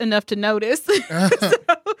at him enough to notice. So,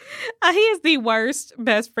 he is the worst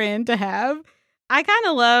best friend to have. I kind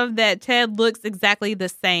of love that Ted looks exactly the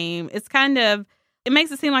same. It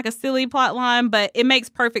makes it seem like a silly plot line, but it makes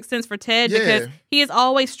perfect sense for Ted because he has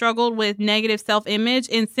always struggled with negative self-image.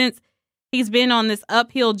 And since he's been on this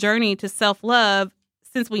uphill journey to self-love,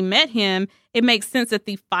 since we met him, it makes sense that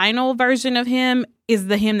the final version of him is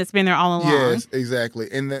the him that's been there all along. Yes, exactly.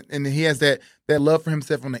 And he has that love for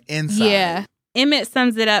himself on the inside. Yeah. Emmett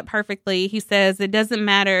sums it up perfectly. He says, it doesn't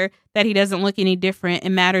matter that he doesn't look any different. It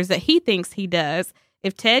matters that he thinks he does.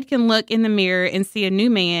 If Ted can look in the mirror and see a new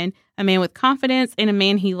man, a man with confidence, and a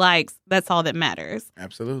man he likes, that's all that matters.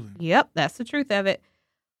 Absolutely. Yep, that's the truth of it.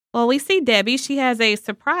 Well, we see Debbie. She has a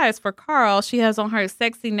surprise for Carl. She has on her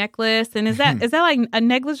sexy necklace. And is that like a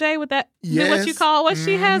negligee with that? Yes. What you call what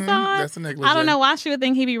she has on? That's a negligee. I don't know why she would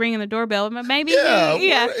think he'd be ringing the doorbell, but maybe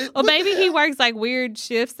maybe he works like weird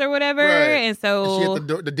shifts or whatever. Right. And so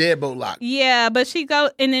she had the deadbolt lock. Yeah, but she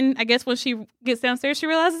and then I guess when she gets downstairs, she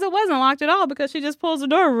realizes it wasn't locked at all because she just pulls the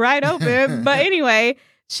door right open. But anyway,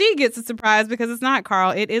 she gets a surprise because it's not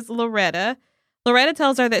Carl. It is Loretta. Loretta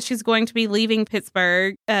tells her that she's going to be leaving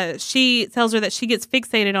Pittsburgh. She tells her that she gets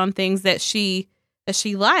fixated on things that she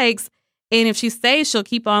likes. And if she stays, she'll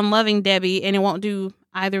keep on loving Debbie and it won't do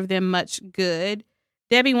either of them much good.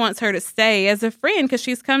 Debbie wants her to stay as a friend because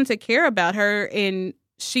she's come to care about her. And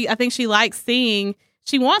I think she likes she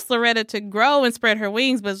wants Loretta to grow and spread her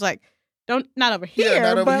wings, but it's like, not over here.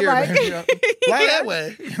 Yeah, not over here. Like, fly that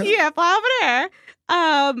way. Yeah, fly over there.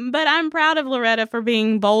 But I'm proud of Loretta for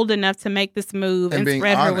being bold enough to make this move and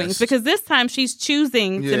spread her wings because this time she's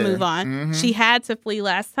choosing to move on. Mm-hmm. She had to flee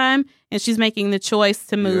last time and she's making the choice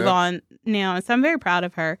to move on now. And so I'm very proud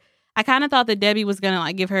of her. I kind of thought that Debbie was going to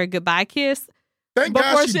like give her a goodbye kiss. Thank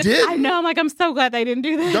God she did. I know. I'm like, I'm so glad they didn't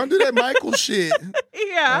do that. Don't do that Michael shit.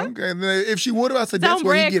 Yeah. Okay. If she would have, I said that's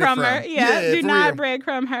where he get it from. Her. Yeah. Do not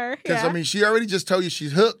breadcrumb her. Because I mean, she already just told you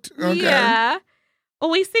she's hooked. Okay. Yeah. Well,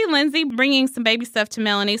 we see Lindsay bringing some baby stuff to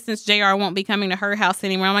Melanie since JR won't be coming to her house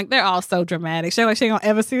anymore. I'm like, they're all so dramatic. She's like, she ain't gonna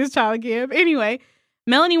ever see this child again. Anyway,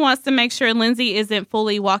 Melanie wants to make sure Lindsay isn't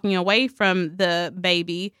fully walking away from the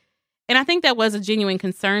baby. And I think that was a genuine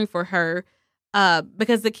concern for her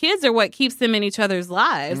because the kids are what keeps them in each other's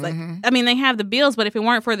lives. Mm-hmm. Like, I mean, they have the bills, but if it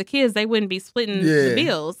weren't for the kids, they wouldn't be splitting the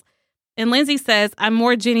bills. And Lindsay says, I'm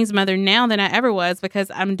more Jenny's mother now than I ever was because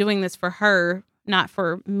I'm doing this for her, not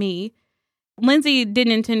for me. Lindsay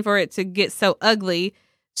didn't intend for it to get so ugly.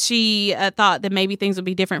 She thought that maybe things would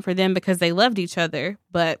be different for them because they loved each other,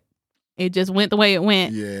 but it just went the way it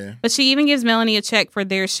went. Yeah. But she even gives Melanie a check for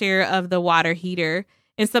their share of the water heater.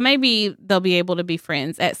 And so maybe they'll be able to be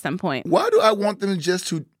friends at some point. Why do I want them just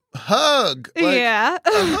to hug? Like, yeah. A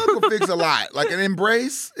hug will fix a lot. Like an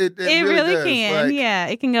embrace, it really does. can. Like, yeah,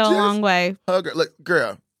 it can go a long way. Hug her. Look,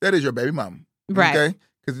 girl, that is your baby mama. Right. Okay?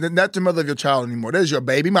 Because not the mother of your child anymore. That is your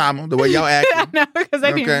baby mama, the way y'all acting. I know, because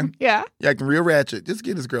they didn't. Yeah. You're acting real ratchet. Just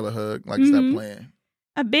give this girl a hug. Like, stop playing.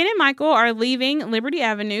 Ben and Michael are leaving Liberty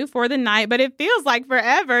Avenue for the night, but it feels like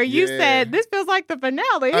forever. You said this feels like the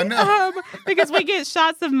finale. I know. Because we get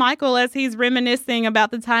shots of Michael as he's reminiscing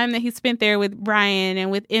about the time that he spent there with Brian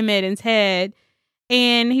and with Emmett and Ted.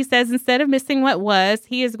 And he says instead of missing what was,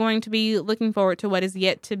 he is going to be looking forward to what is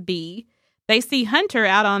yet to be. They see Hunter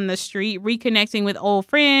out on the street reconnecting with old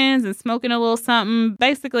friends and smoking a little something,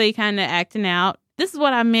 basically kind of acting out. This is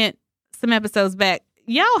what I meant some episodes back.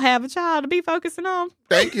 Y'all have a child to be focusing on.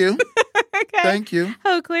 Thank you. Okay. Thank you.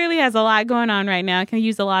 Who clearly has a lot going on right now. Can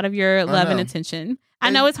use a lot of your love and attention. I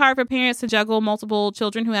know it's hard for parents to juggle multiple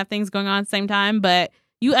children who have things going on at the same time, but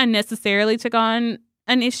you unnecessarily took on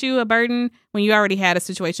an issue, a burden, when you already had a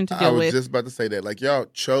situation to deal with. I was just about to say that. Like, y'all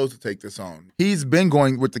chose to take this on. He's been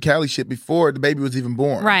going with the Cali shit before the baby was even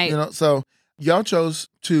born. Right. You know, so y'all chose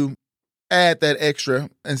to add that extra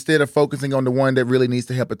instead of focusing on the one that really needs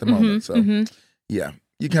the help at the moment. So, yeah,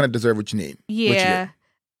 you kind of deserve what you need. Yeah.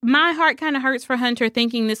 My heart kind of hurts for Hunter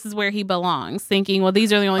thinking this is where he belongs, thinking, well,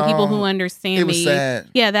 these are the only people who understand me. It was sad.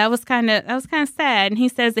 Yeah, that was kind of sad. And he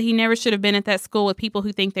says that he never should have been at that school with people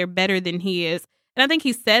who think they're better than he is. And I think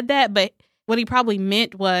he said that, but what he probably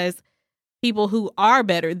meant was people who are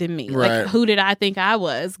better than me. Right. Like, who did I think I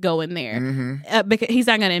was going there? Because he's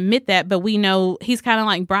not going to admit that, but we know he's kind of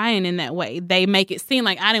like Brian in that way. They make it seem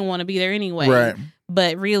like I didn't want to be there anyway. Right.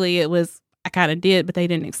 But really it was, I kind of did, but they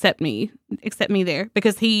didn't accept me there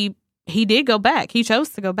because he did go back. He chose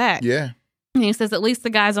to go back. Yeah. And he says, at least the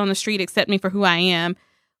guys on the street accept me for who I am.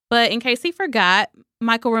 But in case he forgot,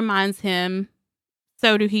 Michael reminds him,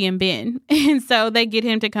 so do he and Ben. And so they get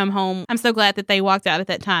him to come home. I'm so glad that they walked out at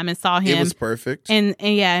that time and saw him. It was perfect. And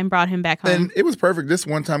brought him back home. And it was perfect this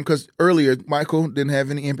one time because earlier Michael didn't have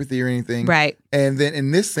any empathy or anything. Right. And then in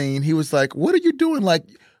this scene, he was like, what are you doing? Like,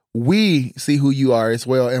 we see who you are as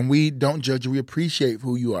well, and we don't judge you. We appreciate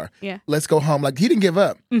who you are. Yeah. Let's go home. Like, he didn't give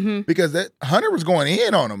up because that Hunter was going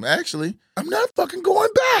in on him, actually. I'm not fucking going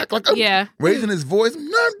back. Like, I'm raising his voice. I'm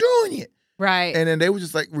not doing it. Right. And then they were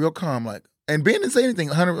just like real calm. Like, and Ben didn't say anything.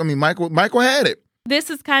 Michael had it. This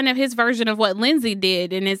is kind of his version of what Lindsay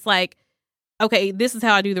did. And it's like, okay, this is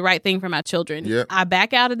how I do the right thing for my children. Yep. I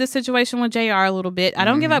back out of the situation with JR a little bit. I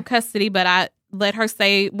don't give up custody, but I let her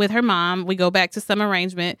stay with her mom. We go back to some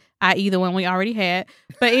arrangement, i.e. the one we already had.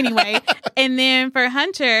 But anyway, and then for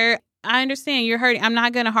Hunter, I understand you're hurting. I'm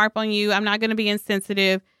not going to harp on you. I'm not going to be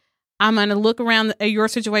insensitive. I'm going to look around at your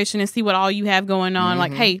situation and see what all you have going on.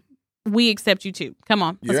 Like, hey, we accept you too. Come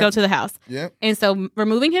on, let's go to the house. Yep. And so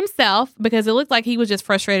removing himself, because it looked like he was just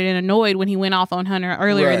frustrated and annoyed when he went off on Hunter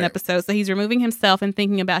earlier in the episode. So he's removing himself and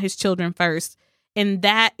thinking about his children first. And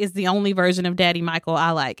that is the only version of Daddy Michael I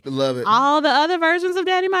like. Love it. All the other versions of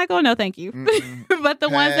Daddy Michael, no thank you. But the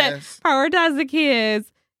ones that prioritize the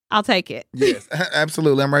kids, I'll take it. Yes,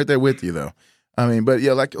 absolutely. I'm right there with you, though. I mean, but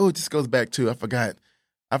yeah, like, it just goes back to, I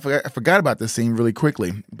forgot about this scene really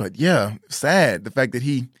quickly. But yeah, sad. The fact that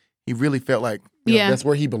he really felt like that's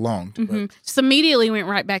where he belonged. Just immediately went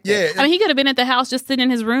right back there. Yeah. I mean, he could have been at the house just sitting in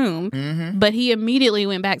his room, but he immediately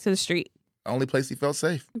went back to the street. Only place he felt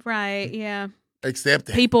safe. Right, yeah. Except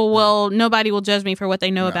that. Nobody will judge me for what they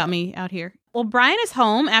know about me out here. Well, Brian is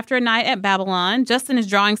home after a night at Babylon. Justin is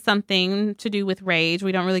drawing something to do with rage.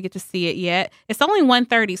 We don't really get to see it yet. It's only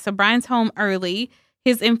 1:30, so Brian's home early.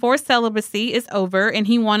 His enforced celibacy is over, and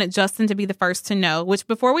he wanted Justin to be the first to know, which,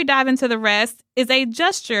 before we dive into the rest, is a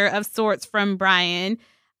gesture of sorts from Brian.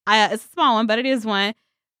 It's a small one, but it is one,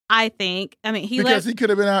 I think. I mean, he could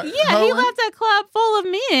have been out. Yeah, he left a club full of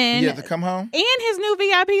men. Yeah, to come home. And his new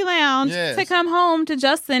VIP lounge to come home to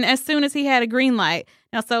Justin as soon as he had a green light.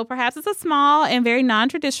 Now, so perhaps it's a small and very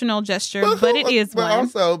non-traditional gesture, but it is one.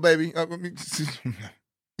 But also, baby,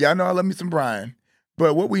 y'all know I love me some Brian.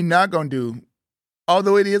 But what we not going to do,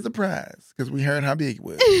 although it is a prize, because we heard how big it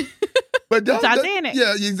was. But Titanic.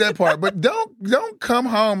 Yeah, that part. But don't come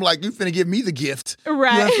home like you finna give me the gift.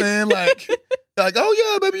 Right. You know what I'm saying? Like, oh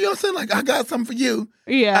yeah, baby, you know what I'm saying? Like, I got something for you.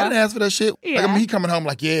 Yeah. I didn't ask for that shit. Yeah. Like, I mean, he coming home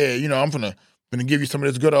like, yeah, I'm finna give you some of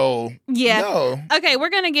this good old. Yeah. No. Okay, we're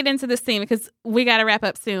gonna get into this scene because we gotta wrap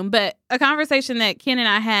up soon. But a conversation that Ken and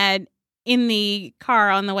I had in the car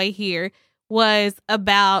on the way here was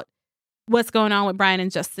about what's going on with Brian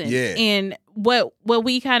and Justin. Yeah. And what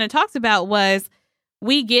we kind of talked about was,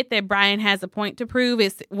 we get that Brian has a point to prove.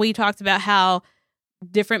 We talked about how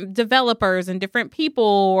different developers and different people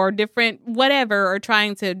or different whatever are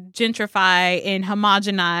trying to gentrify and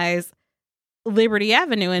homogenize Liberty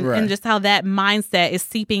Avenue and just how that mindset is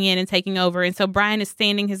seeping in and taking over. And so Brian is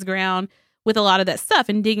standing his ground with a lot of that stuff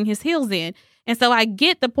and digging his heels in. And so I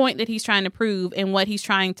get the point that he's trying to prove and what he's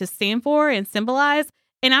trying to stand for and symbolize.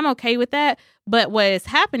 And I'm okay with that. But what is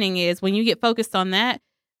happening is when you get focused on that,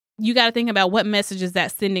 you got to think about what message is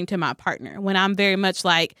that sending to my partner when I'm very much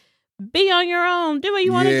like, be on your own, do what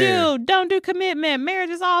you want to do, don't do commitment, marriage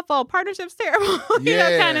is awful, partnership's terrible,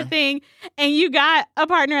 kind of thing. And you got a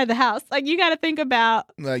partner at the house. Like, you got to think about.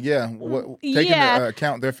 Like, taking into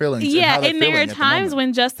account their feelings. Yeah, and there are times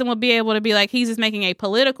when Justin will be able to be like, he's just making a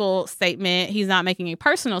political statement. He's not making a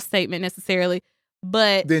personal statement necessarily.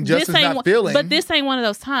 But then Justin's not feeling. But this ain't one of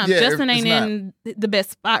those times. Justin ain't in the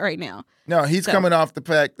best spot right now. No, he's coming off the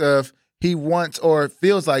fact of he wants or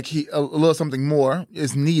feels like a little something more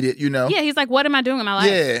is needed, Yeah, he's like, what am I doing in my life?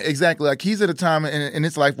 Yeah, exactly. Like, he's at a time in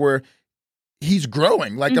his life where he's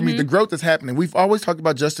growing. Like, I mean, the growth is happening. We've always talked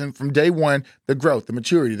about Justin from day one, the growth, the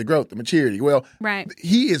maturity. Well,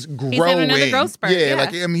 he is growing. He's having another growth spurt. Yeah,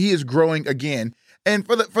 like, I mean, he is growing again. And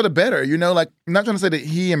for the better, like, I'm not trying to say that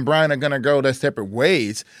he and Brian are going to go their separate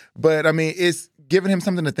ways, but I mean, it's giving him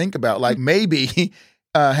something to think about. Like, maybe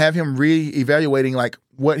have him reevaluating like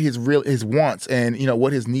what his wants and,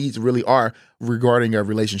 what his needs really are regarding a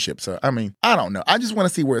relationship. So, I mean, I don't know. I just want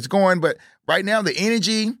to see where it's going. But right now, the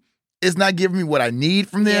energy is not giving me what I need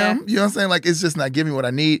from them. Yeah. You know what I'm saying? Like, it's just not giving me what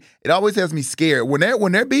I need. It always has me scared. When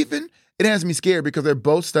they're beefing, it has me scared because they're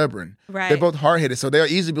both stubborn. Right. They're both hard-headed. So they'll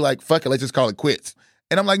easily be like, fuck it, let's just call it quits.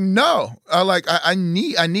 And I'm like, no. I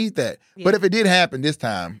need that. Yeah. But if it did happen this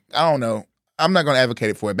time, I don't know. I'm not going to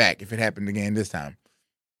advocate for it back if it happened again this time.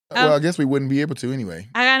 Well, I guess we wouldn't be able to anyway.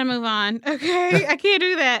 I got to move on. Okay. I can't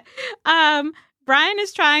do that. Brian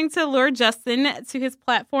is trying to lure Justin to his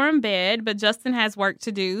platform bed, but Justin has work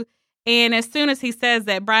to do. And as soon as he says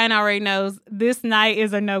that, Brian already knows this night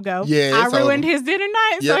is a no-go. Yeah, I ruined his dinner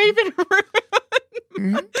night, so he been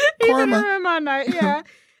ruin my night. Yeah.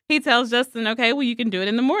 He tells Justin, okay, well, you can do it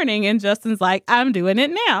in the morning. And Justin's like, I'm doing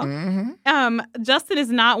it now. Justin is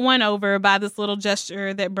not won over by this little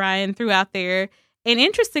gesture that Brian threw out there. And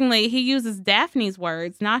interestingly, he uses Daphne's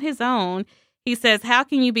words, not his own. He says, how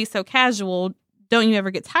can you be so casual? Don't you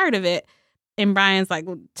ever get tired of it? And Brian's like,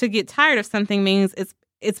 well, to get tired of something means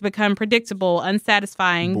it's become predictable,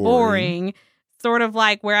 unsatisfying, boring, sort of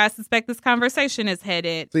like where I suspect this conversation is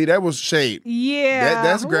headed. See, that was shade. Yeah.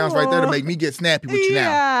 That's grounds right there to make me get snappy with you now.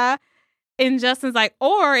 Yeah. And Justin's like,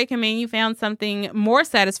 or it can mean you found something more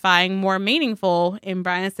satisfying, more meaningful. And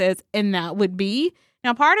Brian says, and that would be?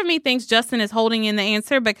 Now, part of me thinks Justin is holding in the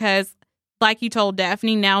answer because like he told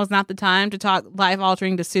Daphne, now is not the time to talk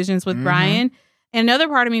life-altering decisions with Brian. And another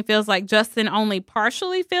part of me feels like Justin only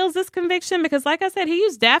partially feels this conviction because, like I said, he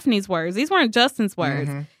used Daphne's words. These weren't Justin's words.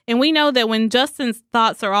 And we know that when Justin's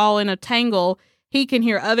thoughts are all in a tangle, he can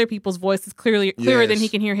hear other people's voices clearer than he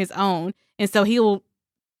can hear his own. And so he'll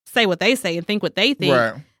say what they say and think what they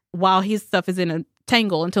think while his stuff is in a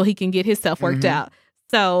tangle until he can get his stuff worked out.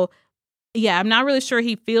 So, yeah, I'm not really sure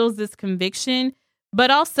he feels this conviction.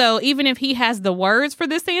 But also, even if he has the words for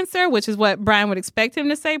this answer, which is what Brian would expect him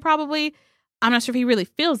to say probably, I'm not sure if he really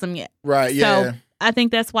feels them yet. Right, yeah. So I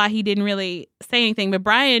think that's why he didn't really say anything. But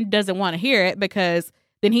Brian doesn't want to hear it because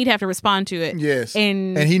then he'd have to respond to it. Yes.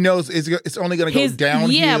 And he knows it's only going to go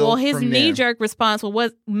downhill. Yeah, well, his from knee-jerk response, well,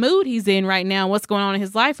 what mood he's in right now, what's going on in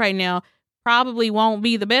his life right now, probably won't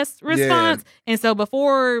be the best response. Yeah. And so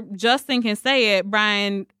before Justin can say it,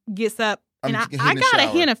 Brian gets up. And I got a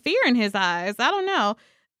hint of fear in his eyes. I don't know.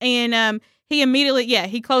 And he immediately,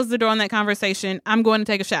 he closed the door on that conversation. I'm going to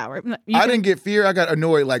take a shower. I didn't get fear. I got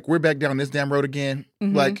annoyed. Like, we're back down this damn road again.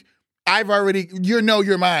 Like, I've already, you're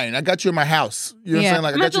mine. I got you in my house. You know what I'm saying?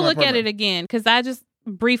 Like, I'm going to have to look at it again because I just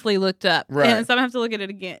briefly looked up. Right. And so I'm going to have to look at it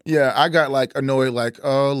again. Yeah, I got like annoyed, like,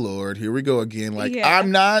 oh, Lord, here we go again. Like, I'm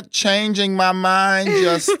not changing my mind,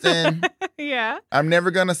 Justin. I'm never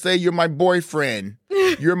going to say you're my boyfriend.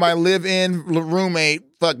 You're my live-in roommate,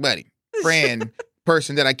 fuck buddy, friend.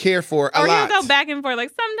 Person that I care for a lot. Or he'll go back and forth.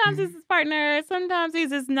 Like, sometimes he's his partner, sometimes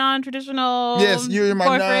he's his non-traditional Yes, you're my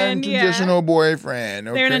boyfriend. non-traditional boyfriend.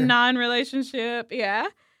 Okay. They're in a non-relationship,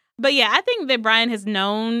 But I think that Brian has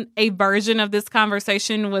known a version of this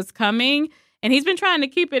conversation was coming, and he's been trying to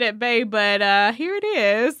keep it at bay, but here it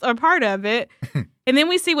is, or part of it. And then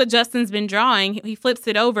we see what Justin's been drawing. He flips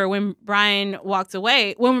it over when Brian walks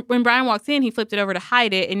away. When Brian walks in, he flipped it over to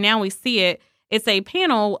hide it, and now we see it. It's a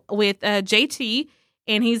panel with JT,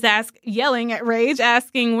 and he's yelling at Rage,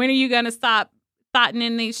 asking, when are you going to stop thotting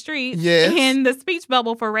in these streets? Yes. And the speech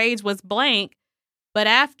bubble for Rage was blank. But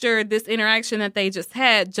after this interaction that they just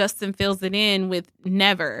had, Justin fills it in with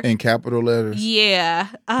never. In capital letters. Yeah.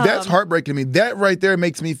 That's heartbreaking to me. That right there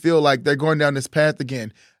makes me feel like they're going down this path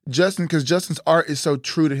again. Because Justin's art is so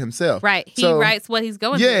true to himself. Right. He writes what he's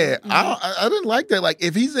going through. Yeah. I didn't like that. Like,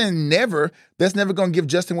 if he's in never, that's never going to give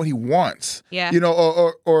Justin what he wants. Yeah. You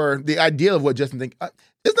know, or the ideal of what Justin thinks.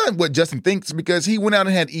 It's not what Justin thinks because he went out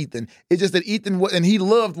and had Ethan. It's just that Ethan, and he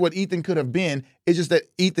loved what Ethan could have been. It's just that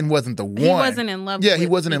Ethan wasn't the one. He wasn't in love with Ethan. Yeah, he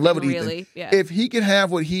wasn't in love with Ethan. Really. Yeah. If he could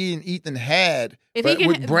have what he and Ethan had, if he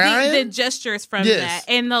with can, Brian. the gestures from that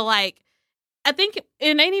and the I think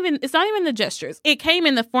it's not even the gestures. It came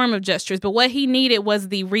in the form of gestures, but what he needed was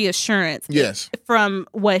the reassurance from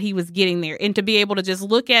what he was getting there. And to be able to just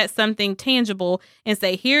look at something tangible and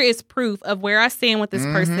say, here is proof of where I stand with this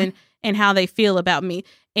person and how they feel about me.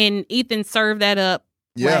 And Ethan served that up.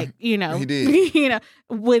 Yeah, he did.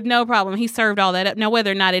 With no problem. He served all that up. Now,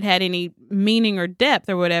 whether or not it had any meaning or depth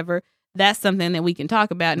or whatever, that's something that we can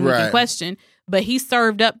talk about and we can question. But he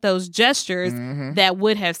served up those gestures that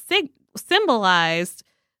would have symbolized,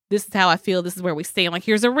 this is how I feel, this is where we stand. Like,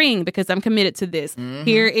 here's a ring because I'm committed to this.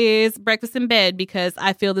 Here is breakfast in bed because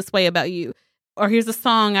I feel this way about you. Or here's a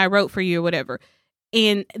song I wrote for you or whatever.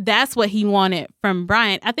 And that's what he wanted from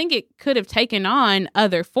Brian. I think it could have taken on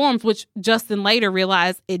other forms, which Justin later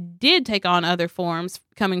realized it did take on other forms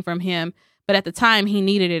coming from him. But at the time, he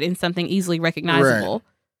needed it in something easily recognizable. Right.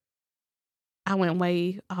 I went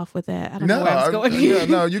way off with that. I don't know where I was going.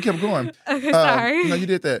 No, you kept going. Okay, sorry. No, you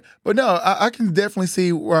did that. But no, I can definitely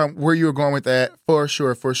see where you were going with that for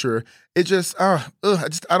sure. It just, I don't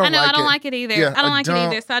like it. I don't like it either. Yeah, I don't like it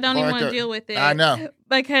either, so I don't even want to deal with it. I know.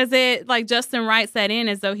 Because Justin writes that in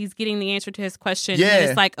as though he's getting the answer to his question. Yeah. And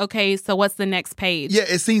it's like, okay, so what's the next page? Yeah,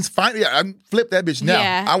 it seems fine. Yeah, I flip that bitch now.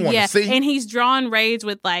 Yeah, I want to see. And he's drawn Rage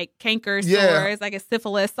with canker sores, like a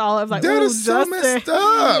syphilis all over. Like, that is so messed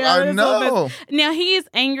up. Yeah, I know. Now he is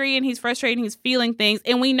angry and he's frustrated and he's feeling things.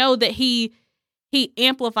 And we know that he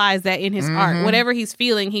amplifies that in his art. Whatever he's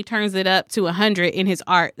feeling, he turns it up to 100 in his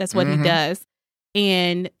art. That's what he does.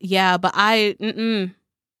 And but I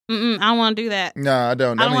don't want to do that. No, I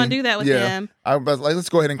don't. I don't want to do that with him. I was like, let's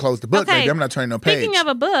go ahead and close the book, baby. I'm not turning no page. Speaking of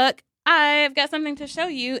a book, I've got something to show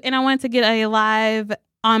you, and I wanted to get a live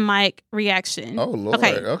on mic reaction. Oh, Lord.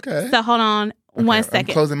 Okay. So hold on 1 second.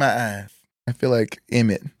 I'm closing my eyes. I feel like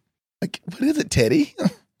Emmett. Like, what is it, Teddy?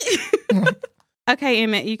 Okay,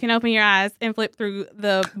 Emmett, you can open your eyes and flip through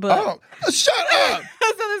the book. Oh, shut up!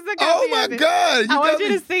 Oh my God! I want you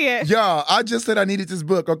to see it. Y'all, I just said I needed this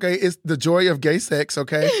book. Okay, it's The Joy of Gay Sex.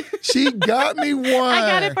 Okay, she got me one. I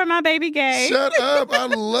got it for my baby gay. Shut up! I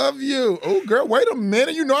love you. Oh, girl, wait a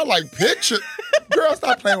minute. You know I like pictures. Girl,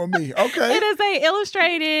 stop playing with me. Okay. It is a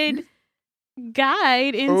illustrated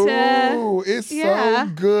guide into. Oh, it's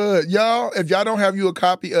so good. Y'all, if y'all don't have you a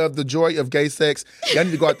copy of The Joy of Gay Sex, y'all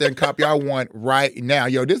need to go out there and copy our one right now.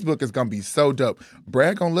 Yo, this book is going to be so dope.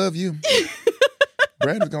 Brad going to love you.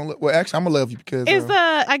 Brad is going to love, well, actually, I'm going to love you because. It's,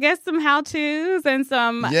 I guess, some how-tos and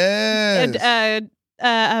some. Yes.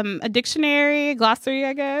 A dictionary, glossary,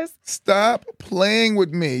 I guess. Stop playing with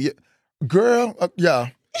me. Girl, yeah.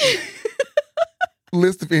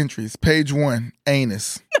 List of entries. Page 1,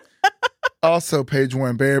 anus. Also, page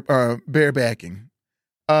 1, barebacking.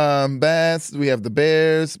 Baths, we have the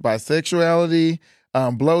bears, bisexuality,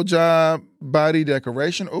 blowjob, body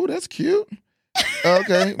decoration. Oh, that's cute.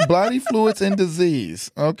 Okay. Body fluids and disease.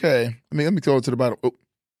 Okay. Let me go to the bottom. Oh.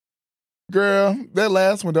 Girl, that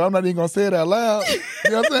last one, though, I'm not even going to say it out loud.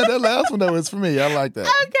 You know what I'm saying? That last one, though, is for me. I like that.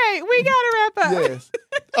 Okay, we got to wrap up. Yes.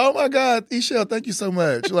 Oh, my God. Ishelle, thank you so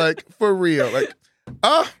much. Like, for real. Like,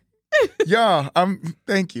 y'all,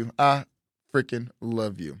 thank you. I freaking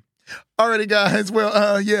love you. Alrighty, guys.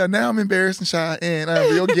 Well, now I'm embarrassed and shy and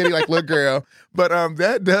real giddy like little girl. But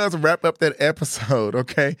that does wrap up that episode,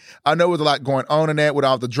 okay? I know there's a lot going on in that with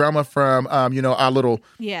all the drama from, our little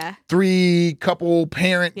 3-couple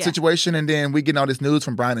parent situation. And then we getting all this news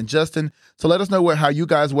from Brian and Justin. So let us know how you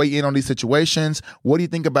guys weigh in on these situations. What do you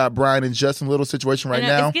think about Brian and Justin's little situation right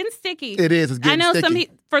now? It's getting sticky. It is. It's getting sticky. I know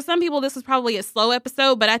for some people this was probably a slow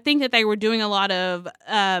episode, but I think that they were doing a lot of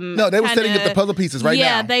no, they were setting up the puzzle pieces right now.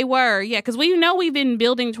 Yeah, they were. Yeah, because we know we've been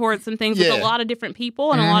building towards some things with a lot of different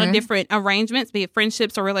people and a lot of different arrangements, be it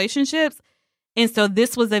friendships or relationships. And so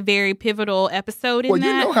this was a very pivotal episode in that. Well,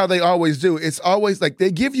 you know how they always do. It's always like they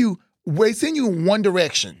send you in one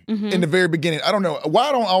direction in the very beginning. I don't know why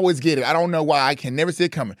I don't always get it. I don't know why I can never see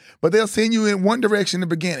it coming. But they'll send you in one direction in the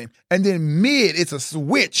beginning. And then it's a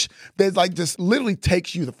switch that like just literally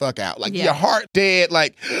takes you the fuck out. Like your heart dead.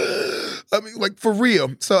 Like, I mean, like for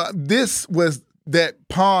real. So this was that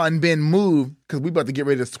pawn been moved because we about to get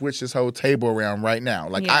ready to switch this whole table around right now.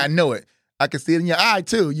 Like I know it. I can see it in your eye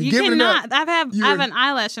too. You're giving it up. I have an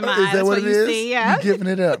eyelash in my eye. Is that what it is? See, yeah. You're giving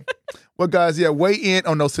it up. Well, guys, weigh in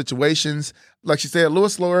on those situations. Like she said, a little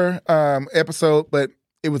slower episode, but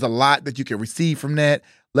it was a lot that you can receive from that.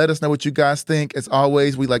 Let us know what you guys think. As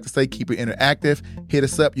always, we like to say keep it interactive. Hit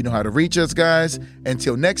us up. You know how to reach us, guys.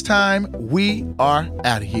 Until next time, we are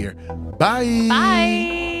out of here. Bye.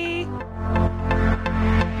 Bye.